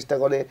করার চেষ্টা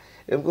করে,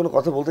 এরকম কোনো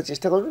কথা বলতে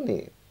চেষ্টা করেনি?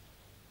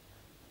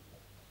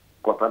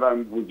 কথাটা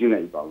আমি বুঝি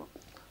নাই বাবা।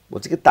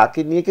 বলছি কি তাকে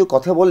নিয়ে কেউ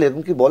কথা বলে,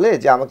 এরকম কি বলে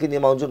যে আমাকে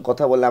নিয়ে মানুষজন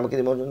কথা বলে, আমাকে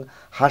নিয়ে মানুষজন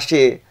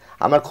হাসে,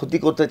 আমার ক্ষতি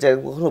করতে চায়,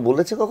 কখনো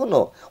বলেছে? কখনো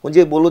ও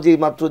যে বললো যে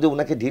মাত্র যে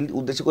ওনাকে ঢিল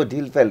উদ্দেশ্য করে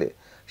ঢিল ফেলে,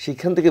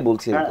 সেখান থেকে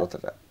বলছি এই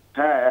কথাটা।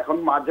 হ্যাঁ, এখন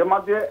মাঝে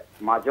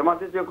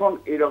মাঝে যখন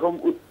এরকম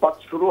উৎপাত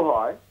শুরু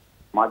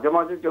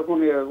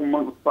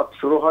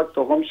হয়,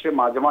 তখন সে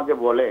মাঝে মাঝে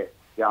বলে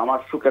যে আমার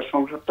সুখের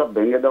সংসারটা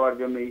ভেঙে দেওয়ার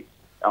জন্যই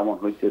এমন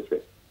হইতেছে।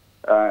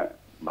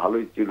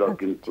 ভালোই ছিল,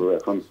 কিন্তু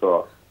এখন তো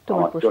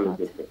আমার চলে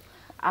যেতে।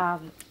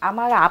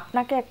 আমার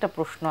আপনাকে একটা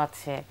প্রশ্ন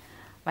আছে,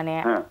 মানে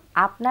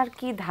আপনার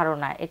কি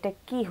ধারণা এটা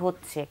কি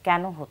হচ্ছে,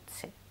 কেন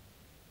হচ্ছে?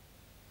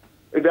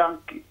 এটা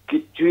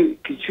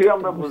কিছুই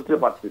আমরা বুঝতে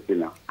পারতেছি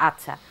না।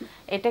 আচ্ছা,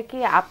 এটা কি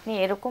আপনি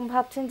এরকম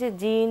ভাবছেন যে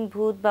জিন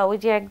ভূত বা ওই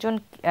যে একজন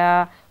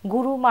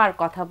গুরুমার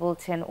কথা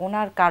বলছেন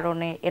ওনার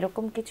কারণে,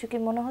 এরকম কিছু কি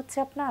মনে হচ্ছে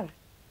আপনার?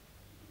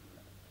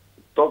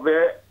 তবে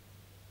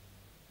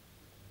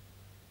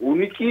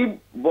উনি কি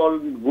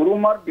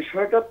গুরুমার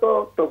বিষয়টা তো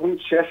তখন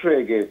শেষ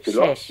হয়ে গিয়েছিল,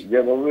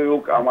 যেভাবে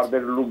হোক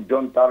আমাদের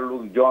লোকজন, তার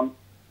লোকজন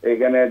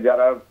এখানে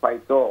যারা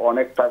পাইতো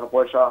অনেক টাকা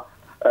পয়সা,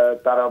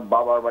 তারা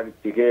বাবার বাড়ি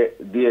থেকে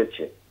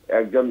দিয়েছে,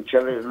 একজন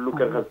ছেলে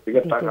লোকের কাছ থেকে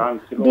টাকা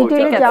আনছিল।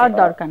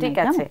 ঠিক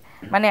আছে,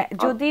 মানে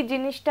যদি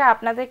জিনিসটা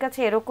আপনাদের কাছে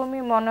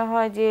এরকমই মনে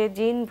হয় যে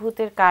জিন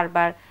ভূতের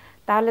কারবার,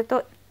 তাহলে তো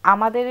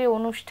আমাদের এই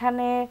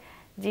অনুষ্ঠানে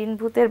জিন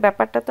ভূতের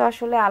ব্যাপারটা তো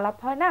আসলে আলাপ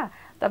হয় না।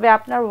 তবে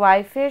আপনার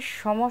ওয়াইফের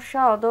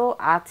সমস্যা আদৌ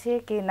আছে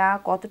কি না,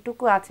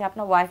 কতটুকু আছে,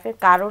 আপনার ওয়াইফের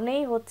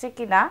কারণেই হচ্ছে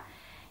কি না,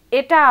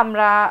 এটা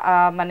আমরা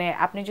মানে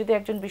আপনি যদি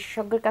একজন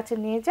বিশেষজ্ঞের কাছে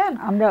নিয়ে যান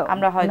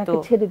আমরা হয়তো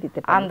ছেড়ে দিতে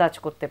পারি, আন্দাজ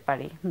করতে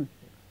পারি,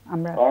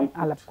 আমরা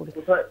আলাপ করি।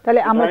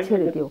 তাহলে আমরা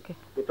ছেড়ে দিই ওকে।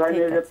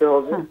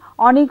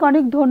 অনেক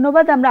অনেক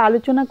ধন্যবাদ। আমরা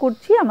আলোচনা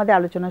করছি, আমাদের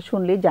আলোচনা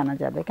শুনলেই জানা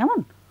যাবে। কেমন?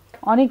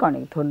 অনেক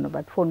অনেক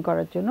ধন্যবাদ ফোন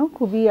করার জন্য।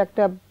 খুবই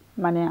একটা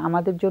মানে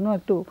আমাদের জন্য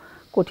একটু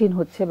কঠিন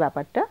হচ্ছে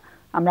ব্যাপারটা,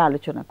 আমরা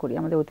আলোচনা করি,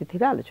 আমাদের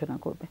অতিথিরা আলোচনা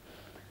করবে।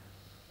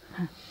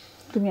 হ্যাঁ,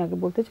 তুমি আগে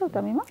বলতে চাও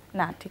তামিমা?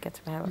 না ঠিক আছে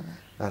ভাইয়া।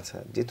 আচ্ছা,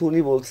 যেহেতু উনি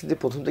বলছেন যে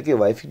প্রথম থেকে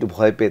ওয়াইফ একটু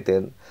ভয়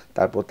পেতেন,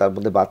 তারপর তার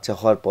মধ্যে বাচ্চা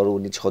হওয়ার পরও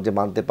উনি সহজে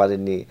মানতে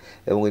পারেননি,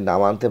 এবং উনি না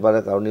মানতে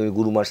পারার কারণে উনি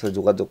গুরুমার সাথে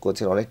যোগাযোগ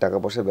করেছেন, অনেক টাকা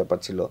পয়সার ব্যাপার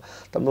ছিল,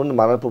 তারপর উনি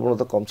মানার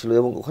প্রবণতা কম ছিল,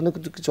 এবং ওখানে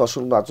কিছু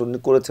অসংখ্য আচরণ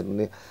করেছেন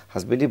উনি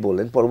হাজবেন্ডই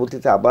বললেন।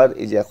 পরবর্তীতে আবার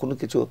এই যে এখনও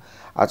কিছু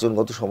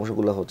আচরণগত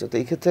সমস্যাগুলো হচ্ছে, তো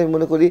এই ক্ষেত্রে আমি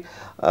মনে করি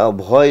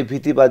ভয়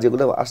ভীতি বা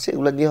যেগুলো আসছে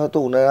এগুলো নিয়ে হয়তো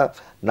ওনারা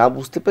না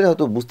বুঝতে পেরে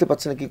হয়তো বুঝতে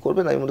পারছে না কী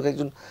করবেন। আমি মনে করি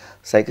একজন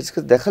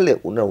সাইকিয়াট্রিস্টকে দেখালে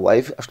ওনার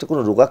ওয়াইফ আসলে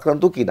কোনো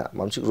রোগাক্রান্ত কিনা,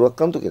 মানসিক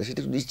রোগাক্রান্ত কিনা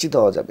সেটা নিশ্চিত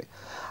হওয়া যাবে।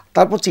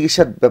 তারপর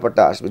চিকিৎসার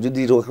ব্যাপারটা আসবে, যদি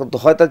রোগাক্রান্ত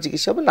হয় তার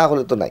চিকিৎসা হবে, না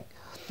হলে তো নাই।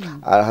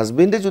 আর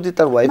হাজবেন্ডে যদি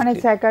তার ওয়াইফ মানে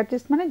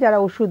সাইকিয়াট্রিস্ট মানে যারা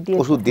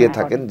ওষুধ দিয়ে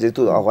থাকেন,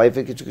 যেহেতু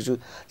ওয়াইফের কিছু কিছু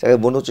জায়গায়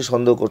মনে হচ্ছে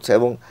সন্দেহ করছে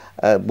এবং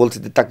বলছে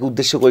যে তাকে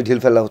উদ্দেশ্য করে ঢিল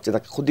ফেলা হচ্ছে,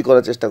 তাকে ক্ষতি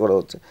করার চেষ্টা করা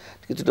হচ্ছে,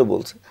 কিছুটা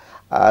বলছে।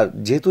 আর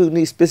যেহেতু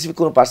উনি স্পেসিফিক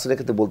কোনো পার্সনের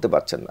ক্ষেত্রে বলতে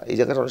পারছেন না, এই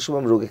জায়গাটা অনেক সময়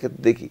আমরা রোগের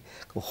ক্ষেত্রে দেখি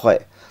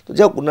হয়। তো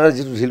যাই হোক, ওনারা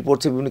যেহেতু ঢিল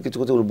পড়ছে বিভিন্ন কিছু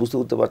কথা বুঝতে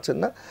করতে পারছেন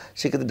না,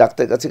 সেক্ষেত্রে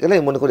ডাক্তারের কাছে গেলে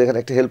মনে করি এখানে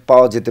একটা হেল্প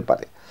পাওয়া যেতে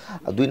পারে।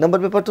 আর 2 নম্বর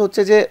ব্যাপারটা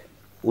হচ্ছে যে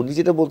উনি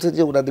যেটা বলছেন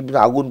যে ওনাদের বিভিন্ন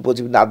আগুন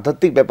পড়ছে, বিভিন্ন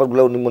আধ্যাত্মিক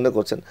ব্যাপারগুলো উনি মনে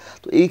করছেন।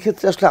 তো এই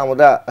ক্ষেত্রে আসলে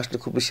আমরা আসলে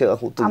খুব বেশি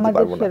উত্তর দিতে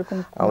পারবো না,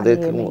 আমাদের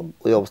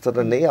ওই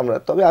অবস্থাটা নেই আমরা।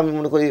 তবে আমি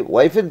মনে করি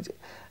ওয়াইফের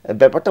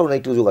ব্যাপারটা উনি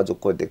একটু যোগাযোগ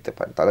করে দেখতে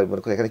পারেন, তাহলে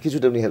মনে করি এখানে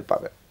কিছুটা উনি হেল্প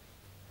পাবেন।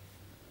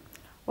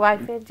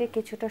 ওয়াইফের যে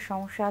কিছুটা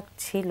সমস্যা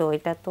ছিল,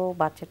 এটা তো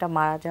বাচ্চাটা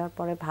মারা যাওয়ার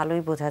পরে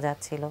ভালোই বোঝা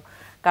যাচ্ছিল,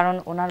 কারণ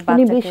ওনার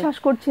বাচ্চাকে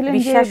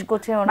বিশ্বাস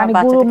করছেন ওনার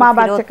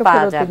বাচ্চাকে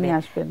ফেরত যাবে।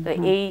 তো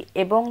এই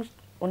এবং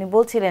উনি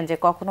বলছিলেন যে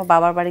কখনো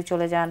বাবার বাড়ি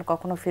চলে যান,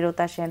 কখনো ফেরত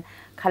আসেন,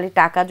 খালি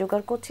টাকা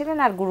জোগাড় করছিলেন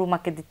আর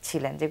গুরুমাকে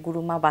দিচ্ছিলেন যে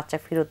গুরুমা বাচ্চা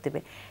ফেরত দেবে।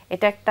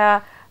 এটা একটা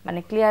মানে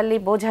ক্লিয়ারলি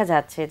বোঝা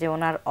যাচ্ছে যে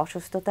ওনার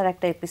অসুস্থতার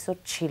একটা এপিসোড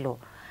ছিল।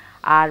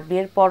 আর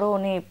বিয়ের পরও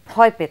উনি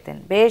ভয় পেতেন,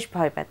 বেশ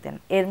ভয় পেতেন,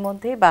 এর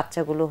মধ্যেই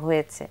বাচ্চাগুলো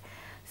হয়েছে।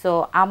 সো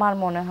আমার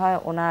মনে হয়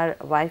ওনার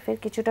ওয়াইফের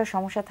কিছুটা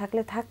সমস্যা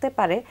থাকলে থাকতে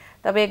পারে,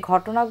 তবে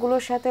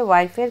ঘটনাগুলোর সাথে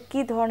ওয়াইফের কী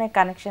ধরনের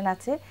কানেকশন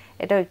আছে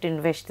এটাও একটু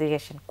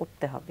ইনভেস্টিগেশন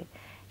করতে হবে।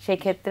 সেই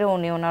ক্ষেত্রে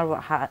উনি ওনার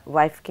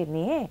ওয়াইফকে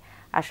নিয়ে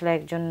আসলে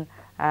একজন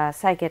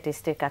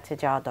সাইকিয়াট্রিস্টের কাছে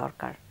যাওয়া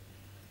দরকার।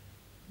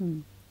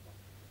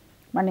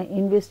 মানে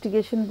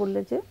ইনভেস্টিগেশন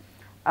বললে যে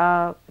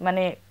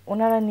মানে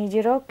ওনারা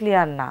নিজেরাও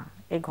ক্লিয়ার না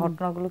এই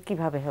ঘটনাগুলো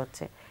কিভাবে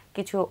হচ্ছে,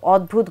 কিছু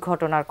অদ্ভুত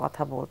ঘটনার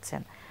কথা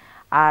বলছেন।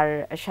 আর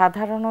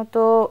সাধারণত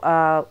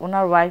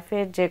ওনার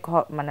ওয়াইফের যে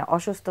মানে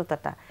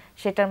অসুস্থতাটা,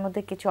 সেটার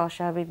মধ্যে কিছু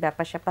অস্বাভাবিক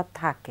ব্যাপার স্যাপার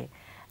থাকে,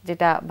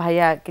 যেটা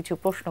ভাইয়া কিছু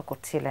প্রশ্ন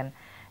করছিলেন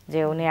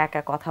যে উনি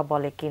একা কথা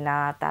বলে কিনা,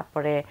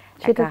 তারপরে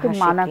একা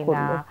হাসে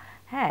কিনা।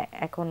 হ্যাঁ,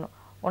 এখন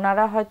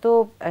ওনারা হয়তো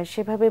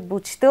সেভাবে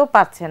বুঝতেও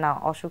পারছে না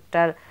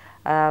অসুখটার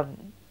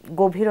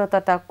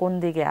গভীরতাটা কোন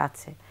দিকে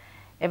আছে,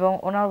 এবং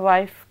ওনার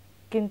ওয়াইফ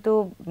কিন্তু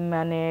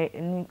মানে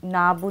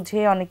না বুঝে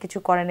অনেক কিছু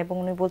করেন, এবং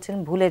উনি বলছেন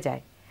ভুলে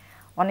যায়,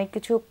 অনেক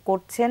কিছু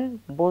করছেন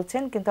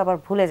বলছেন কিন্তু আবার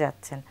ভুলে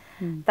যাচ্ছেন।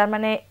 তার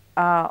মানে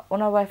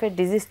ওনার ওয়াইফের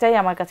ডিজিজটাই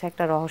আমার কাছে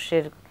একটা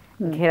রহস্যের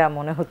ঘেরা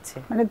মনে হচ্ছে।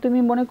 মানে তুমি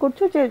মনে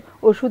করছো যে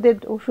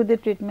ওষুধের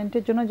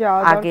ট্রিটমেন্টের জন্য যাওয়া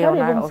দরকার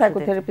এবং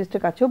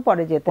সাইকোথেরাপিস্টের কাছেও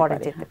পরে যেতে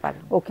পারে।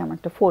 ওকে, আমি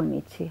একটা ফোন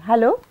নিচ্ছি।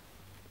 হ্যালো।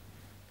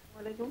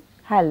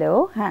 হ্যালো,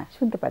 হ্যাঁ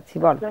শুনতে পাচ্ছি,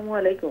 বল। আসসালামু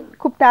আলাইকুম।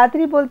 খুব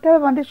তাড়াতাড়ি বলতে হবে,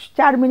 আমাদের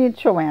 4 মিনিট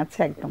সময় আছে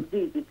একদম।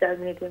 জি 4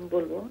 মিনিটে আমি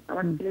বলবো।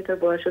 আমার ছেলেটার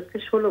বয়স হচ্ছে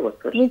 16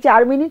 বছর। তুমি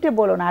 4 মিনিটে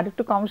বলো না, আর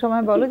একটু কম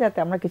সময় বলো যাতে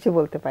আমরা কিছু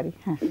বলতে পারি।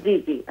 হ্যাঁ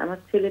জি, আমার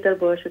ছেলেটার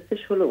বয়স হচ্ছে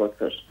 16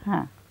 বছর।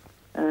 হ্যাঁ,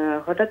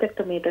 হঠাৎ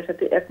একটা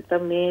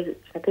মেয়ের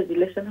সাথে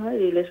রিলেশন হয়,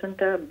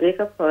 রিলেশনটা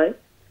ব্রেকআপ হয়।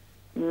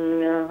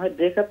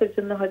 ব্রেকআপের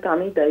জন্য হয়তো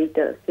আমি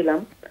দায়ীটা ছিলাম,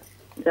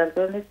 যার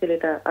কারণে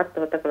ছেলেটা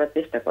আত্মহত্যা করার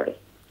চেষ্টা করে।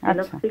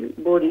 ফেনক্সিল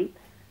বড়ি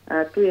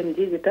 2 mg,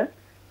 যেটা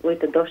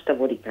ওইটা 10টা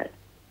বড়ি খায়।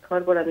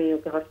 খাওয়ার পর আমি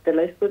ওকে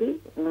হসপিটালাইজ করি।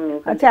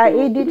 আচ্ছা,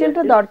 এই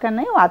ডিটেইলটা দরকার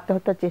নাই, ও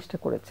আত্মহত্যার চেষ্টা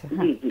করেছে।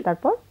 হ্যাঁ,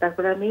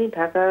 তারপর আমি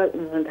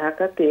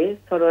ঢাকাতে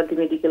সরোয়ার্দী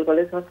মেডিকেল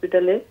কলেজ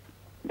হসপিটালে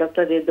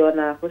ডক্টর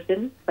রেদওয়ানা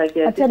হোসেন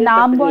আচ্ছা,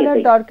 নাম বলার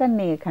দরকার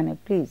নেই এখানে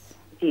প্লিজ।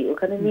 জি,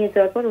 ওখানে নিয়ে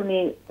যাওয়ার পর উনি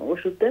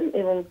ওষুধ দেন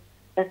এবং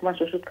 1 মাস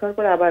ওষুধ খাওয়ার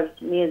পর আবার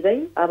নিয়ে যাই,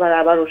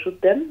 আবার ওষুধ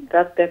দেন,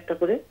 রাতে একটা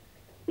করে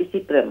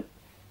ইসিপ্রেম।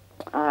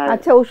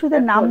 আচ্ছা,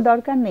 ওষুধের নাম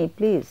দরকার নেই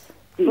প্লিজ,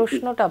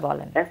 প্রশ্নটা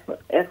বলেন।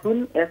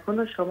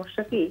 এখনো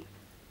সমস্যা কি,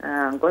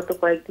 গত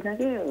কয়েকদিন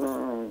আগে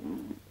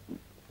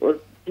ওর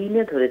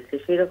দিনে ধরেছে,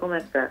 সেরকম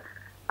একটা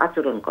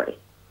আচরণ করে।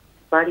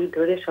 বাড়ি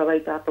ধরে সবাই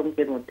তো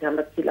আতঙ্কের মধ্যে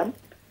আমরা ছিলাম।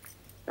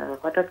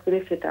 হঠাৎ করে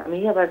সেটা আমি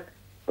আবার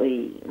ওই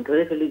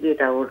ধরে ফেলি যে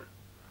এটা ওর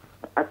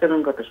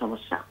আচরণগত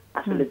সমস্যা,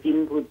 আসলে জিন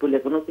ভূত বলে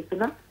কোনো কিছু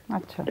না,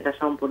 এটা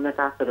সম্পূর্ণ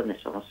একটা আচরণের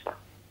সমস্যা।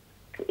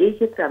 এই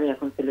ক্ষেত্রে আমি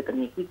এখন ছেলেটা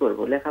নিয়ে কি করব?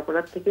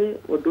 লেখাপড়ার থেকে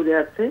ও দূরে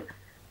আছে,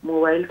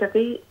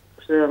 মোবাইলটাকেই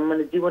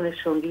মানে জীবনের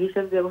সঙ্গী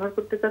হিসেবে ব্যবহার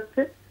করতে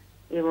চাচ্ছে,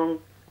 এবং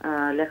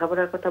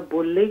লেখাপড়ার কথা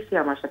বললেই সে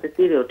আমার সাথে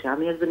তেড়ে ওঠে।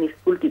 আমি একজন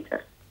স্কুল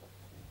টিচার।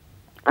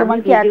 তোমার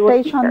কি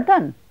একটাই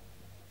সন্তান?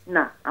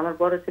 না, আমার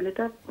বড়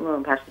ছেলেটা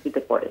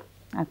ভার্সিটিতে পড়ে।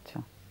 আচ্ছা,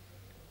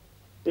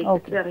 এই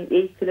ক্ষেত্রে আমি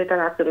এই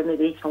ছেলেটার আচরণের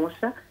এই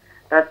সমস্যা,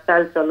 তার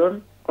চাল চলন,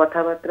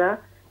 কথাবার্তা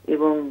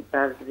এবং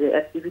তার যে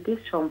অ্যাক্টিভিটিস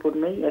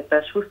সম্পূর্ণই একটা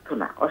সুস্থ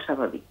না,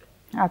 অস্বাভাবিক।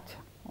 আচ্ছা,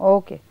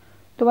 ওকে।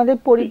 তোমাদের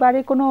পরিবারে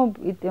কোনো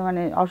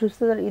মানে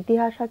অসুস্থতার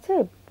ইতিহাস আছে?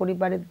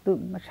 পরিবারের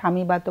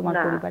স্বামী বা তোমার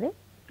পরিবারে?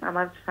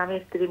 আমার স্বামী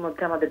স্ত্রীর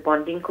মধ্যে আমাদের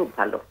বন্ডিং খুব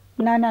ভালো।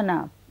 না,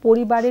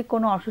 পরিবারে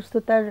কোনো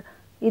অসুস্থতার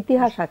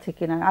ইতিহাস আছে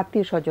কিনা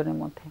আত্মীয় স্বজনের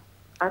মধ্যে?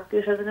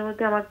 আত্মীয় স্বজনের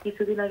মধ্যে আমার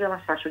কিছুদিন আগে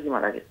আমার শাশুড়ি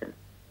মারা গেছেন।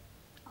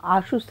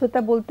 অসুস্থতা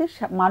বলতে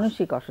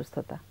মানসিক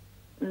অসুস্থতা?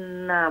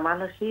 না,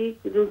 মানসিক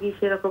রোগী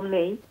সেরকম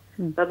নেই,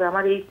 তবে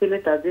আমার এই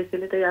যে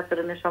ছেলেটাই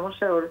আচরণের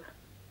সমস্যা, ওর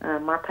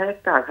মাথায়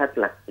একটা আঘাত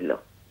লাগছিল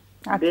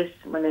বেশ,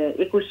 মানে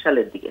 21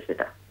 সালের দিকে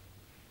সেটা।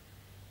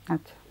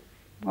 আচ্ছা,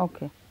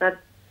 ওকে।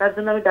 তার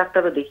জন্য আমি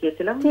ডাক্তারও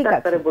দেখিয়েছিলাম,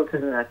 ডাক্তারে বলছে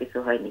না কিছু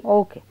হয়নি।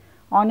 ওকে,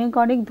 অনেক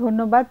অনেক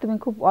ধন্যবাদ, তুমি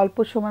খুব অল্প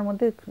সময়ের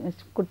মধ্যে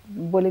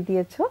বলে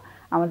দিয়েছো।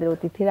 আমাদের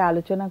অতিথিরা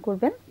আলোচনা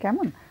করবেন,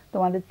 কেমন?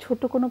 তোমাদের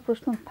ছোট কোনো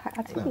প্রশ্ন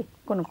আছে কি?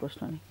 কোনো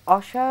প্রশ্ন নেই।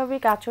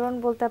 অস্বাভাবিক আচরণ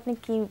বলতে আপনি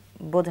কি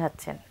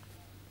বোঝাচ্ছেন?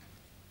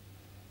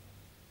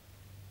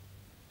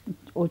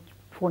 ও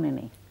ফোনে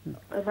নেই।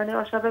 মানে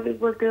অস্বাভাবিক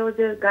বলতে ও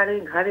যে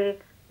ঘাড়ে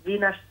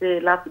জিন আসছে,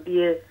 লাফ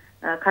দিয়ে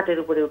খাটের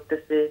উপরে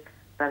উঠতেছে,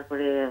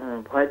 তারপরে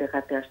ভয়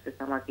দেখাতে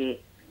আসতেছে আমাকে,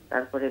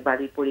 তারপরে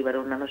বাড়ির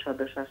পরিবারের অন্যান্য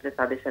সদস্য আসলে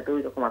তাদের সাথে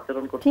ওই রকম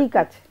আচরণ করতে। ঠিক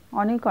আছে,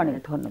 অনেক অনেক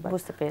ধন্যবাদ।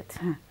 বুঝতে পেরেছি।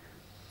 হ্যাঁ,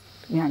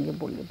 তুমি আগে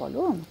বলো,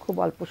 খুব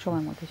অল্প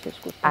সময়ের মধ্যে শেষ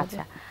করতে।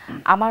 আচ্ছা,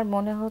 আমার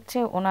মনে হচ্ছে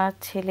ওনার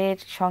ছেলের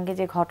সঙ্গে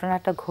যে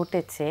ঘটনাটা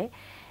ঘটেছে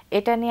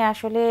এটা নিয়ে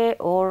আসলে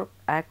ওর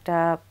একটা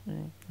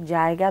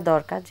জায়গা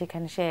দরকার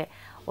যেখানে সে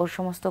ওর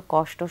সমস্ত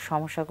কষ্ট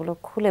সমস্যাগুলো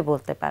খুলে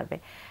বলতে পারবে।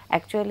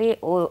 অ্যাকচুয়ালি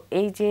ও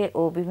এই যে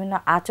ও বিভিন্ন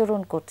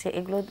আচরণ করছে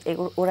এগুলো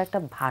ওর একটা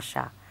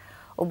ভাষা,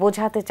 ও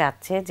বোঝাতে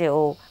চাচ্ছে যে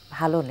ও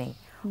ভালো নেই,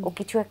 ও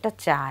কিছু একটা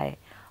চায়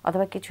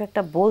অথবা কিছু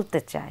একটা বলতে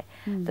চায়।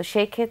 তো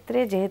সেই ক্ষেত্রে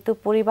যেহেতু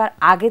পরিবার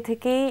আগে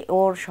থেকেই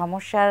ওর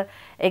সমস্যার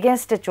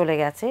এগেনস্টে চলে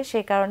গেছে,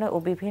 সেই কারণে ও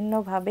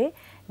বিভিন্নভাবে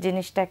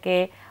জিনিসটাকে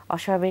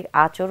অস্বাভাবিক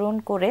আচরণ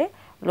করে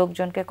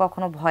লোকজনকে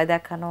কখনো ভয়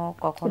দেখানো,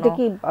 কখনো। এটা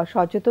কি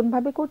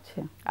সচেতনভাবে করছে?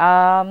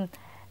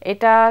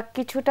 এটা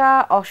কিছুটা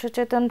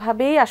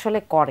অসচেতনভাবেই আসলে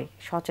করে,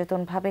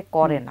 সচেতনভাবে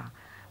করে না,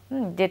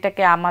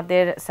 যেটাকে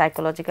আমাদের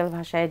সাইকোলজিক্যাল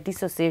ভাষায়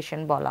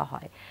ডিসোসিয়েশন বলা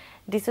হয়।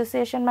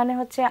 ডিসোসিয়েশন মানে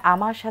হচ্ছে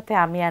আমার সাথে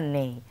আমি আর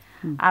নেই,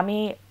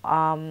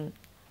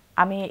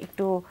 আমি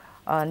একটু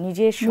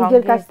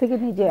নিজের কাছ থেকে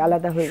নিজে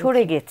আলাদা হয়ে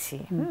সরে গেছি।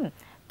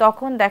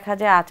 তখন দেখা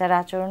যায় আচার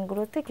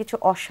আচরণগুলোতে কিছু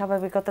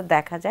অস্বাভাবিকতা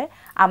দেখা যায়,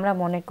 আমরা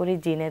মনে করি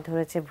জিনে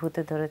ধরেছে,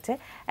 ভূতে ধরেছে।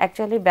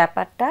 অ্যাকচুয়ালি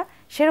ব্যাপারটা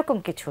সেরকম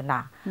কিছু না।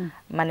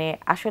 মানে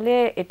আসলে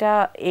এটা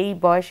এই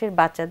বয়সের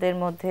বাচ্চাদের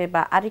মধ্যে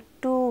বা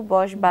আরেকটু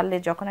বয়স বাড়লে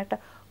যখন একটা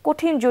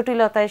কঠিন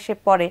জটিলতায় সে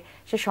পড়ে,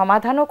 সে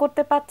সমাধানও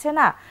করতে পারছে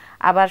না,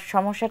 আবার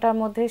সমস্যাটার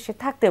মধ্যে সে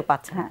থাকতেও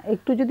পারছে না।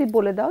 একটু যদি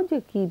বলে দাও যে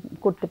কি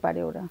করতে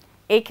পারে ওরা।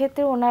 এই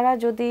ক্ষেত্রে ওনারা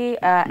যদি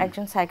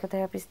একজন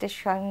সাইকোথেরাপিস্টের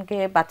সঙ্গে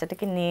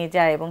বাচ্চাটাকে নিয়ে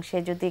যায় এবং সে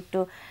যদি একটু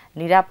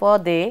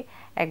নিরাপদে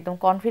একদম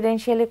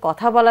কনফিডেন্সিয়ালি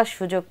কথা বলার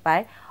সুযোগ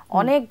পায়,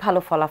 অনেক ভালো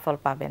ফলাফল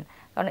পাবেন।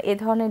 কারণ এই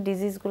ধরনের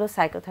ডিজিজগুলো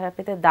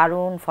সাইকোথেরাপিতে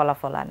দারুণ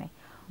ফলাফল আনে।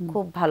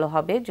 খুব ভালো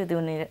হবে যদি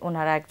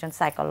ওনারা একজন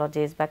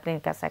সাইকোলজিস্ট বা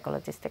ক্লিনিক্যাল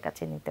সাইকোলজিস্টের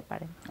কাছে নিতে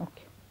পারেন।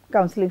 ওকে,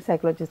 কাউন্সিলিং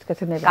সাইকোলজিস্ট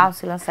কাছে নেবেন?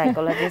 কাউন্সিলিং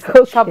সাইকোলজিস্ট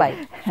সবাই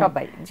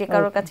যে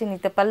কারোর কাছে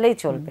নিতে পারলেই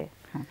চলবে।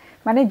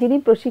 মানে যিনি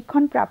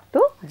প্রশিক্ষণ প্রাপ্ত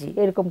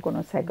এরকম কোন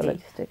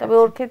সাইকোলজিস্ট। তবে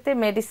ওর ক্ষেত্রে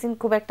মেডিসিন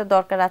খুব একটা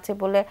দরকার আছে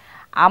বলে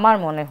আমার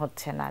মনে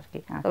হচ্ছে না আর কি,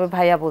 তবে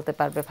ভাইয়া বলতে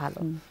পারবে ভালো।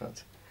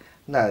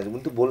 না,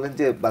 কিন্তু বললেন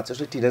যে বাচ্চা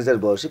আসলে টিনেজার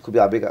বয়সে খুবই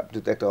আবেগ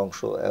আপ্লুত একটা অংশ,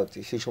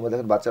 সেই সময়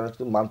দেখেন বাচ্চারা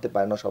কিন্তু মানতে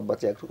পারে না, সব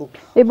বাচ্চা একরকম,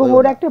 এবং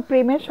ওর একটা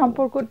প্রেমের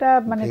সম্পর্কটা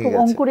মানে খুব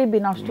অঙ্কুরে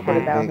বিনষ্ট করে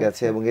দেওয়া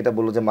হয়েছে। এবং এটা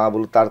বললো যে মা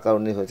বললো তার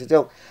কারণে হয়েছে,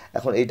 যাও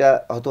এখন এটা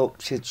হয়তো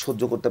সে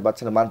সহ্য করতে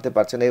পারছে না, মানতে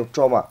পারছে না। এই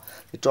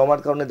ট্রমার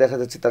কারণে দেখা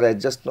যাচ্ছে তারা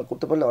অ্যাডজাস্ট না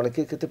করতে পারলে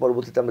অনেকের ক্ষেত্রে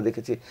পরবর্তীতে আমরা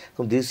দেখেছি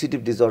খুব ডিসিটিভ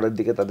ডিসঅর্ডার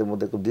দিকে তাদের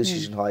মধ্যে খুব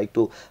ডিসিশন হয়,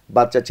 একটু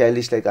বাচ্চা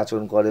চাইল্ডিশ লাইক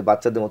আচরণ করে,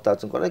 বাচ্চাদের মতো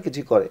আচরণ করে,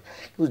 কিছুই করে।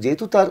 কিন্তু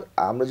যেহেতু তার,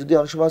 আমরা যদি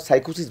অনেক সময়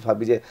সাইকোসিস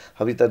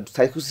ভাবি তার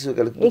সাইকোসিস হয়ে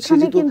গেল,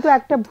 এখানে কিন্তু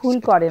একটা ভুল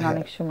করেন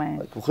অনেক সময়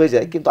হয়ে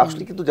যায়। কিন্তু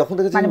আসলে কিন্তু যখন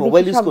দেখা যায়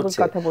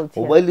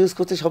মোবাইল ইউজ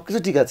করছে সবকিছু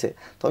ঠিক আছে,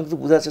 তখন কিন্তু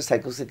বোঝা যাচ্ছে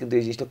সাইকোসিস কিন্তু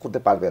এই জিনিসটা করতে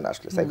পারবে না।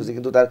 আসলে সাইকোসিস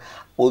কিন্তু তার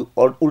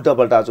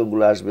উল্টাপাল্টা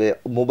আচরণগুলো আসবে,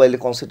 মোবাইলে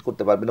কনসেন্ট্রেট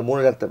করতে পারবে না,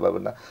 মনে রাখতে পারবে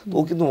না। তো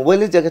ও কিন্তু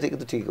মোবাইলের জায়গাটা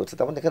কিন্তু ঠিক করছে,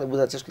 তার মানে এখানে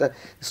বোঝা যাচ্ছে আসলে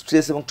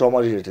স্ট্রেস এবং ট্রমা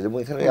রিলেটেড। এবং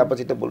এখানে আবার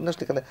যেটা বললেন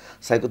আসলে এখানে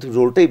সাইকোথেরাপির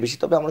রোলটাই বেশি।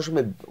 তবে আমরা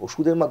সময়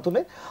ওষুধের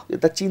মাধ্যমে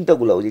তার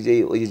চিন্তাগুলো ওই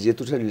যে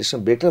যেহেতু রিলেশন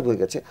ব্রেকআপ হয়ে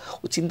গেছে,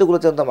 ওই চিন্তাগুলো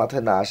যেন তার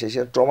মাথায় না আসে, সে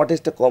ট্রমা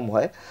টেস্টটা কম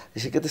হয়,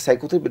 সেক্ষেত্রে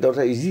সাইকোথেরাপি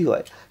দেওয়াটা ইজি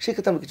হয়।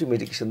 সেক্ষেত্রে আমরা কিছু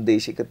মেডিকেশন দিই,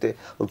 সেক্ষেত্রে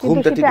ওর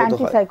ঘুমটা ঠিক মতো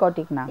হয়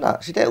না,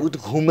 সেটা ওই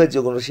ঘুমের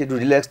যখন সে একটু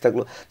রিল্যাক্স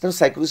থাকলো, যেন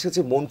সাইকোলজিস্টের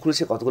কাছে মন খুলে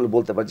সে কথাগুলো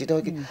বলতে পারে, যেটা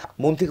হয় কি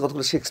মন থেকে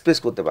কথাগুলো সে এক্সপ্রেস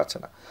করতে পারছে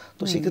না।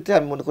 তো সেক্ষেত্রে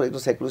আমি মনে করি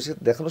একজন সাইকোলজিস্ট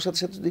দেখানোর সাথে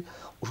সাথে যদি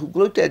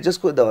ওষুধগুলো একটু অ্যাডজাস্ট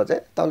করে দেওয়া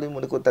যায়, তাহলে আমি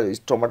মনে করি তার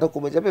ট্রমাটাও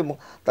কমে যাবে এবং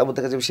তার মধ্যে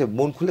দেখা যাবে সে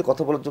মন খুলে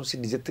কথা বলার জন্য সে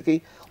নিজের থেকেই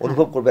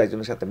অনুভব করবে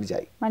একজনের সাথে আমি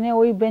যাই। মানে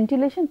ওই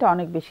ভেন্টিলেশনটা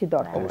অনেক বেশি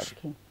দরকার আর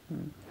কি।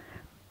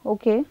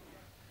 ওকে,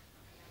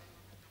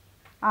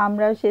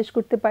 আমরা শেষ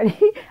করতে পারি,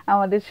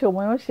 আমাদের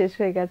সময়ও শেষ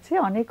হয়ে গেছে।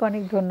 অনেক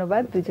অনেক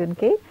ধন্যবাদ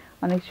দুজনকেই,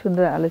 অনেক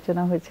সুন্দর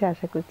আলোচনা হয়েছে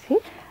আশা করছি।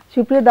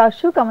 সুপ্রিয়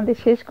দর্শক, আমাদের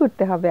শেষ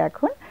করতে হবে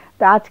এখন।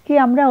 তো আজকে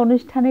আমরা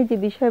অনুষ্ঠানে যে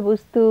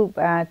বিষয়বস্তু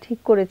ঠিক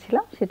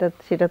করেছিলাম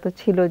সেটা তো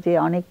ছিল যে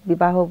অনেক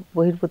বিবাহ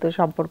বহির্ভূত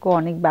সম্পর্ক,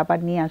 অনেক ব্যাপার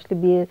নিয়ে আসলে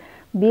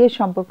বিয়ের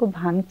সম্পর্ক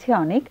ভাঙছে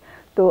অনেক।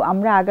 তো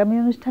আমরা আগামী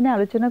অনুষ্ঠানে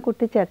আলোচনা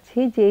করতে চাচ্ছি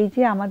যে এই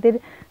যে আমাদের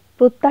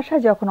প্রত্যাশা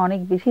যখন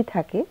অনেক বেশি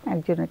থাকে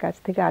একজনের কাছ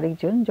থেকে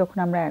আরেকজন, যখন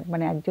আমরা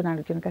মানে একজন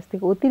আরেকজনের কাছ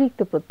থেকে অতিরিক্ত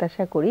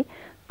প্রত্যাশা করি,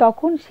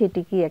 তখন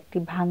সেটিকে একটি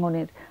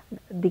ভাঙনের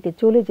দিকে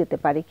চলে যেতে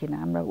পারি কিনা।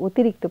 আমরা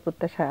অতিরিক্ত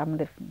প্রত্যাশা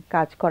আমাদের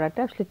কাজ করাটা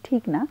আসলে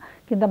ঠিক না,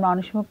 কিন্তু আমরা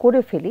অনেক সময় করে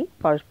ফেলি।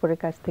 পরস্পরের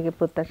কাছ থেকে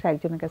প্রত্যাশা,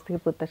 একজনের কাছ থেকে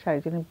প্রত্যাশা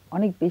আরেকজনের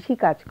অনেক বেশি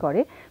কাজ করে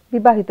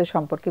বিবাহিত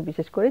সম্পর্কে,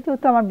 বিশেষ করে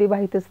যেহেতু আমার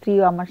বিবাহিত স্ত্রী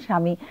ও আমার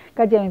স্বামী,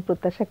 কাজে আমি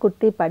প্রত্যাশা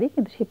করতেই পারি,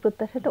 কিন্তু সেই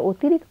প্রত্যাশাটা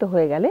অতিরিক্ত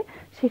হয়ে গেলে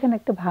সেখানে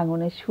একটা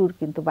ভাঙনের সুর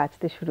কিন্তু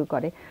বাজতে শুরু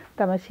করে। তো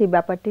আমরা সেই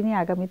ব্যাপারটি নিয়ে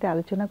আগামীতে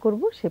আলোচনা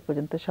করব। সে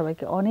পর্যন্ত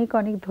সবাইকে অনেক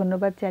অনেক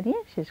ধন্যবাদ জানিয়ে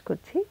শেষ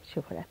করছি।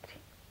 শুভরাত্রি।